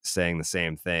Matzik saying the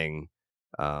same thing,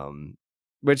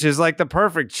 which is like the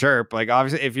perfect chirp. Like,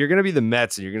 obviously, if you're going to be the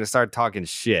Mets and you're going to start talking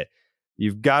shit,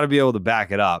 you've got to be able to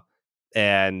back it up.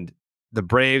 And the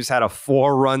Braves had a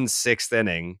 4-run 6th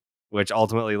inning, which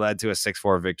ultimately led to a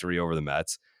 6-4 victory over the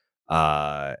Mets.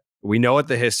 We know what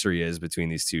the history is between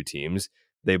these two teams.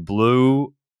 They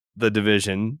blew the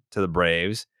division to the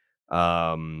Braves.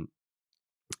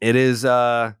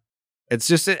 It's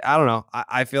just, I don't know.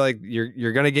 I feel like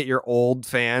you're going to get your old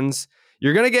fans.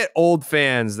 You're going to get old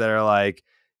fans that are like,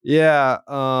 yeah,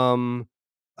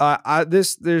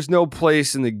 there's no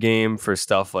place in the game for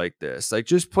stuff like this. Like,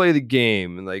 just play the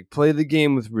game and like play the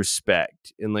game with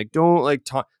respect and like don't like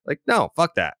talk. Like, no,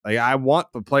 fuck that. Like, I want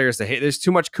the players to hate. There's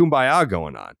too much kumbaya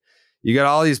going on. You got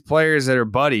all these players that are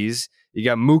buddies. You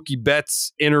got Mookie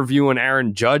Betts interviewing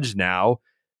Aaron Judge now.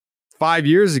 5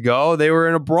 years ago, they were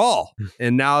in a brawl,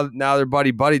 and now they're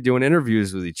buddy doing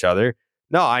interviews with each other.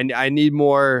 No, I need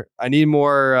more. I need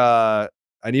more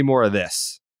of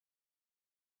this.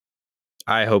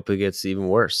 I hope it gets even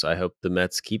worse. I hope the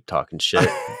Mets keep talking shit,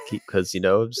 because you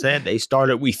know what I'm saying, they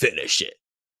started, we finish it.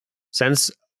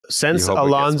 Since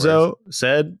Alonso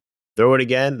said throw it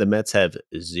again, the Mets have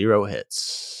 0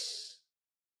 hits.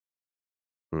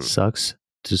 Sucks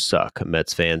to suck,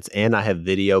 Mets fans. And I have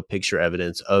video picture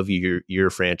evidence of your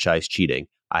franchise cheating.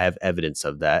 I have evidence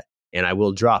of that, and I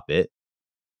will drop it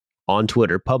on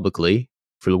Twitter publicly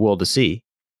for the world to see.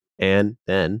 And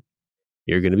then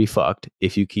you're going to be fucked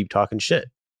if you keep talking shit,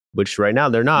 which right now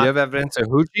they're not. You have evidence of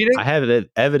who cheating? I have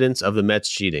evidence of the Mets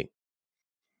cheating.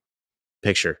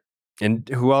 Picture. And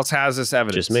who else has this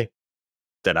evidence? Just me.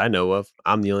 That I know of.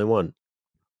 I'm the only one.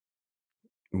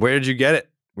 Where did you get it?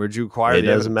 Where'd you acquire it? It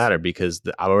doesn't matter, because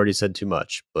I've already said too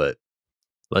much, but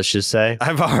let's just say.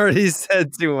 I've already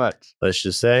said too much. Let's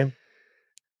just say,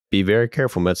 be very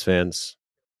careful, Mets fans,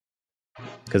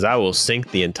 because I will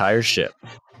sink the entire ship.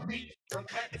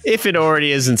 If it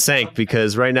already isn't sank,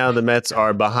 because right now the Mets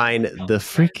are behind the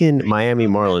freaking Miami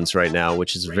Marlins right now,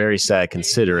 which is very sad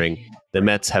considering the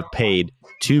Mets have paid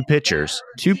 2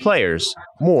 players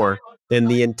more than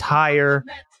the entire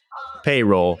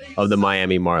payroll of the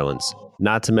Miami Marlins.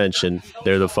 Not to mention,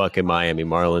 they're the fucking Miami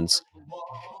Marlins.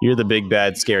 You're the big,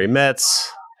 bad, scary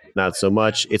Mets. Not so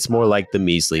much. It's more like the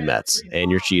measly Mets, and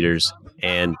you're cheaters,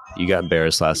 and you got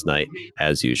embarrassed last night,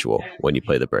 as usual, when you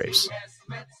play the Braves.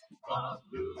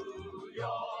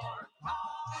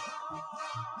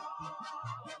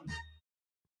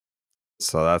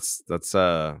 So that's it's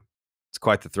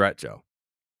quite the threat, Joe.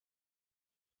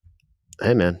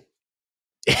 Hey, man.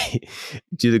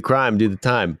 Do the crime, do the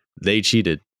time. They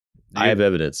cheated. I have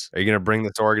evidence. Are you going to bring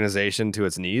this organization to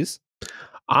its knees?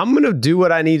 I'm going to do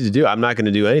what I need to do. I'm not going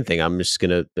to do anything. I'm just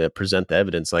going to present the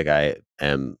evidence like I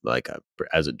am, like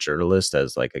as a journalist,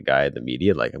 as like a guy in the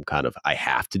media. Like I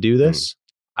have to do this.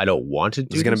 I don't want to do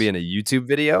this. Is it going to be in a YouTube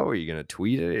video? Or are you going to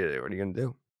tweet it? What are you going to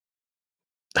do?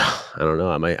 I don't know.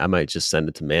 I might just send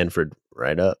it to Manfred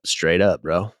straight up,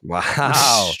 bro.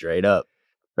 Wow. Straight up.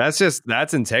 That's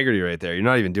integrity right there. You're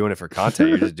not even doing it for content.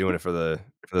 You're just doing it for the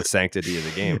sanctity of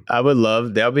the game. I would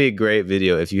love, that'll be a great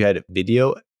video if you had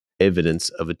video evidence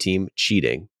of a team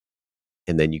cheating,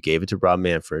 and then you gave it to Rob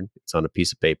Manfred. It's on a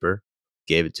piece of paper,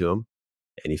 gave it to him,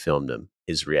 and he filmed him.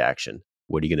 His reaction.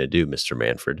 What are you going to do, Mr.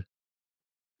 Manfred?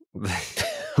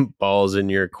 Ball's in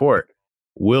your court.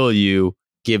 Will you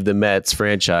give the Mets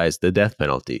franchise the death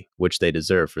penalty, which they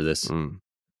deserve for this?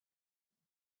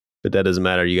 But that doesn't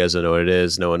matter. You guys don't know what it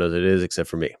is. No one knows what it is except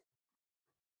for me.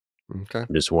 Okay.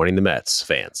 I'm just warning the Mets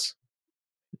fans.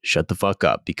 Shut the fuck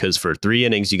up, because for 3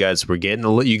 innings, you guys were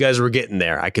getting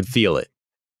there. I could feel it.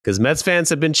 Because Mets fans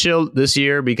have been chilled this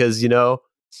year because,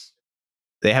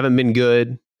 they haven't been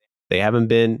good. They haven't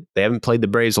played the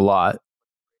Braves a lot.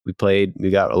 We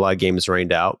got a lot of games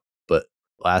rained out. But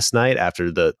last night,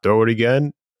 after the throw it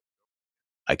again,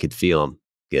 I could feel them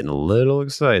getting a little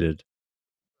excited.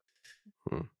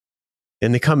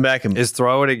 And they come back and is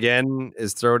throw it again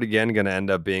going to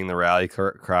end up being the rally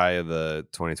cry of the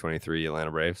 2023 Atlanta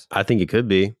Braves? I think it could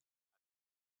be.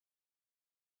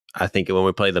 I think when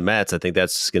we play the Mets, I think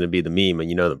that's going to be the meme. And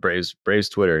the Braves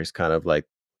Twitter is kind of like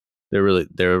there's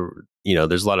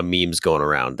a lot of memes going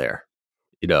around there.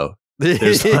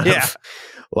 There's a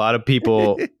lot of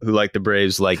people who like the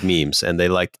Braves like memes, and they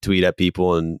like to tweet at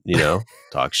people and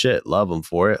talk shit. Love them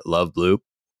for it. Love Bloop.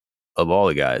 Love all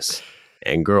the guys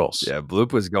and girls. Yeah,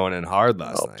 Bloop was going in hard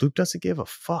last night. Bloop doesn't give a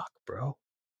fuck, bro.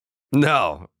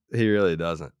 No, he really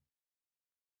doesn't.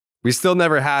 We still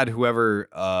never had whoever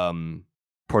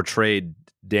portrayed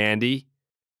Dandy,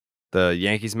 the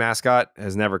Yankees mascot,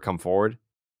 has never come forward.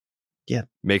 Yeah.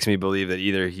 Makes me believe that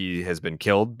either he has been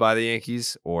killed by the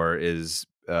Yankees or is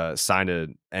signed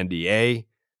an NDA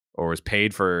or was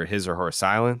paid for his or her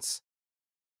silence.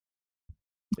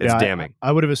 It's damning.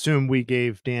 I would have assumed we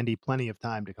gave Dandy plenty of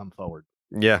time to come forward.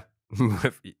 Yeah.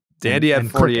 Dandy had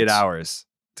 48 crickets. hours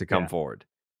to come forward.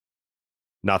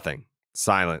 Nothing.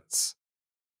 Silence.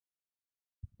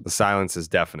 The silence is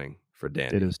deafening for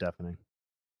Dandy. It is deafening.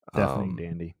 Deafening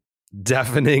Dandy.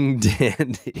 Deafening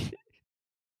Dandy.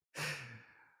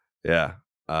 Yeah.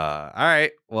 All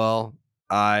right. Well,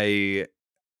 I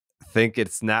think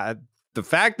it's not the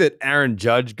fact that Aaron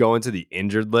Judge going to the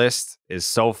injured list is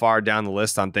so far down the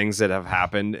list on things that have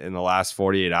happened in the last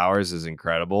 48 hours is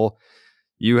incredible.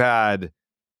 You had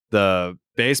the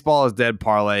baseball is dead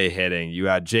parlay hitting. You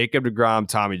had Jacob deGrom,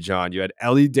 Tommy John. You had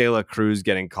Elly De La Cruz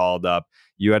getting called up.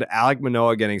 You had Alek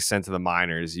Manoah getting sent to the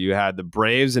minors. You had the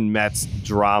Braves and Mets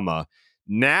drama.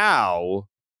 Now,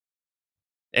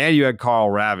 and you had Karl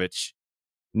Ravech.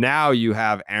 Now you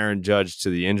have Aaron Judge to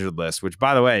the injured list, which,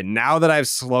 by the way, now that I've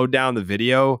slowed down the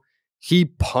video, he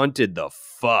punted the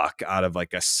fuck out of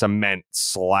like a cement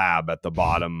slab at the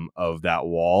bottom of that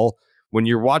wall. When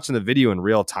you're watching the video in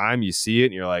real time, you see it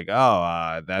and you're like,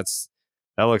 oh, that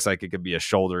looks like it could be a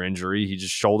shoulder injury. He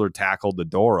just shoulder tackled the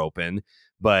door open.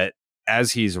 But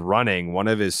as he's running, one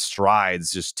of his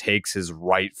strides just takes his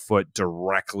right foot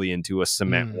directly into a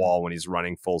cement wall when he's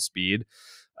running full speed.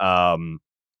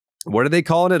 What are they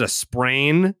calling it? A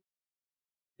sprain?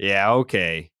 Yeah,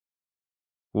 okay.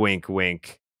 Wink,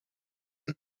 wink.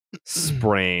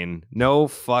 Sprain. No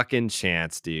fucking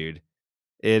chance, dude.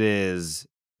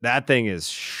 That thing is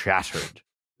shattered.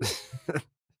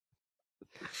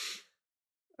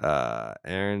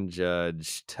 Aaron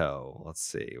Judge toe. Let's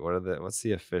see. What's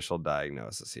the official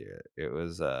diagnosis here? It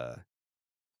was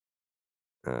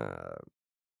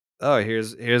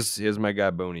here's my guy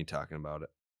Boney talking about it.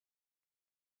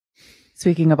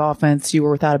 Speaking of offense, you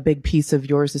were without a big piece of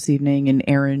yours this evening, and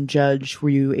Aaron Judge, were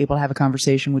you able to have a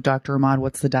conversation with Dr. Ahmad?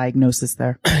 What's the diagnosis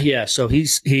there? Yeah, so he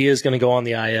is going to go on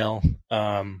the IL.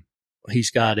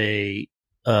 He's got a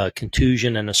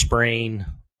contusion and a sprain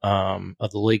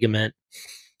of the ligament.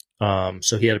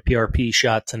 So he had a PRP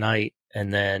shot tonight,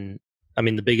 and then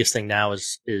the biggest thing now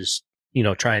is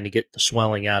trying to get the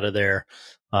swelling out of there.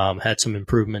 Had some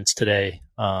improvements today,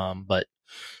 but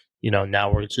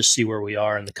now we'll just see where we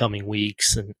are in the coming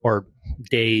weeks or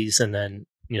days, and then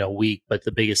week. But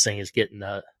the biggest thing is getting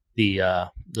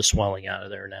the swelling out of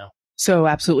there now. So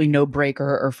absolutely no break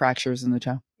or fractures in the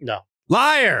toe. No.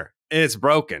 Liar. It's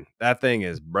broken. That thing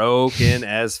is broken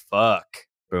as fuck,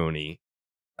 Booney.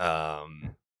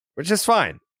 Which is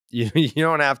fine. You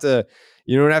don't have to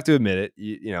admit it.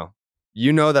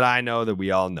 You know that I know that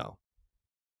we all know.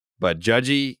 But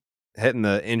Judgy hitting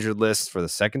the injured list for the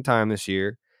second time this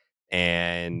year,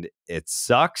 and it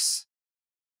sucks.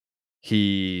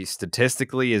 He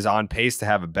statistically is on pace to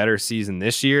have a better season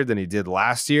this year than he did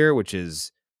last year, which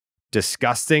is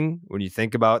disgusting when you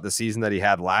think about the season that he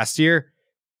had last year.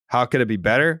 How could it be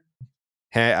better?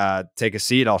 Take a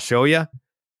seat. I'll show you.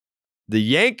 The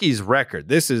Yankees record.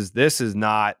 This is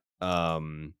not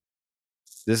something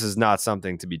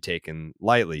to be taken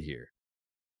lightly here.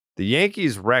 The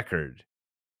Yankees record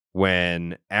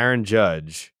when Aaron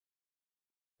Judge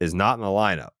is not in the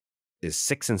lineup is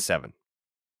 6-7,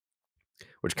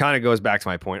 which kind of goes back to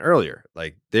my point earlier.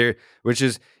 Like which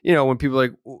is, when people are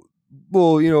like,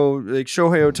 well, like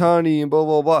Shohei Ohtani and blah,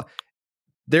 blah, blah.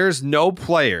 There's no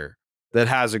player that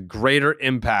has a greater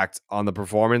impact on the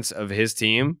performance of his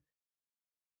team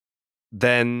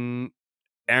than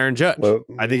Aaron Judge. Well,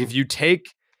 I think if you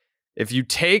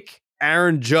take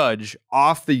Aaron Judge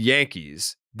off the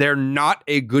Yankees, they're not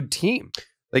a good team.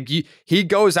 Like he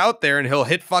goes out there and he'll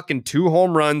hit fucking 2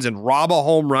 home runs and rob a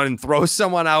home run and throw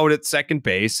someone out at second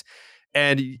base.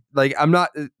 And like,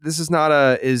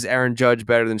 is Aaron Judge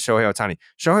better than Shohei Ohtani?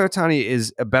 Shohei Ohtani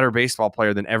is a better baseball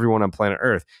player than everyone on planet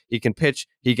Earth. He can pitch,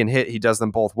 he can hit, he does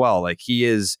them both well. Like he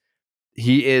is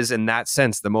in that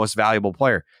sense the most valuable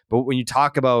player. But when you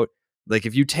talk about, like,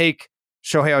 if you take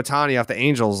Shohei Ohtani off the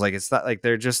Angels, like, it's not like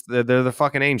they're the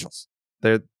fucking Angels.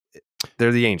 They're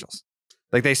the Angels.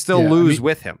 Like, they still lose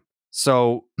with him.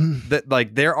 So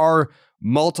like, there are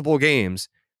multiple games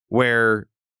where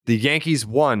the Yankees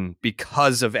won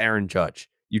because of Aaron Judge.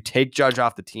 You take Judge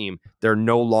off the team, they're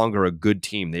no longer a good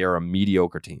team. They are a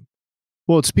mediocre team.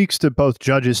 Well, it speaks to both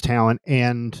Judge's talent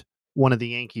and one of the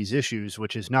Yankees' issues,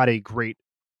 which is not a great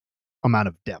amount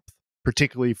of depth,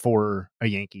 particularly for a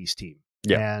Yankees team.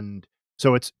 Yeah. And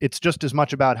so it's just as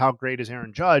much about how great is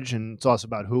Aaron Judge, and it's also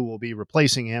about who will be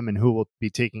replacing him and who will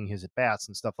be taking his at-bats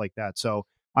and stuff like that. So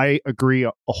I agree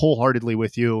wholeheartedly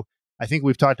with you. I think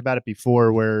we've talked about it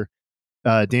before where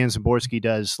Dan Szymborski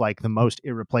does like the most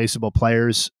irreplaceable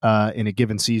players in a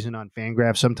given season on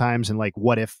Fangraphs sometimes. And like,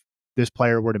 what if this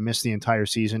player were to miss the entire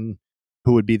season?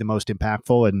 Who would be the most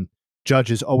impactful? And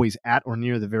Judge is always at or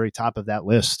near the very top of that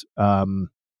list.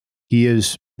 He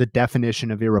is the definition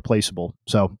of irreplaceable.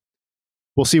 So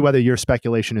we'll see whether your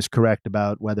speculation is correct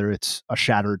about whether it's a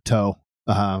shattered toe,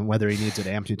 whether he needs it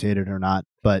amputated or not.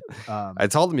 But I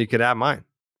told him he could have mine.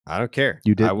 I don't care.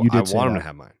 You did. I want him to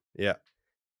have mine. Yeah.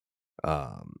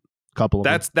 Couple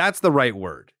of that's the right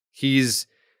word. He's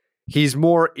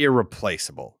more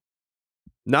irreplaceable.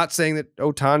 Not saying that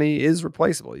Ohtani is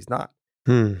replaceable. He's not.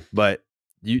 But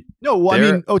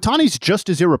Ohtani's just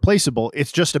as irreplaceable.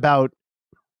 It's just about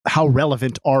how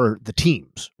relevant are the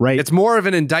teams, right? It's more of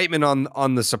an indictment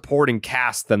on the supporting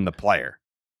cast than the player.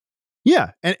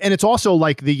 Yeah, and it's also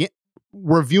like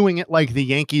we're viewing it like the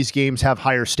Yankees games have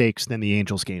higher stakes than the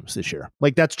Angels games this year.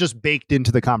 Like, that's just baked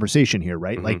into the conversation here,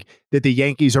 right? Mm-hmm. Like that the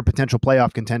Yankees are potential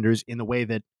playoff contenders in the way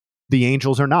that the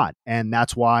Angels are not. And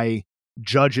that's why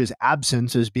Judge's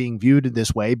absence is being viewed in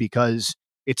this way, because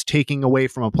it's taking away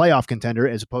from a playoff contender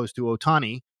as opposed to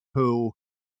Ohtani, who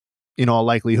in all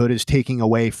likelihood is taking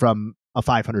away from a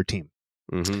 500 team.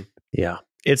 Mm-hmm. Yeah.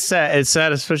 It's sad. It's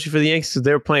sad, especially for the Yankees, because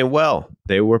they were playing well.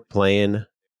 They were playing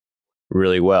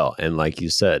really well. And like you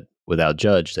said, without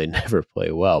Judge, they never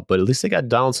play well. But at least they got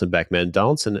Donaldson back, man.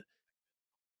 Donaldson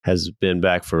has been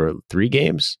back for 3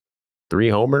 games, 3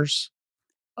 homers,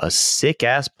 a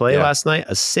sick-ass play last night,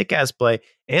 a sick-ass play,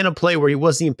 and a play where he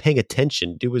wasn't even paying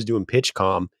attention. Dude was doing pitch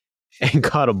comm and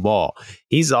caught a ball.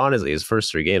 He's honestly, his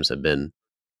first 3 games have been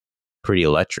pretty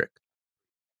electric.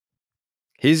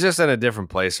 He's just in a different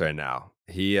place right now.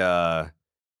 He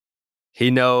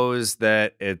knows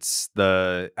that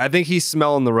I think he's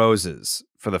smelling the roses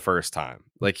for the first time.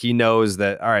 Like, he knows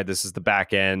that, all right, this is the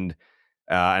back end.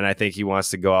 And I think he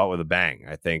wants to go out with a bang.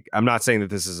 I'm not saying that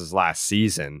this is his last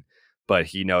season, but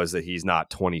he knows that he's not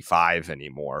 25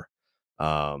 anymore.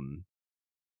 So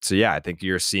yeah, I think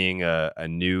you're seeing a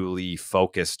newly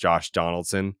focused Josh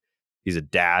Donaldson. He's a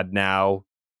dad now.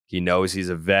 He knows he's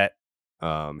a vet.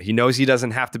 He knows he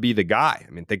doesn't have to be the guy.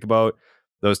 I mean, think about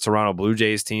those Toronto Blue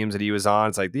Jays teams that he was on.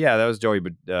 It's like, yeah, that was Joey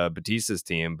Batista's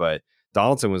team, but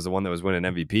Donaldson was the one that was winning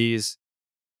MVPs.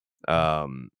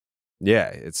 Yeah,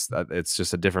 it's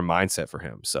just a different mindset for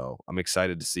him. So I'm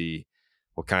excited to see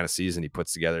what kind of season he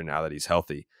puts together now that he's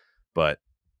healthy. But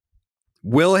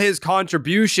will his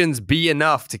contributions be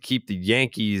enough to keep the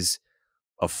Yankees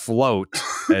afloat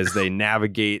as they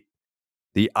navigate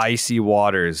the icy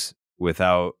waters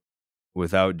without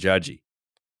Judgy?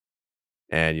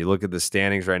 And you look at the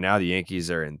standings right now, the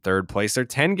Yankees are in 3rd place. They're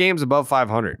 10 games above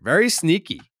 500. Very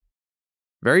sneaky.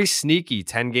 Very sneaky,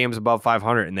 10 games above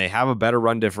 500. And they have a better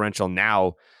run differential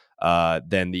now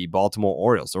than the Baltimore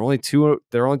Orioles. They're only 2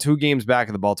 games back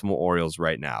of the Baltimore Orioles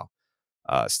right now.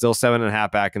 Still 7.5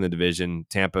 back in the division.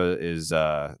 Tampa is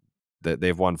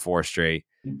they've won 4 straight.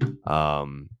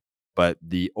 But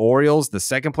the Orioles, the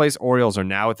 2nd place Orioles, are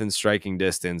now within striking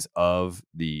distance of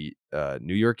the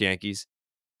New York Yankees.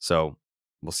 So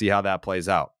we'll see how that plays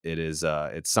out.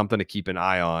 It's something to keep an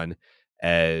eye on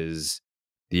as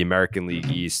the American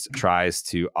League East tries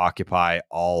to occupy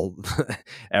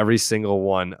every single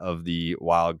one of the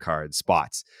wild card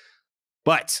spots.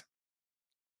 But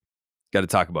got to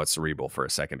talk about Cerebral for a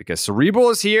second, because Cerebral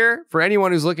is here for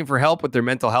anyone who's looking for help with their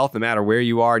mental health, no matter where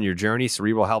you are in your journey.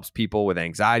 Cerebral helps people with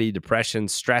anxiety, depression,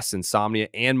 stress, insomnia,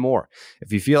 and more.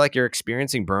 If you feel like you're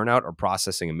experiencing burnout or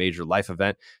processing a major life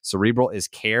event, Cerebral is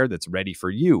care that's ready for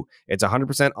you. It's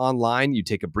 100% online. You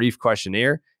take a brief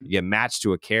questionnaire. You get matched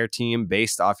to a care team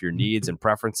based off your needs and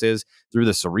preferences. Through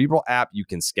the Cerebral app, you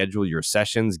can schedule your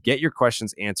sessions, get your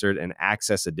questions answered, and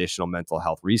access additional mental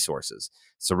health resources.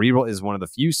 Cerebral is one of the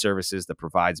few services that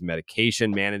provides medication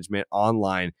management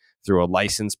online through a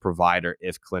licensed provider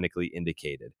if clinically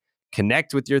indicated.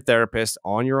 Connect with your therapist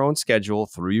on your own schedule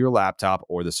through your laptop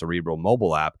or the Cerebral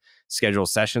mobile app. Schedule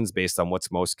sessions based on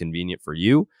what's most convenient for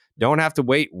you. Don't have to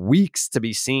wait weeks to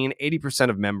be seen.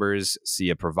 80% of members see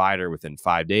a provider within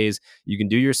 5 days. You can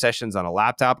do your sessions on a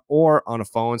laptop or on a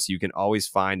phone, so you can always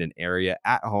find an area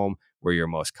at home where you're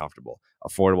most comfortable.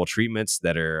 Affordable treatments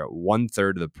that are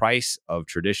 1/3 of the price of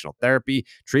traditional therapy.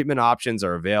 Treatment options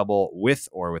are available with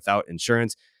or without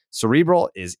insurance. Cerebral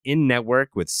is in network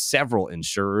with several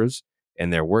insurers,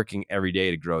 and they're working every day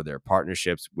to grow their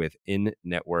partnerships within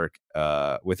network.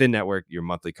 Within network, your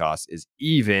monthly cost is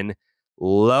even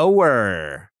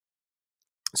lower.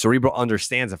 Cerebral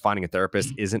understands that finding a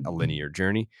therapist isn't a linear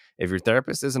journey. If your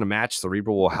therapist isn't a match,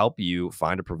 Cerebral will help you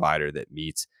find a provider that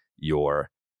meets your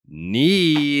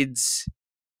needs.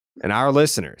 And our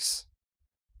listeners,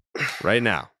 right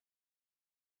now,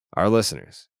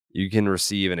 you can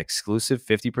receive an exclusive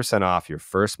 50% off your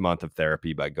first month of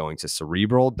therapy by going to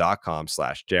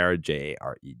cerebral.com/Jared, Jared.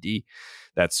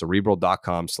 That's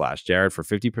cerebral.com/Jared for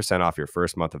 50% off your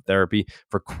first month of therapy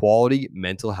for quality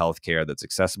mental health care that's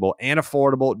accessible and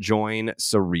affordable. Join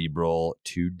Cerebral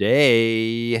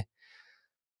today.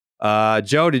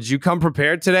 Joe, did you come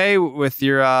prepared today with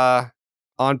your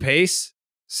on pace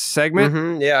segment?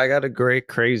 Mm-hmm. Yeah, I got a great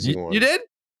crazy one. You did?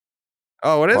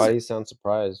 Oh, what is Why it? do you sound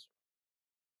surprised?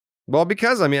 Well,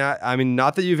 because I mean,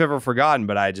 not that you've ever forgotten,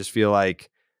 but I just feel like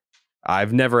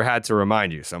I've never had to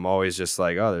remind you. So I'm always just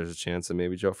like, oh, there's a chance that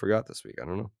maybe Joe forgot this week. I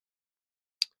don't know.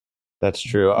 That's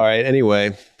true. All right.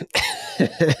 Anyway,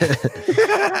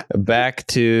 back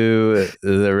to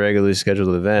the regularly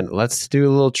scheduled event. Let's do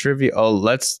a little trivia. Oh,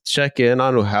 let's check in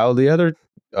on how the other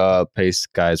pace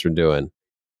guys were doing.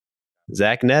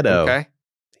 Zach Neto. Okay.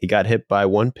 He got hit by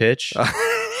one pitch.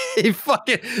 This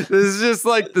is just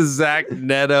like the Zach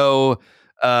Neto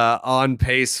on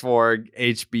pace for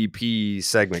HBP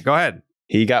segment. Go ahead.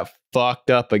 He got fucked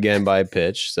up again by a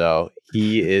pitch, so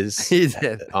he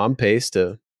did on pace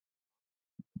to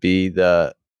be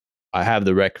I have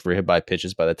the record for hit by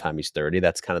pitches by the time he's 30.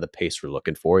 That's kind of the pace we're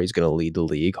looking for. He's going to lead the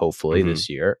league, hopefully, this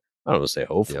year. I don't want to say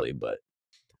hopefully, but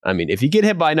I mean, if you get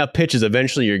hit by enough pitches,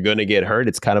 eventually you're going to get hurt.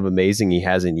 It's kind of amazing he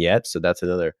hasn't yet, so that's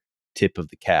another tip of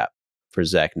the cap for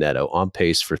Zach Neto, on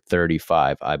pace for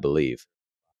 35, I believe.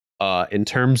 In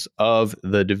terms of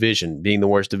the division, being the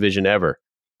worst division ever,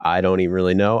 I don't even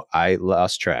really know. I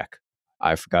lost track.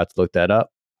 I forgot to look that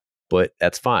up, but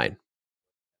that's fine,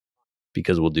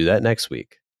 because we'll do that next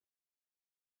week.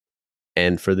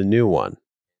 And for the new one,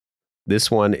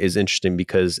 this one is interesting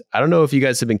because I don't know if you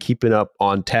guys have been keeping up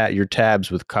on your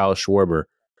tabs with Kyle Schwarber,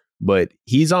 but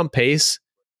he's on pace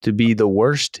to be the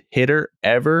worst hitter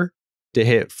ever to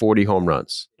hit 40 home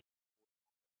runs.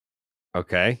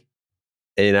 Okay.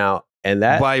 And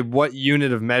that by what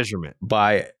unit of measurement?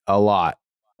 By a lot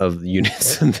of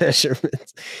units of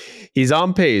measurement. He's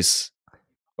on pace.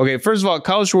 Okay, first of all,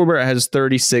 Kyle Schwarber has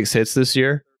 36 hits this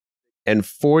year, and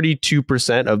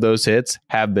 42% of those hits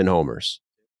have been homers.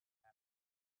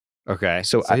 Okay.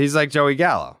 So he's like Joey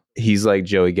Gallo. He's like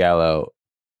Joey Gallo.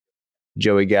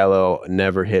 Joey Gallo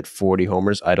never hit 40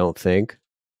 homers, I don't think.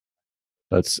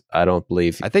 I don't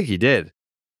believe. I think he did.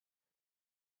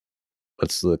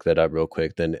 Let's look that up real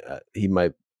quick. Then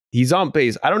he's on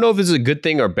pace. I don't know if this is a good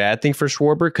thing or bad thing for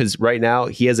Schwarber, because right now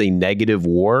he has a negative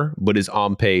WAR, but is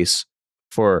on pace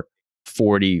for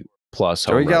 40 plus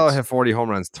home runs. Joey Gallo had 40 home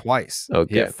runs twice.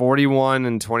 Okay. He had 41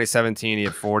 in 2017. He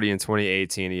had 40 in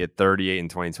 2018. He had 38 in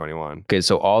 2021. Okay,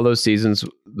 so all those seasons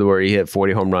where he hit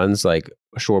 40 home runs, like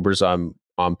Schwarber's on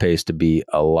pace to be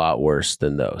a lot worse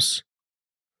than those.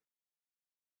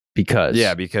 Because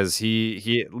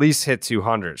he at least hit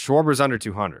 200. Schwarber's under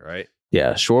 200, right?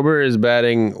 Yeah, Schwarber is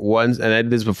batting once, and I did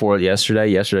this before yesterday.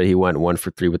 Yesterday he went 1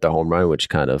 for 3 with the home run, which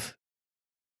kind of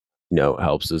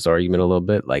helps this argument a little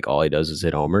bit. Like, all he does is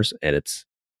hit homers, and it's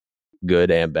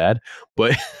good and bad.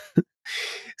 But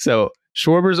so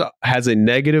Schwarber has a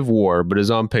negative WAR, but is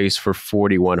on pace for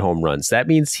 41 home runs. That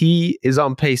means he is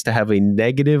on pace to have a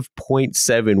negative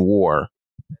 0.7 WAR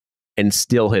and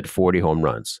still hit 40 home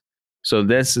runs. So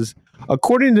this is,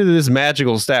 according to this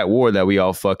magical stat WAR that we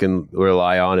all fucking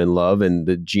rely on and love, and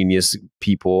the genius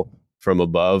people from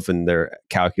above and their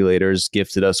calculators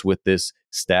gifted us with this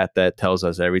stat that tells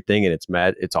us everything, and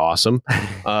it's awesome.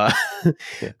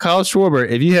 Kyle Schwarber,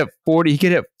 if you hit 40, he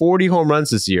could hit 40 home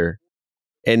runs this year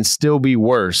and still be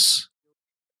worse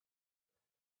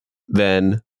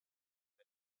than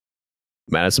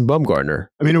Madison Bumgarner.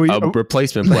 I mean, a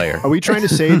replacement player. Are we trying to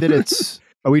say that it's?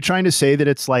 Are we trying to say that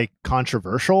it's like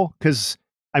controversial? Because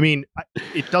I mean,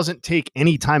 it doesn't take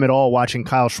any time at all watching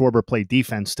Kyle Schwarber play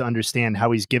defense to understand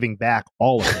how he's giving back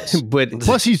all of this. But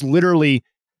plus, he's literally,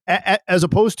 as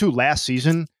opposed to last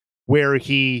season where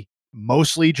he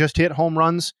mostly just hit home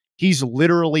runs, he's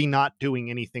literally not doing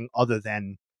anything other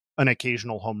than an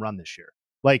occasional home run this year.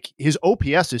 Like, his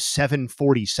OPS is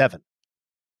 747.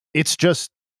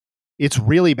 It's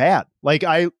really bad. Like,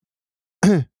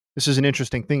 this is an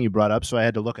interesting thing you brought up, so I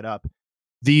had to look it up.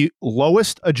 The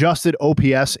lowest adjusted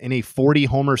OPS in a 40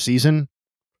 homer season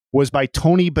was by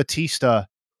Tony Batista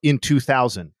in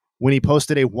 2000 when he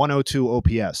posted a 102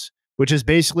 OPS, which is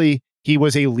basically he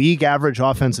was a league average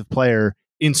offensive player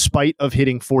in spite of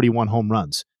hitting 41 home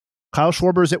runs. Kyle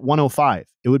Schwarber's at 105.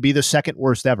 It would be the second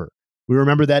worst ever. We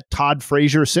remember that Todd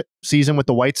Frazier season with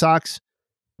the White Sox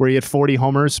where he had 40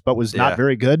 homers but was not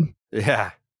very good.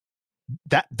 Yeah.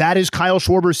 That is Kyle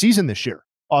Schwarber's season this year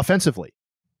offensively.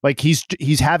 Like,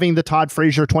 he's having the Todd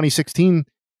Frazier 2016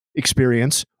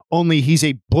 experience, only he's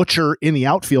a butcher in the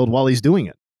outfield while he's doing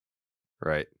it.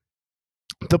 Right.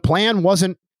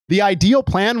 The ideal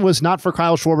plan was not for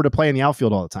Kyle Schwarber to play in the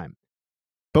outfield all the time.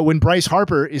 But when Bryce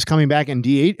Harper is coming back in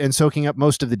DH and soaking up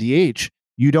most of the DH,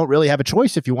 you don't really have a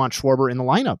choice if you want Schwarber in the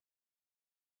lineup.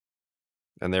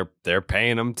 And they're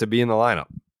paying him to be in the lineup.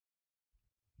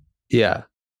 Yeah.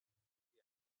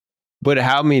 But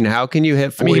how can you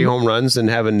hit 40 home runs and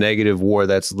have a negative WAR?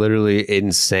 That's literally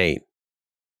insane.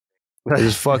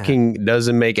 It fucking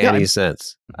doesn't make any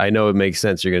sense. I know it makes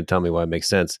sense. You're going to tell me why it makes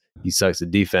sense. He sucks at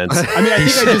defense. I mean,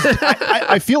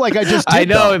 I feel like I just did. I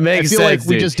know it makes sense. I feel like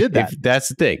we just did that. That's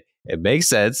the thing. It makes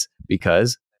sense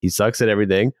because he sucks at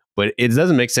everything, but it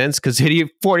doesn't make sense because hitting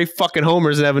 40 fucking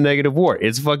homers and have a negative WAR.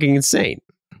 It's fucking insane.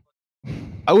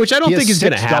 Which I don't think is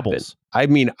going to happen. I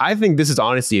mean, I think this is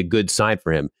honestly a good sign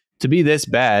for him. To be this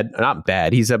bad, not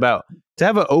bad, to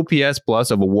have an OPS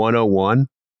plus of a 101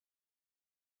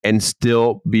 and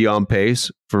still be on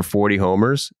pace for 40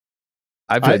 homers,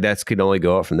 I feel like that could only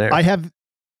go up from there. I have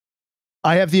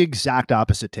the exact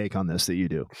opposite take on this that you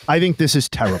do. I think this is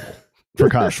terrible for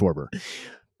Kyle Schwarber.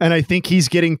 And I think he's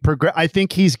getting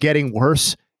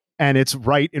worse, and it's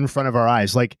right in front of our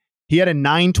eyes. Like, he had a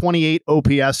 928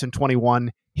 OPS in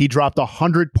 21. He dropped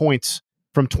 100 points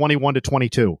from 21 to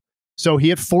 22. So he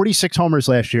had 46 homers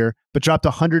last year, but dropped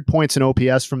 100 points in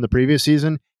OPS from the previous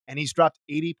season, and he's dropped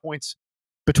 80 points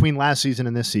between last season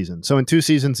and this season. So in 2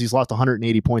 seasons, he's lost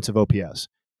 180 points of OPS.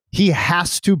 He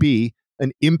has to be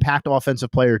an impact offensive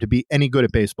player to be any good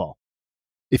at baseball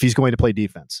if he's going to play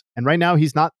defense. And right now,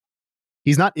 he's not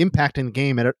impacting the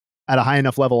game at a high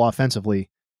enough level offensively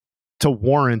to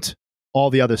warrant all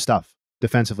the other stuff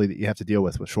defensively that you have to deal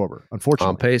with Schwarber, unfortunately.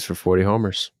 On pace for 40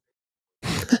 homers.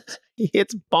 He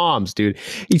hits bombs, dude.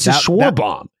 It's a Schwarber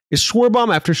bomb. It's Schwarber bomb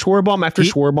after Schwarber bomb after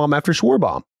Schwarber bomb after Schwarber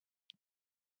bomb.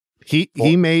 He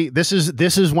may. This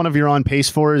is one of your on pace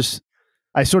fours.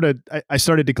 I started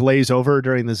to glaze over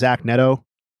during the Zach Neto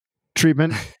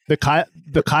treatment. The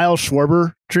Kyle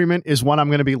Schwarber treatment is one I'm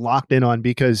going to be locked in on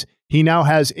because he now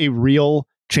has a real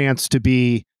chance to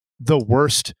be the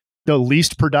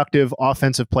least productive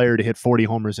offensive player to hit 40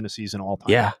 homers in a season all time.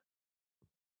 Yeah.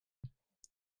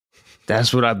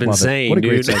 That's what I've been saying, what a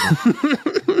dude.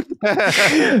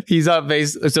 Great He's up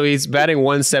base, so he's batting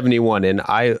 171, and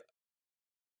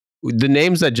the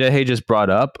names that Jehey just brought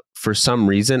up, for some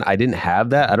reason, I didn't have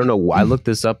that. I don't know why. I looked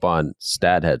this up on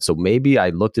StatHead, so maybe I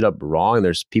looked it up wrong. And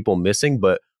there's people missing,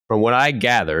 but from what I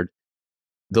gathered,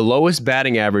 the lowest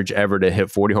batting average ever to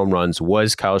hit 40 home runs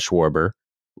was Kyle Schwarber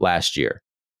last year,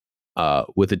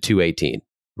 with a 218.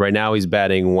 Right now, he's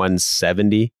batting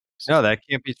 170. No, that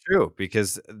can't be true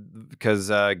because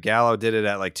Gallo did it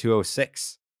at like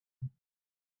 206.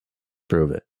 Prove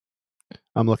it.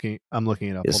 I'm looking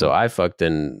it up. Yeah, so I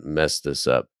fucking messed this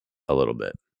up a little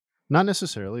bit. Not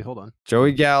necessarily. Hold on.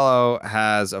 Joey Gallo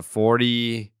has a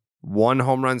 41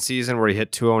 home run season where he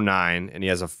hit 209, and he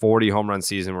has a 40 home run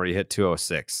season where he hit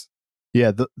 206.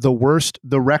 Yeah, the lowest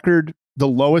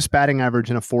batting average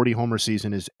in a 40 homer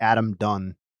season is Adam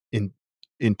Dunn in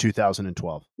in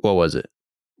 2012. What was it?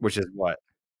 Which is what?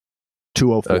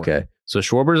 204. Okay. So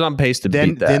Schwarber's on pace to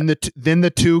beat that. Then the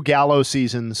 2 Gallo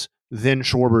seasons, then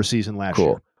Schwarber season last year.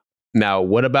 Cool. Now,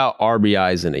 what about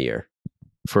RBIs in a year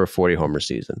for a 40 homer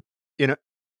season? The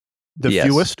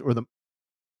fewest or the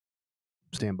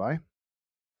stand by?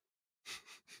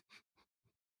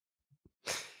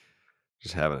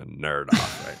 Just having a nerd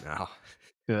off right now.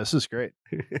 Yeah, this is great.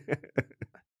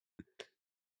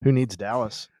 Who needs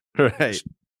Dallas? Right.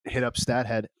 Hit up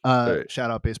Stathead. Right.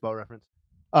 Shout out Baseball Reference.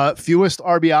 Fewest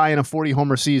RBI in a 40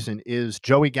 homer season is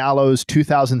Joey Gallo's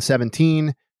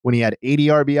 2017 when he had 80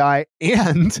 RBI,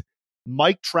 and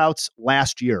Mike Trout's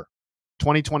last year,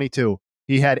 2022.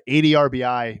 He had 80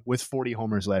 RBI with 40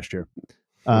 homers last year.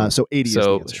 So 80 is the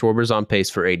answer. Schwarber's on pace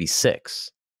for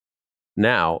 86.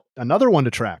 Now, another one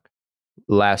to track.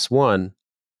 Last one,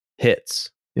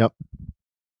 hits. Yep.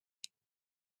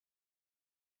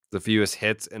 The fewest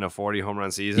hits in a 40 home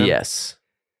run season? Yes.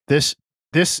 This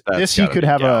he could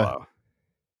have Gallo.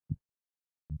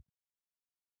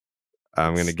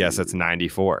 I'm going to guess it's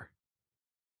 94.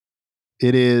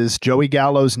 It is Joey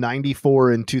Gallo's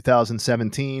 94 in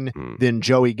 2017, then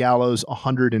Joey Gallo's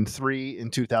 103 in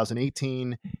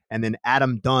 2018, and then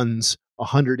Adam Dunn's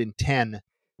 110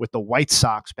 with the White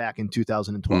Sox back in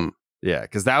 2012. Yeah,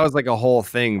 because that was like a whole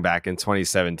thing back in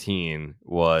 2017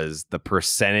 was the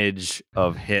percentage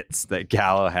of hits that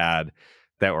Gallo had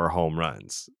that were home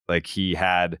runs. Like he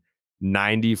had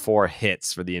 94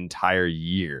 hits for the entire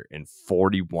year and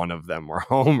 41 of them were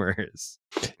homers.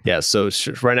 Yeah, so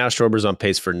right now Schwarber's on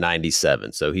pace for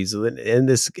 97. So he's in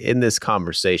this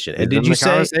conversation. And did you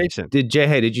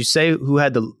say who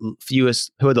had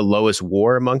the lowest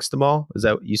WAR amongst them all? Is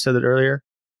that you said it earlier?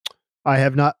 I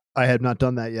have not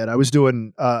done that yet. I was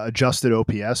doing adjusted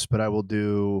OPS, but I will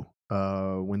do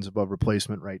wins above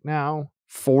replacement right now.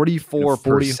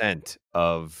 44%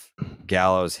 of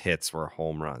Gallo's hits were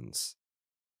home runs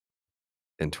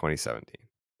in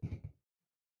 2017.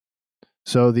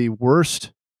 So the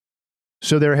worst.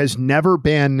 So there has never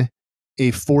been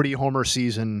a 40 homer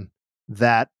season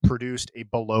that produced a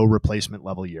below replacement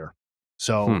level year.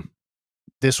 So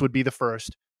this would be the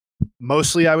first.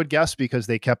 Mostly, I would guess, because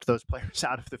they kept those players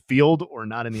out of the field or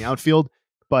not in the outfield.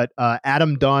 But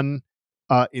Adam Dunn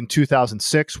in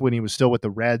 2006, when he was still with the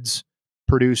Reds,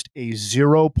 produced a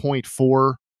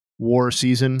 0.4 WAR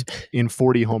season in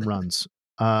 40 home runs.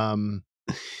 And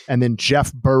then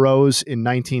Jeff Burrows in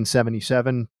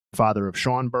 1977, father of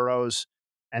Sean Burrows.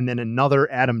 And then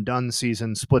another Adam Dunn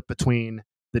season split between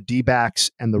the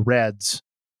D-backs and the Reds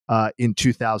in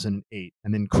 2008.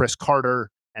 And then Chris Carter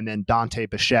and then Dante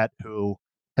Bichette, who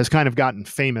has kind of gotten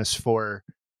famous for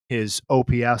his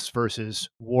OPS versus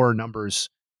WAR numbers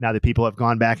now that people have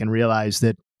gone back and realized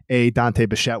that Dante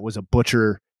Bichette was a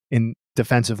butcher in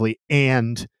defensively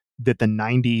and that the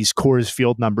 90s Coors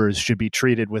Field numbers should be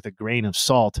treated with a grain of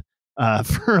salt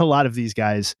for a lot of these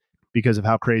guys because of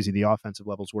how crazy the offensive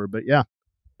levels were. But yeah,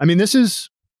 I mean, this is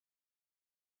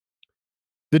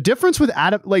the difference with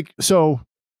Adam.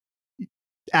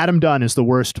 Adam Dunn is the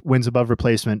worst wins above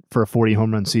replacement for a 40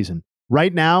 home run season.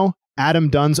 Right now, Adam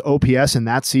Dunn's OPS in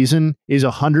that season is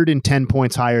 110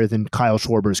 points higher than Kyle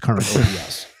Schwarber's current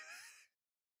OPS.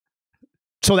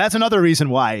 So that's another reason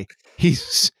why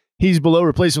he's below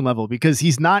replacement level, because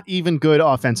he's not even good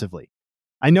offensively.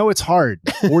 I know it's hard,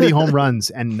 40 home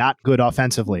runs and not good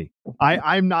offensively.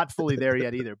 I'm not fully there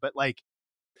yet either, but like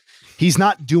he's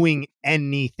not doing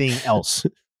anything else.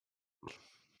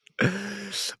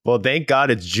 Well, thank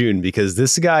God it's June, because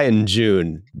this guy in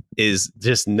June is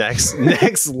just next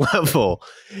level.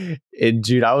 In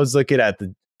June, I was looking at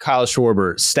the Kyle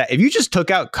Schwarber stat. If you just took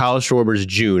out Kyle Schwarber's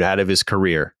June out of his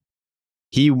career,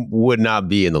 he would not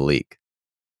be in the league.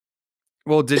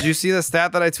 Well, did you see the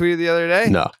stat that I tweeted the other day?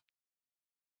 No.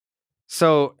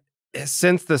 So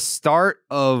since the start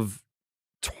of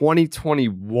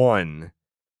 2021,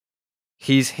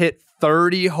 he's hit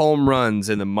 30 home runs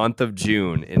in the month of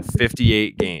June in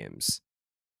 58 games.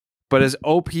 But his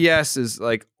OPS is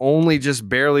like only just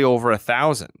barely over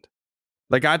 1,000.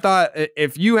 Like I thought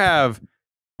if you have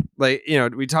like, you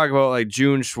know, we talk about like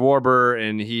June Schwarber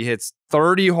and he hits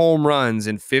 30 home runs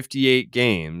in 58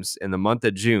 games in the month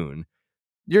of June,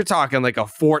 you're talking like a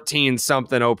 14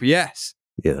 something OPS.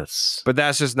 Yes. But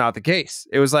that's just not the case.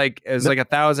 It was like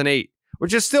 1,008,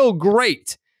 which is still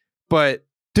great. But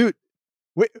dude,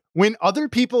 when other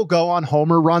people go on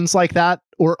homer runs like that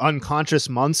or unconscious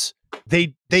months,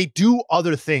 they do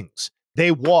other things.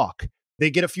 They walk,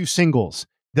 they get a few singles,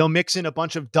 they'll mix in a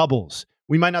bunch of doubles.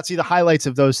 We might not see the highlights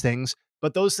of those things,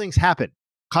 but those things happen.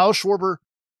 Kyle Schwarber,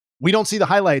 we don't see the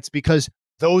highlights because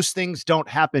those things don't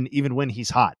happen even when he's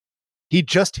hot. He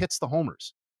just hits the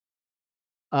homers.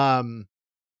 And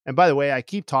by the way, I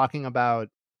keep talking about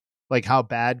like how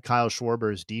bad Kyle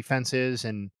Schwarber's defense is,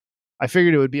 and I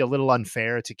figured it would be a little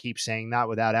unfair to keep saying that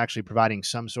without actually providing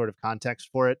some sort of context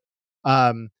for it.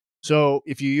 So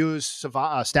if you use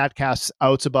StatCast's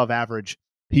outs above average,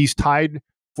 he's tied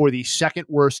for the second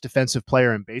worst defensive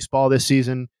player in baseball this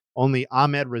season. Only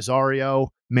Ahmed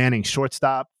Rosario, manning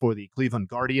shortstop for the Cleveland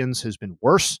Guardians, has been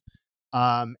worse.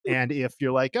 And if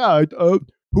you're like,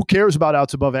 who cares about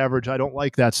outs above average? I don't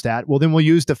like that stat. Well, then we'll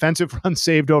use defensive runs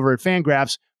saved over at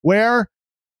Fangraphs, where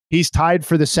he's tied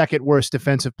for the second worst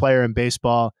defensive player in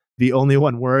baseball. The only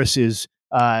one worse is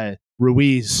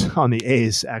Ruiz on the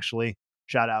A's, actually.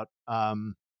 Shout out.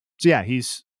 So yeah,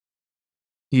 he's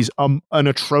an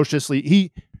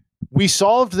atrociously we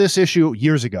solved this issue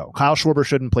years ago. Kyle Schwarber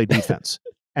shouldn't play defense.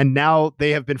 And now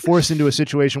they have been forced into a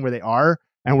situation where they are,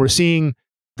 and we're seeing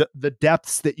the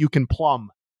depths that you can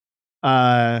plumb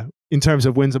in terms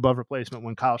of wins above replacement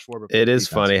when Kyle Schwarber plays It is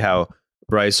defense. funny how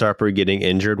Bryce Harper getting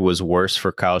injured was worse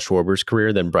for Kyle Schwarber's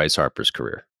career than Bryce Harper's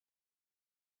career.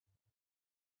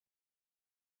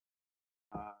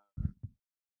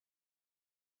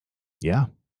 Yeah.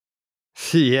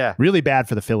 Yeah. Really bad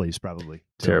for the Phillies, probably.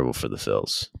 Terrible for the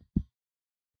Phils.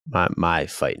 My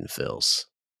fighting Phils.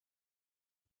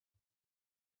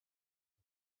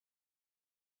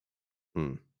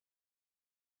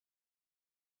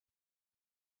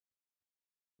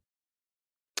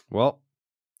 Well,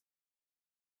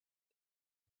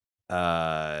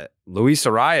 Luis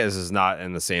Arraez is not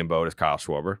in the same boat as Kyle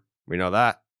Schwarber. We know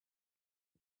that.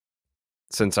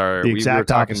 Since we were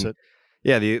talking, opposite.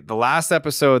 Yeah, the last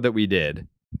episode that we did,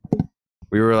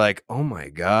 we were like, oh my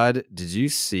God, did you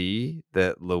see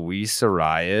that Luis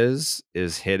Arraez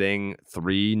is hitting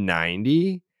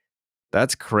 390?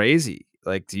 That's crazy.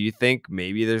 Like, do you think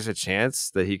maybe there's a chance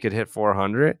that he could hit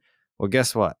 400? Well,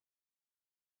 guess what?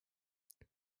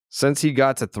 Since he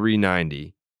got to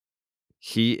 390,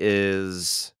 he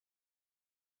is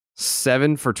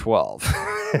 7 for 12.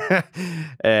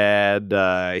 And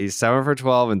he's 7 for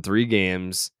 12 in 3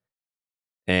 games.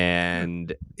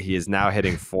 And he is now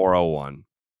hitting 401.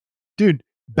 Dude,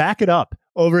 back it up.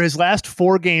 Over his last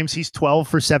 4 games, he's 12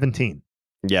 for 17.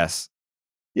 Yes.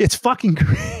 It's fucking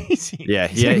crazy. Yeah,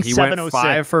 he went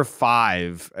 5 for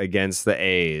 5 against the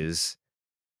A's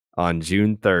on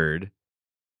June 3rd.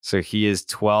 So he is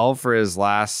 12 for his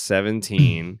last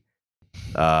 17.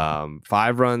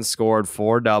 5 runs scored,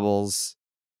 4 doubles,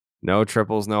 no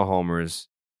triples, no homers.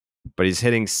 But he's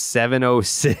hitting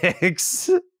 706.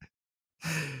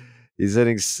 He's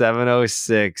hitting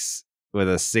 706 with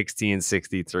a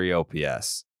 1663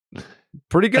 OPS.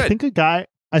 Pretty good.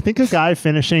 I think a guy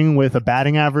finishing with a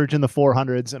batting average in the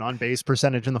 400s, an on-base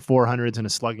percentage in the 400s, and a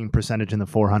slugging percentage in the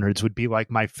 400s would be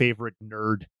like my favorite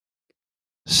nerd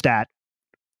stat,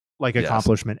 like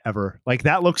accomplishment ever. Like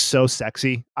that looks so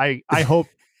sexy. I hope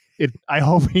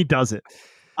he does it.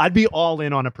 I'd be all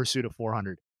in on a pursuit of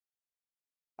 400.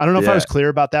 I don't know if I was clear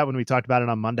about that when we talked about it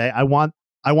on Monday. I want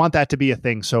that to be a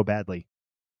thing so badly.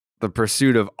 The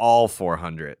pursuit of all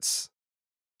 400s.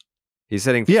 He's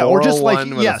hitting 401 or just like,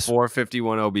 with a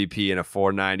 451 OBP and a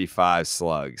 495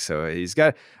 slug. So he's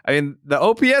got, I mean, the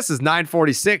OPS is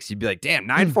 946. You'd be like, damn,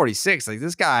 946. Like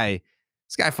this guy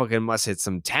fucking must hit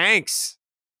some tanks.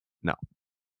 No,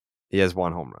 he has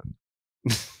 1 home run.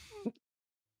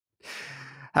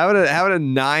 How about a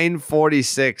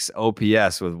 946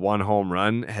 OPS with 1 home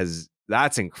run?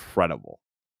 That's incredible.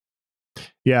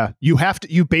 Yeah, you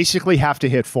basically have to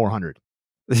hit 400.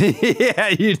 Yeah,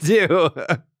 you do.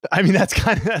 I mean, that's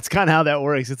kind of how that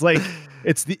works. It's like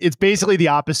it's basically the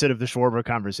opposite of the Schwarber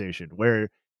conversation, where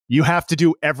you have to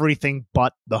do everything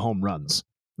but the home runs.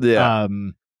 Yeah.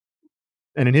 And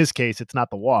in his case, it's not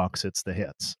the walks, it's the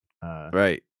hits.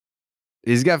 Right.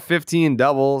 He's got 15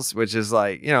 doubles, which is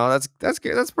like, that's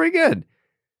good. That's pretty good.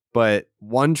 But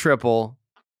 1 triple,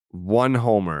 1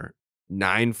 homer,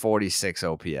 946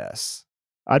 OPS.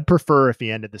 I'd prefer if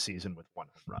he ended the season with 1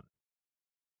 home run.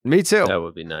 Me too. That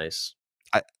would be nice.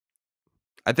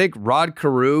 I think Rod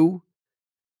Carew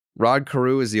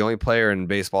is the only player in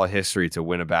baseball history to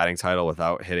win a batting title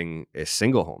without hitting a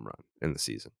single home run in the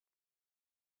season.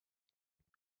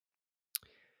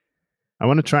 I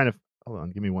want to try to hold on.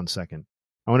 Give me 1 second.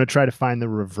 I want to try to find the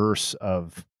reverse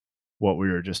of what we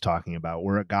were just talking about,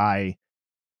 where a guy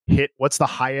hit what's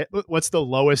the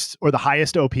lowest or the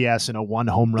highest OPS in a 1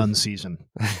 home run season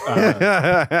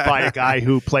by a guy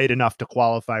who played enough to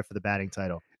qualify for the batting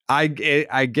title. I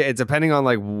get depending on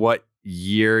like what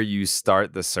year you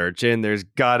start the search in, there's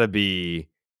gotta be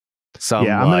Some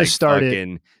I'm going to start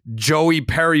fucking Joey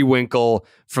Periwinkle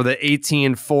for the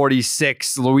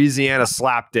 1846 Louisiana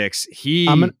Slapdicks.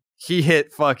 He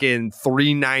hit fucking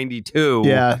 392.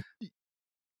 Yeah.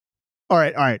 All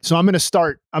right. So I'm going to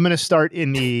start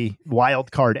in the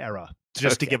wild card era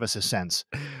just to give us a sense.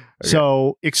 Okay.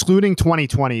 So excluding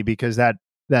 2020 because that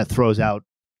throws out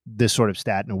this sort of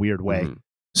stat in a weird way. Mm-hmm.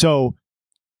 So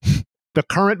the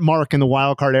current mark in the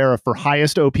wild card era for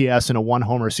highest OPS in a one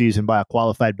homer season by a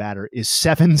qualified batter is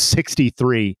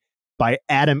 763 by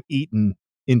Adam Eaton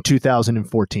in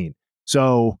 2014.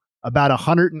 So about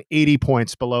 180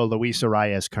 points below Luis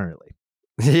Arráez currently.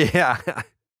 Yeah.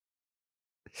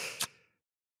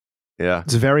 Yeah.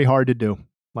 It's very hard to do.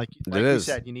 Like you is.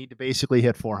 said, you need to basically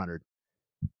hit 400.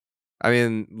 I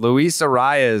mean, Luis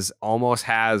Arráez almost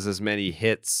has as many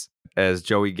hits as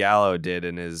Joey Gallo did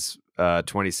in his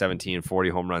 2017 40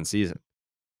 home run season.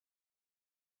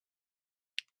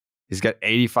 He's got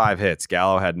 85 hits.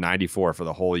 Gallo had 94 for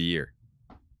the whole year.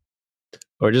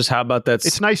 Or just how about that?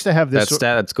 It's nice to have this that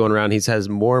stat that's going around. He has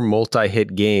more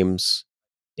multi-hit games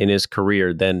in his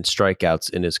career than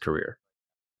strikeouts in his career.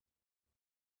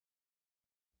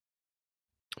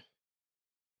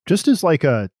 Just as like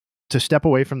to step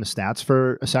away from the stats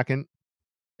for a second,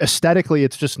 aesthetically,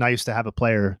 it's just nice to have a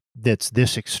player that's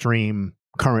this extreme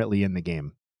currently in the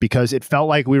game, because it felt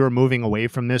like we were moving away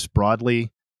from this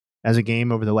broadly as a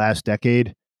game over the last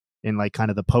decade in like kind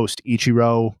of the post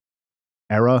Ichiro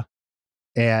era.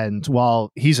 And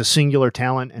while he's a singular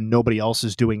talent and nobody else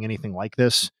is doing anything like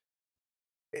this,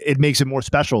 it makes it more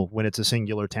special when it's a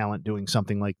singular talent doing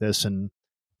something like this. And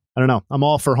I don't know, I'm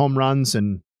all for home runs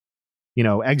and,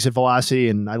 exit velocity,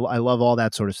 and I love all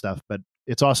that sort of stuff, but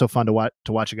it's also fun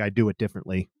to watch a guy do it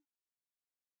differently.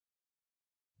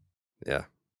 Yeah.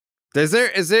 Is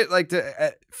it like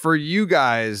for you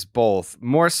guys both,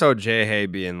 more so Jay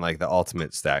being like the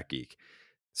ultimate stat geek,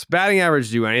 does batting average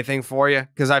do anything for you?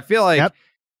 Because I feel like,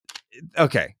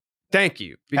 okay, thank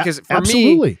you. Because for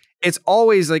me, it's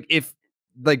always like if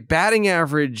like batting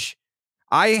average,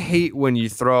 I hate when you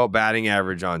throw out batting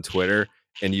average on Twitter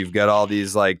and you've got all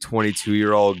these like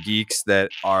 22-year-old geeks that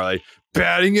are like,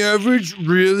 batting average?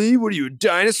 Really? What are you, a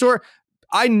dinosaur?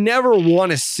 I never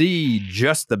want to see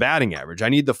just the batting average. I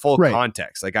need the full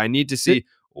context. Like I need to see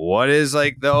what is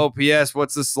like the OPS,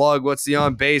 what's the slug, what's the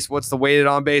on base, what's the weighted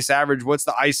on base average, what's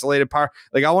the isolated power.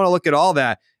 Like I want to look at all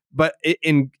that, but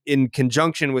in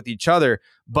conjunction with each other.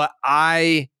 But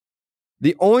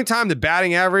the only time the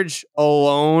batting average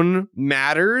alone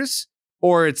matters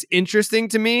or it's interesting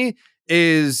to me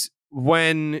is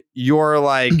when you're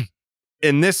like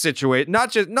in this situation,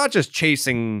 not just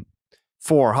chasing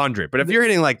 400, but if you're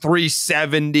hitting like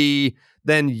 370,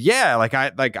 then yeah,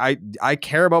 I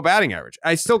care about batting average.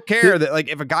 I still care that like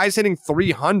if a guy's hitting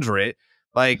 300,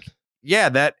 like yeah,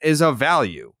 that is of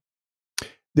value.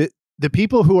 The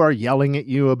people who are yelling at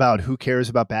you about who cares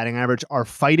about batting average are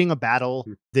fighting a battle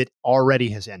that already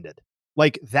has ended.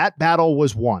 Like that battle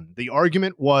was won. The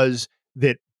argument was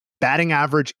that batting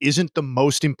average isn't the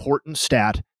most important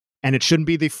stat, and it shouldn't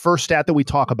be the first stat that we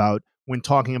talk about when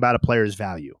talking about a player's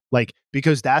value. Like,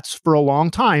 because that's for a long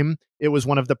time, it was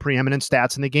one of the preeminent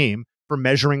stats in the game for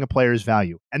measuring a player's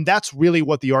value. And that's really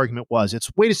what the argument was.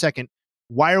 It's, wait a second,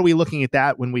 why are we looking at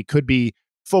that when we could be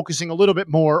focusing a little bit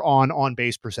more on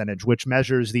base percentage, which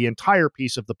measures the entire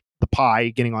piece of the pie,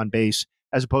 getting on base,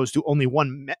 as opposed to only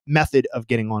one method of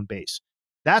getting on base.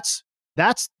 That's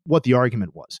what the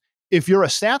argument was. If you're a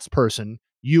stats person,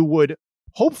 you would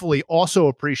hopefully also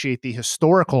appreciate the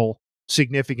historical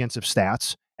significance of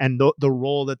stats and the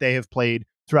role that they have played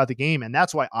throughout the game. And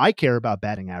that's why I care about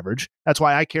batting average. That's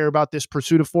why I care about this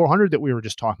pursuit of 400 that we were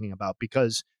just talking about,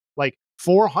 because like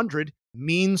 400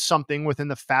 means something within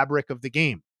the fabric of the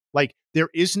game. Like there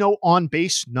is no on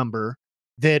base number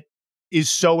that is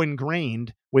so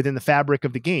ingrained within the fabric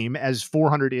of the game as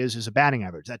 400 is a batting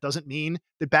average. That doesn't mean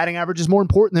that batting average is more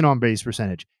important than on base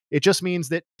percentage. It just means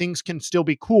that things can still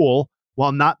be cool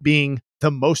while not being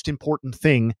the most important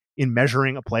thing in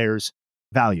measuring a player's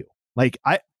value. Like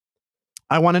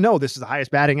I want to know, this is the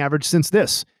highest batting average since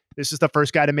this. This is the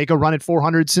first guy to make a run at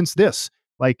 400 since this.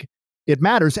 Like it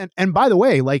matters. And by the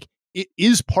way, like it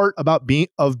is part about being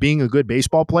a good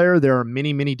baseball player. There are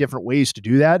many, many different ways to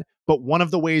do that. But one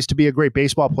of the ways to be a great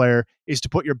baseball player is to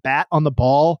put your bat on the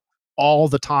ball all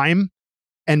the time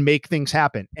and make things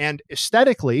happen. And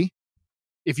aesthetically,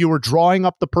 if you were drawing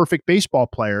up the perfect baseball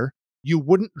player, you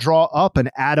wouldn't draw up an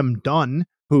Adam Dunn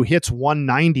who hits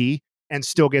 190 and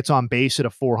still gets on base at a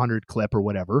 400 clip or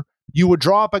whatever. You would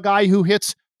draw up a guy who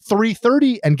hits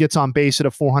 330 and gets on base at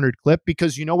a 400 clip,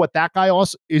 because you know what that guy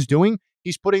also is doing?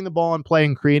 He's putting the ball in play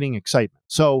and creating excitement.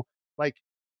 So like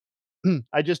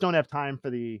I just don't have time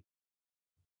for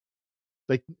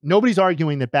nobody's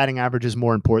arguing that batting average is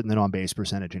more important than on base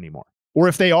percentage anymore. Or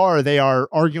if they are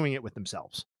arguing it with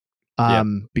themselves.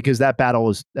 Because that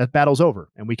battle's over,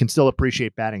 and we can still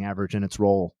appreciate batting average and its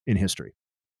role in history.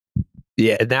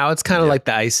 Yeah, now it's kind of like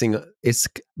the icing. It's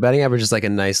batting average is like a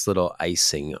nice little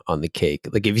icing on the cake.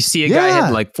 Like if you see a guy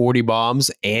hitting like 40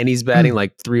 bombs and he's batting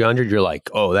like 300, you're like,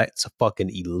 oh, that's a fucking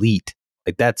elite.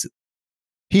 Like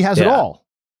he has it all.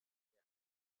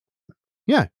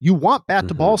 Yeah, you want bat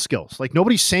to ball skills. Like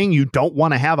nobody's saying you don't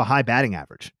want to have a high batting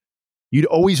average. You'd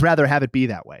always rather have it be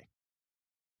that way.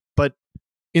 But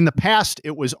in the past,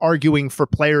 it was arguing for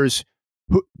players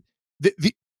who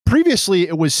previously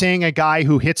it was saying a guy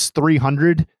who hits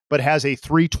 300 but has a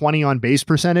 320 on base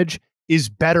percentage is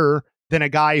better than a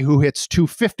guy who hits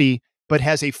 250 but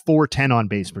has a 410 on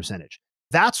base percentage.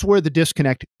 That's where the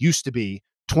disconnect used to be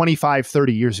 25,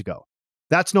 30 years ago.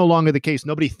 That's no longer the case.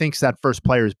 Nobody thinks that first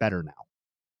player is better now.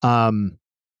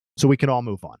 So we can all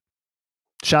move on.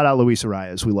 Shout out Luis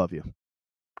Arráez. We love you.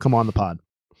 Come on the pod.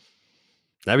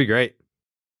 That'd be great.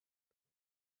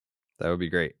 That would be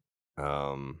great.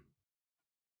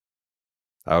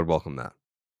 I would welcome that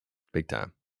big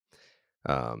time.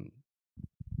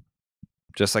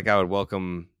 Just like I would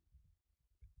welcome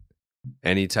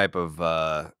any type of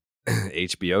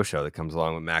HBO show that comes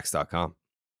along with Max.com.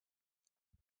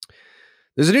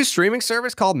 There's a new streaming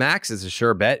service called Max. It's a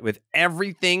sure bet with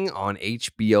everything on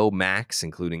HBO Max,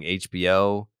 including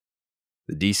HBO,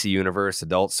 the DC Universe,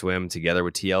 Adult Swim, together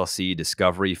with TLC,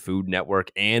 Discovery, Food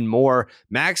Network, and more.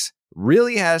 Max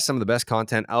really has some of the best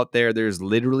content out there. There's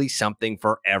literally something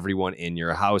for everyone in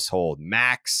your household.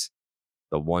 Max,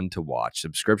 the one to watch.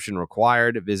 Subscription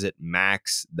required. Visit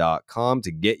max.com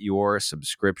to get your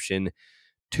subscription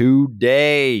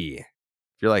today.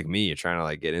 If you're like me, you're trying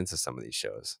to get into some of these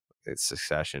shows. It's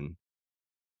Succession,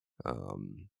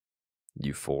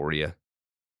 Euphoria.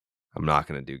 I'm not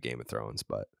going to do Game of Thrones,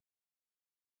 but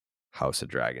House of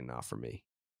Dragon, not for me.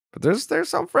 But there's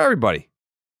something for everybody.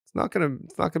 It's not gonna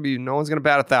be. No one's gonna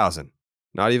bat 1,000.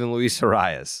 Not even Luis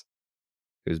Arráez,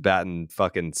 who's batting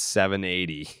fucking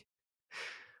 780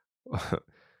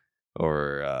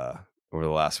 over the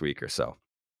last week or so.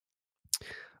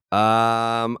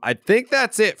 I think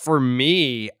that's it for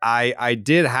me. I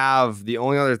did have the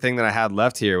only other thing that I had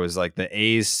left here was the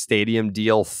A's stadium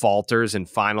deal falters in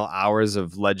final hours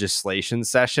of legislation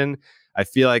session. I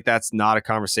feel like that's not a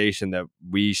conversation that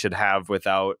we should have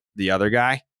without the other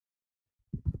guy.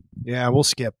 Yeah, we'll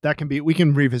skip. We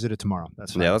can revisit it tomorrow.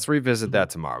 That's fine. Yeah, let's revisit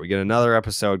that tomorrow. We get another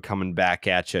episode coming back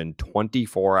at you in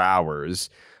 24 hours.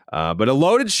 But a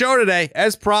loaded show today,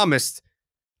 as promised.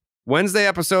 Wednesday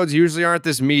episodes usually aren't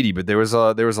this meaty, but there was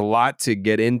a lot to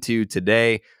get into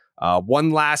today.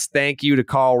 One last thank you to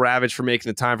Karl Ravech for making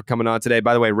the time for coming on today.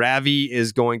 By the way, Ravi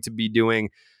is going to be doing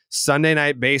Sunday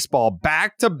Night Baseball,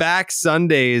 back-to-back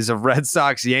Sundays of Red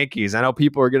Sox Yankees. I know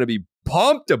people are going to be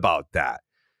pumped about that.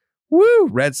 Woo!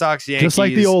 Red Sox Yankees. Just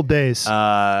like the old days.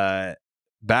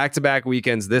 Back-to-back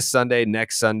weekends this Sunday,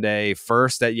 next Sunday,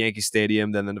 first at Yankee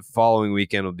Stadium, then the following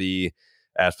weekend will be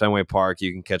at Fenway Park.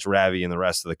 You can catch Ravi and the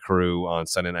rest of the crew on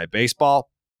Sunday Night Baseball.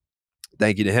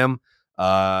 Thank you to him.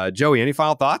 Joey, any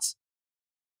final thoughts?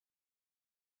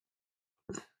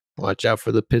 Watch out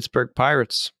for the Pittsburgh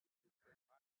Pirates.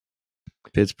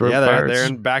 Pirates.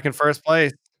 They're back in first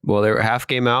place. Well, they're half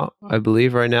game out, I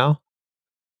believe, right now.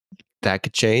 That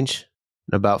could change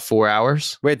in about 4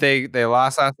 hours. Wait, they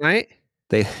lost last night?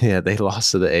 They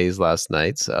lost to the A's last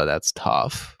night, so that's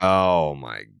tough. Oh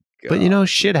my God. But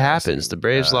shit happens. The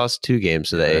Braves lost 2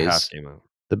 games to the A's.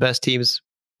 The best teams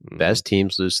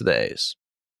lose to the A's.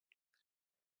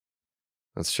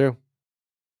 That's true.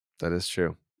 That is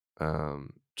true.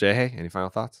 Jay, any final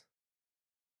thoughts?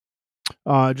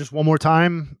 Just one more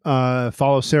time,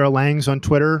 follow Sarah Langs on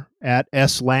Twitter at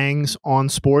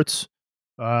 @SLangsOnSports.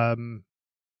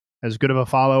 As good of a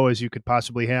follow as you could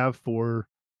possibly have for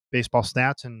baseball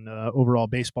stats and overall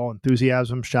baseball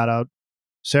enthusiasm. Shout out,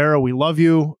 Sarah. We love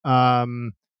you.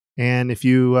 And if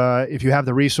you have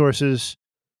the resources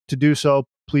to do so,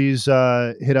 please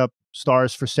hit up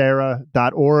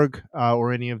starsforsarah.org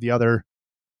or any of the other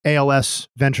ALS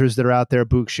ventures that are out there.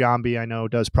 Book Shambi, I know,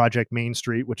 does Project Main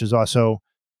Street, which is also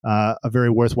a very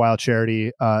worthwhile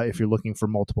charity if you're looking for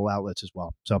multiple outlets as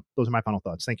well. So those are my final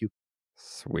thoughts. Thank you.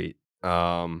 Sweet.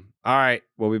 All right.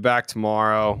 We'll be back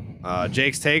tomorrow.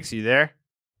 Jake's Takes, you there?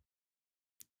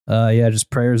 Yeah, just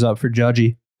prayers up for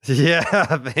Judgy. Yeah,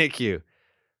 thank you.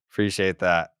 Appreciate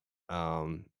that.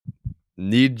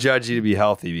 Need Judgy to be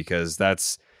healthy because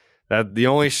that's the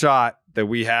only shot that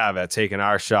we have at taking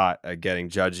our shot at getting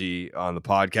Judgy on the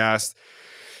podcast.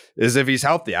 is if he's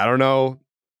healthy. I don't know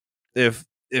if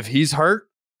he's hurt.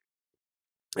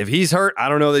 If he's hurt, I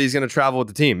don't know that he's going to travel with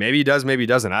the team. Maybe he does, maybe he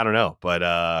doesn't. I don't know.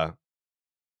 But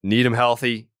need him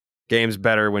healthy. Game's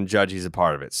better when Judgy's a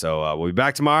part of it. So we'll be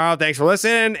back tomorrow. Thanks for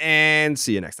listening, and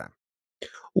see you next time.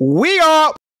 We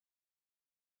are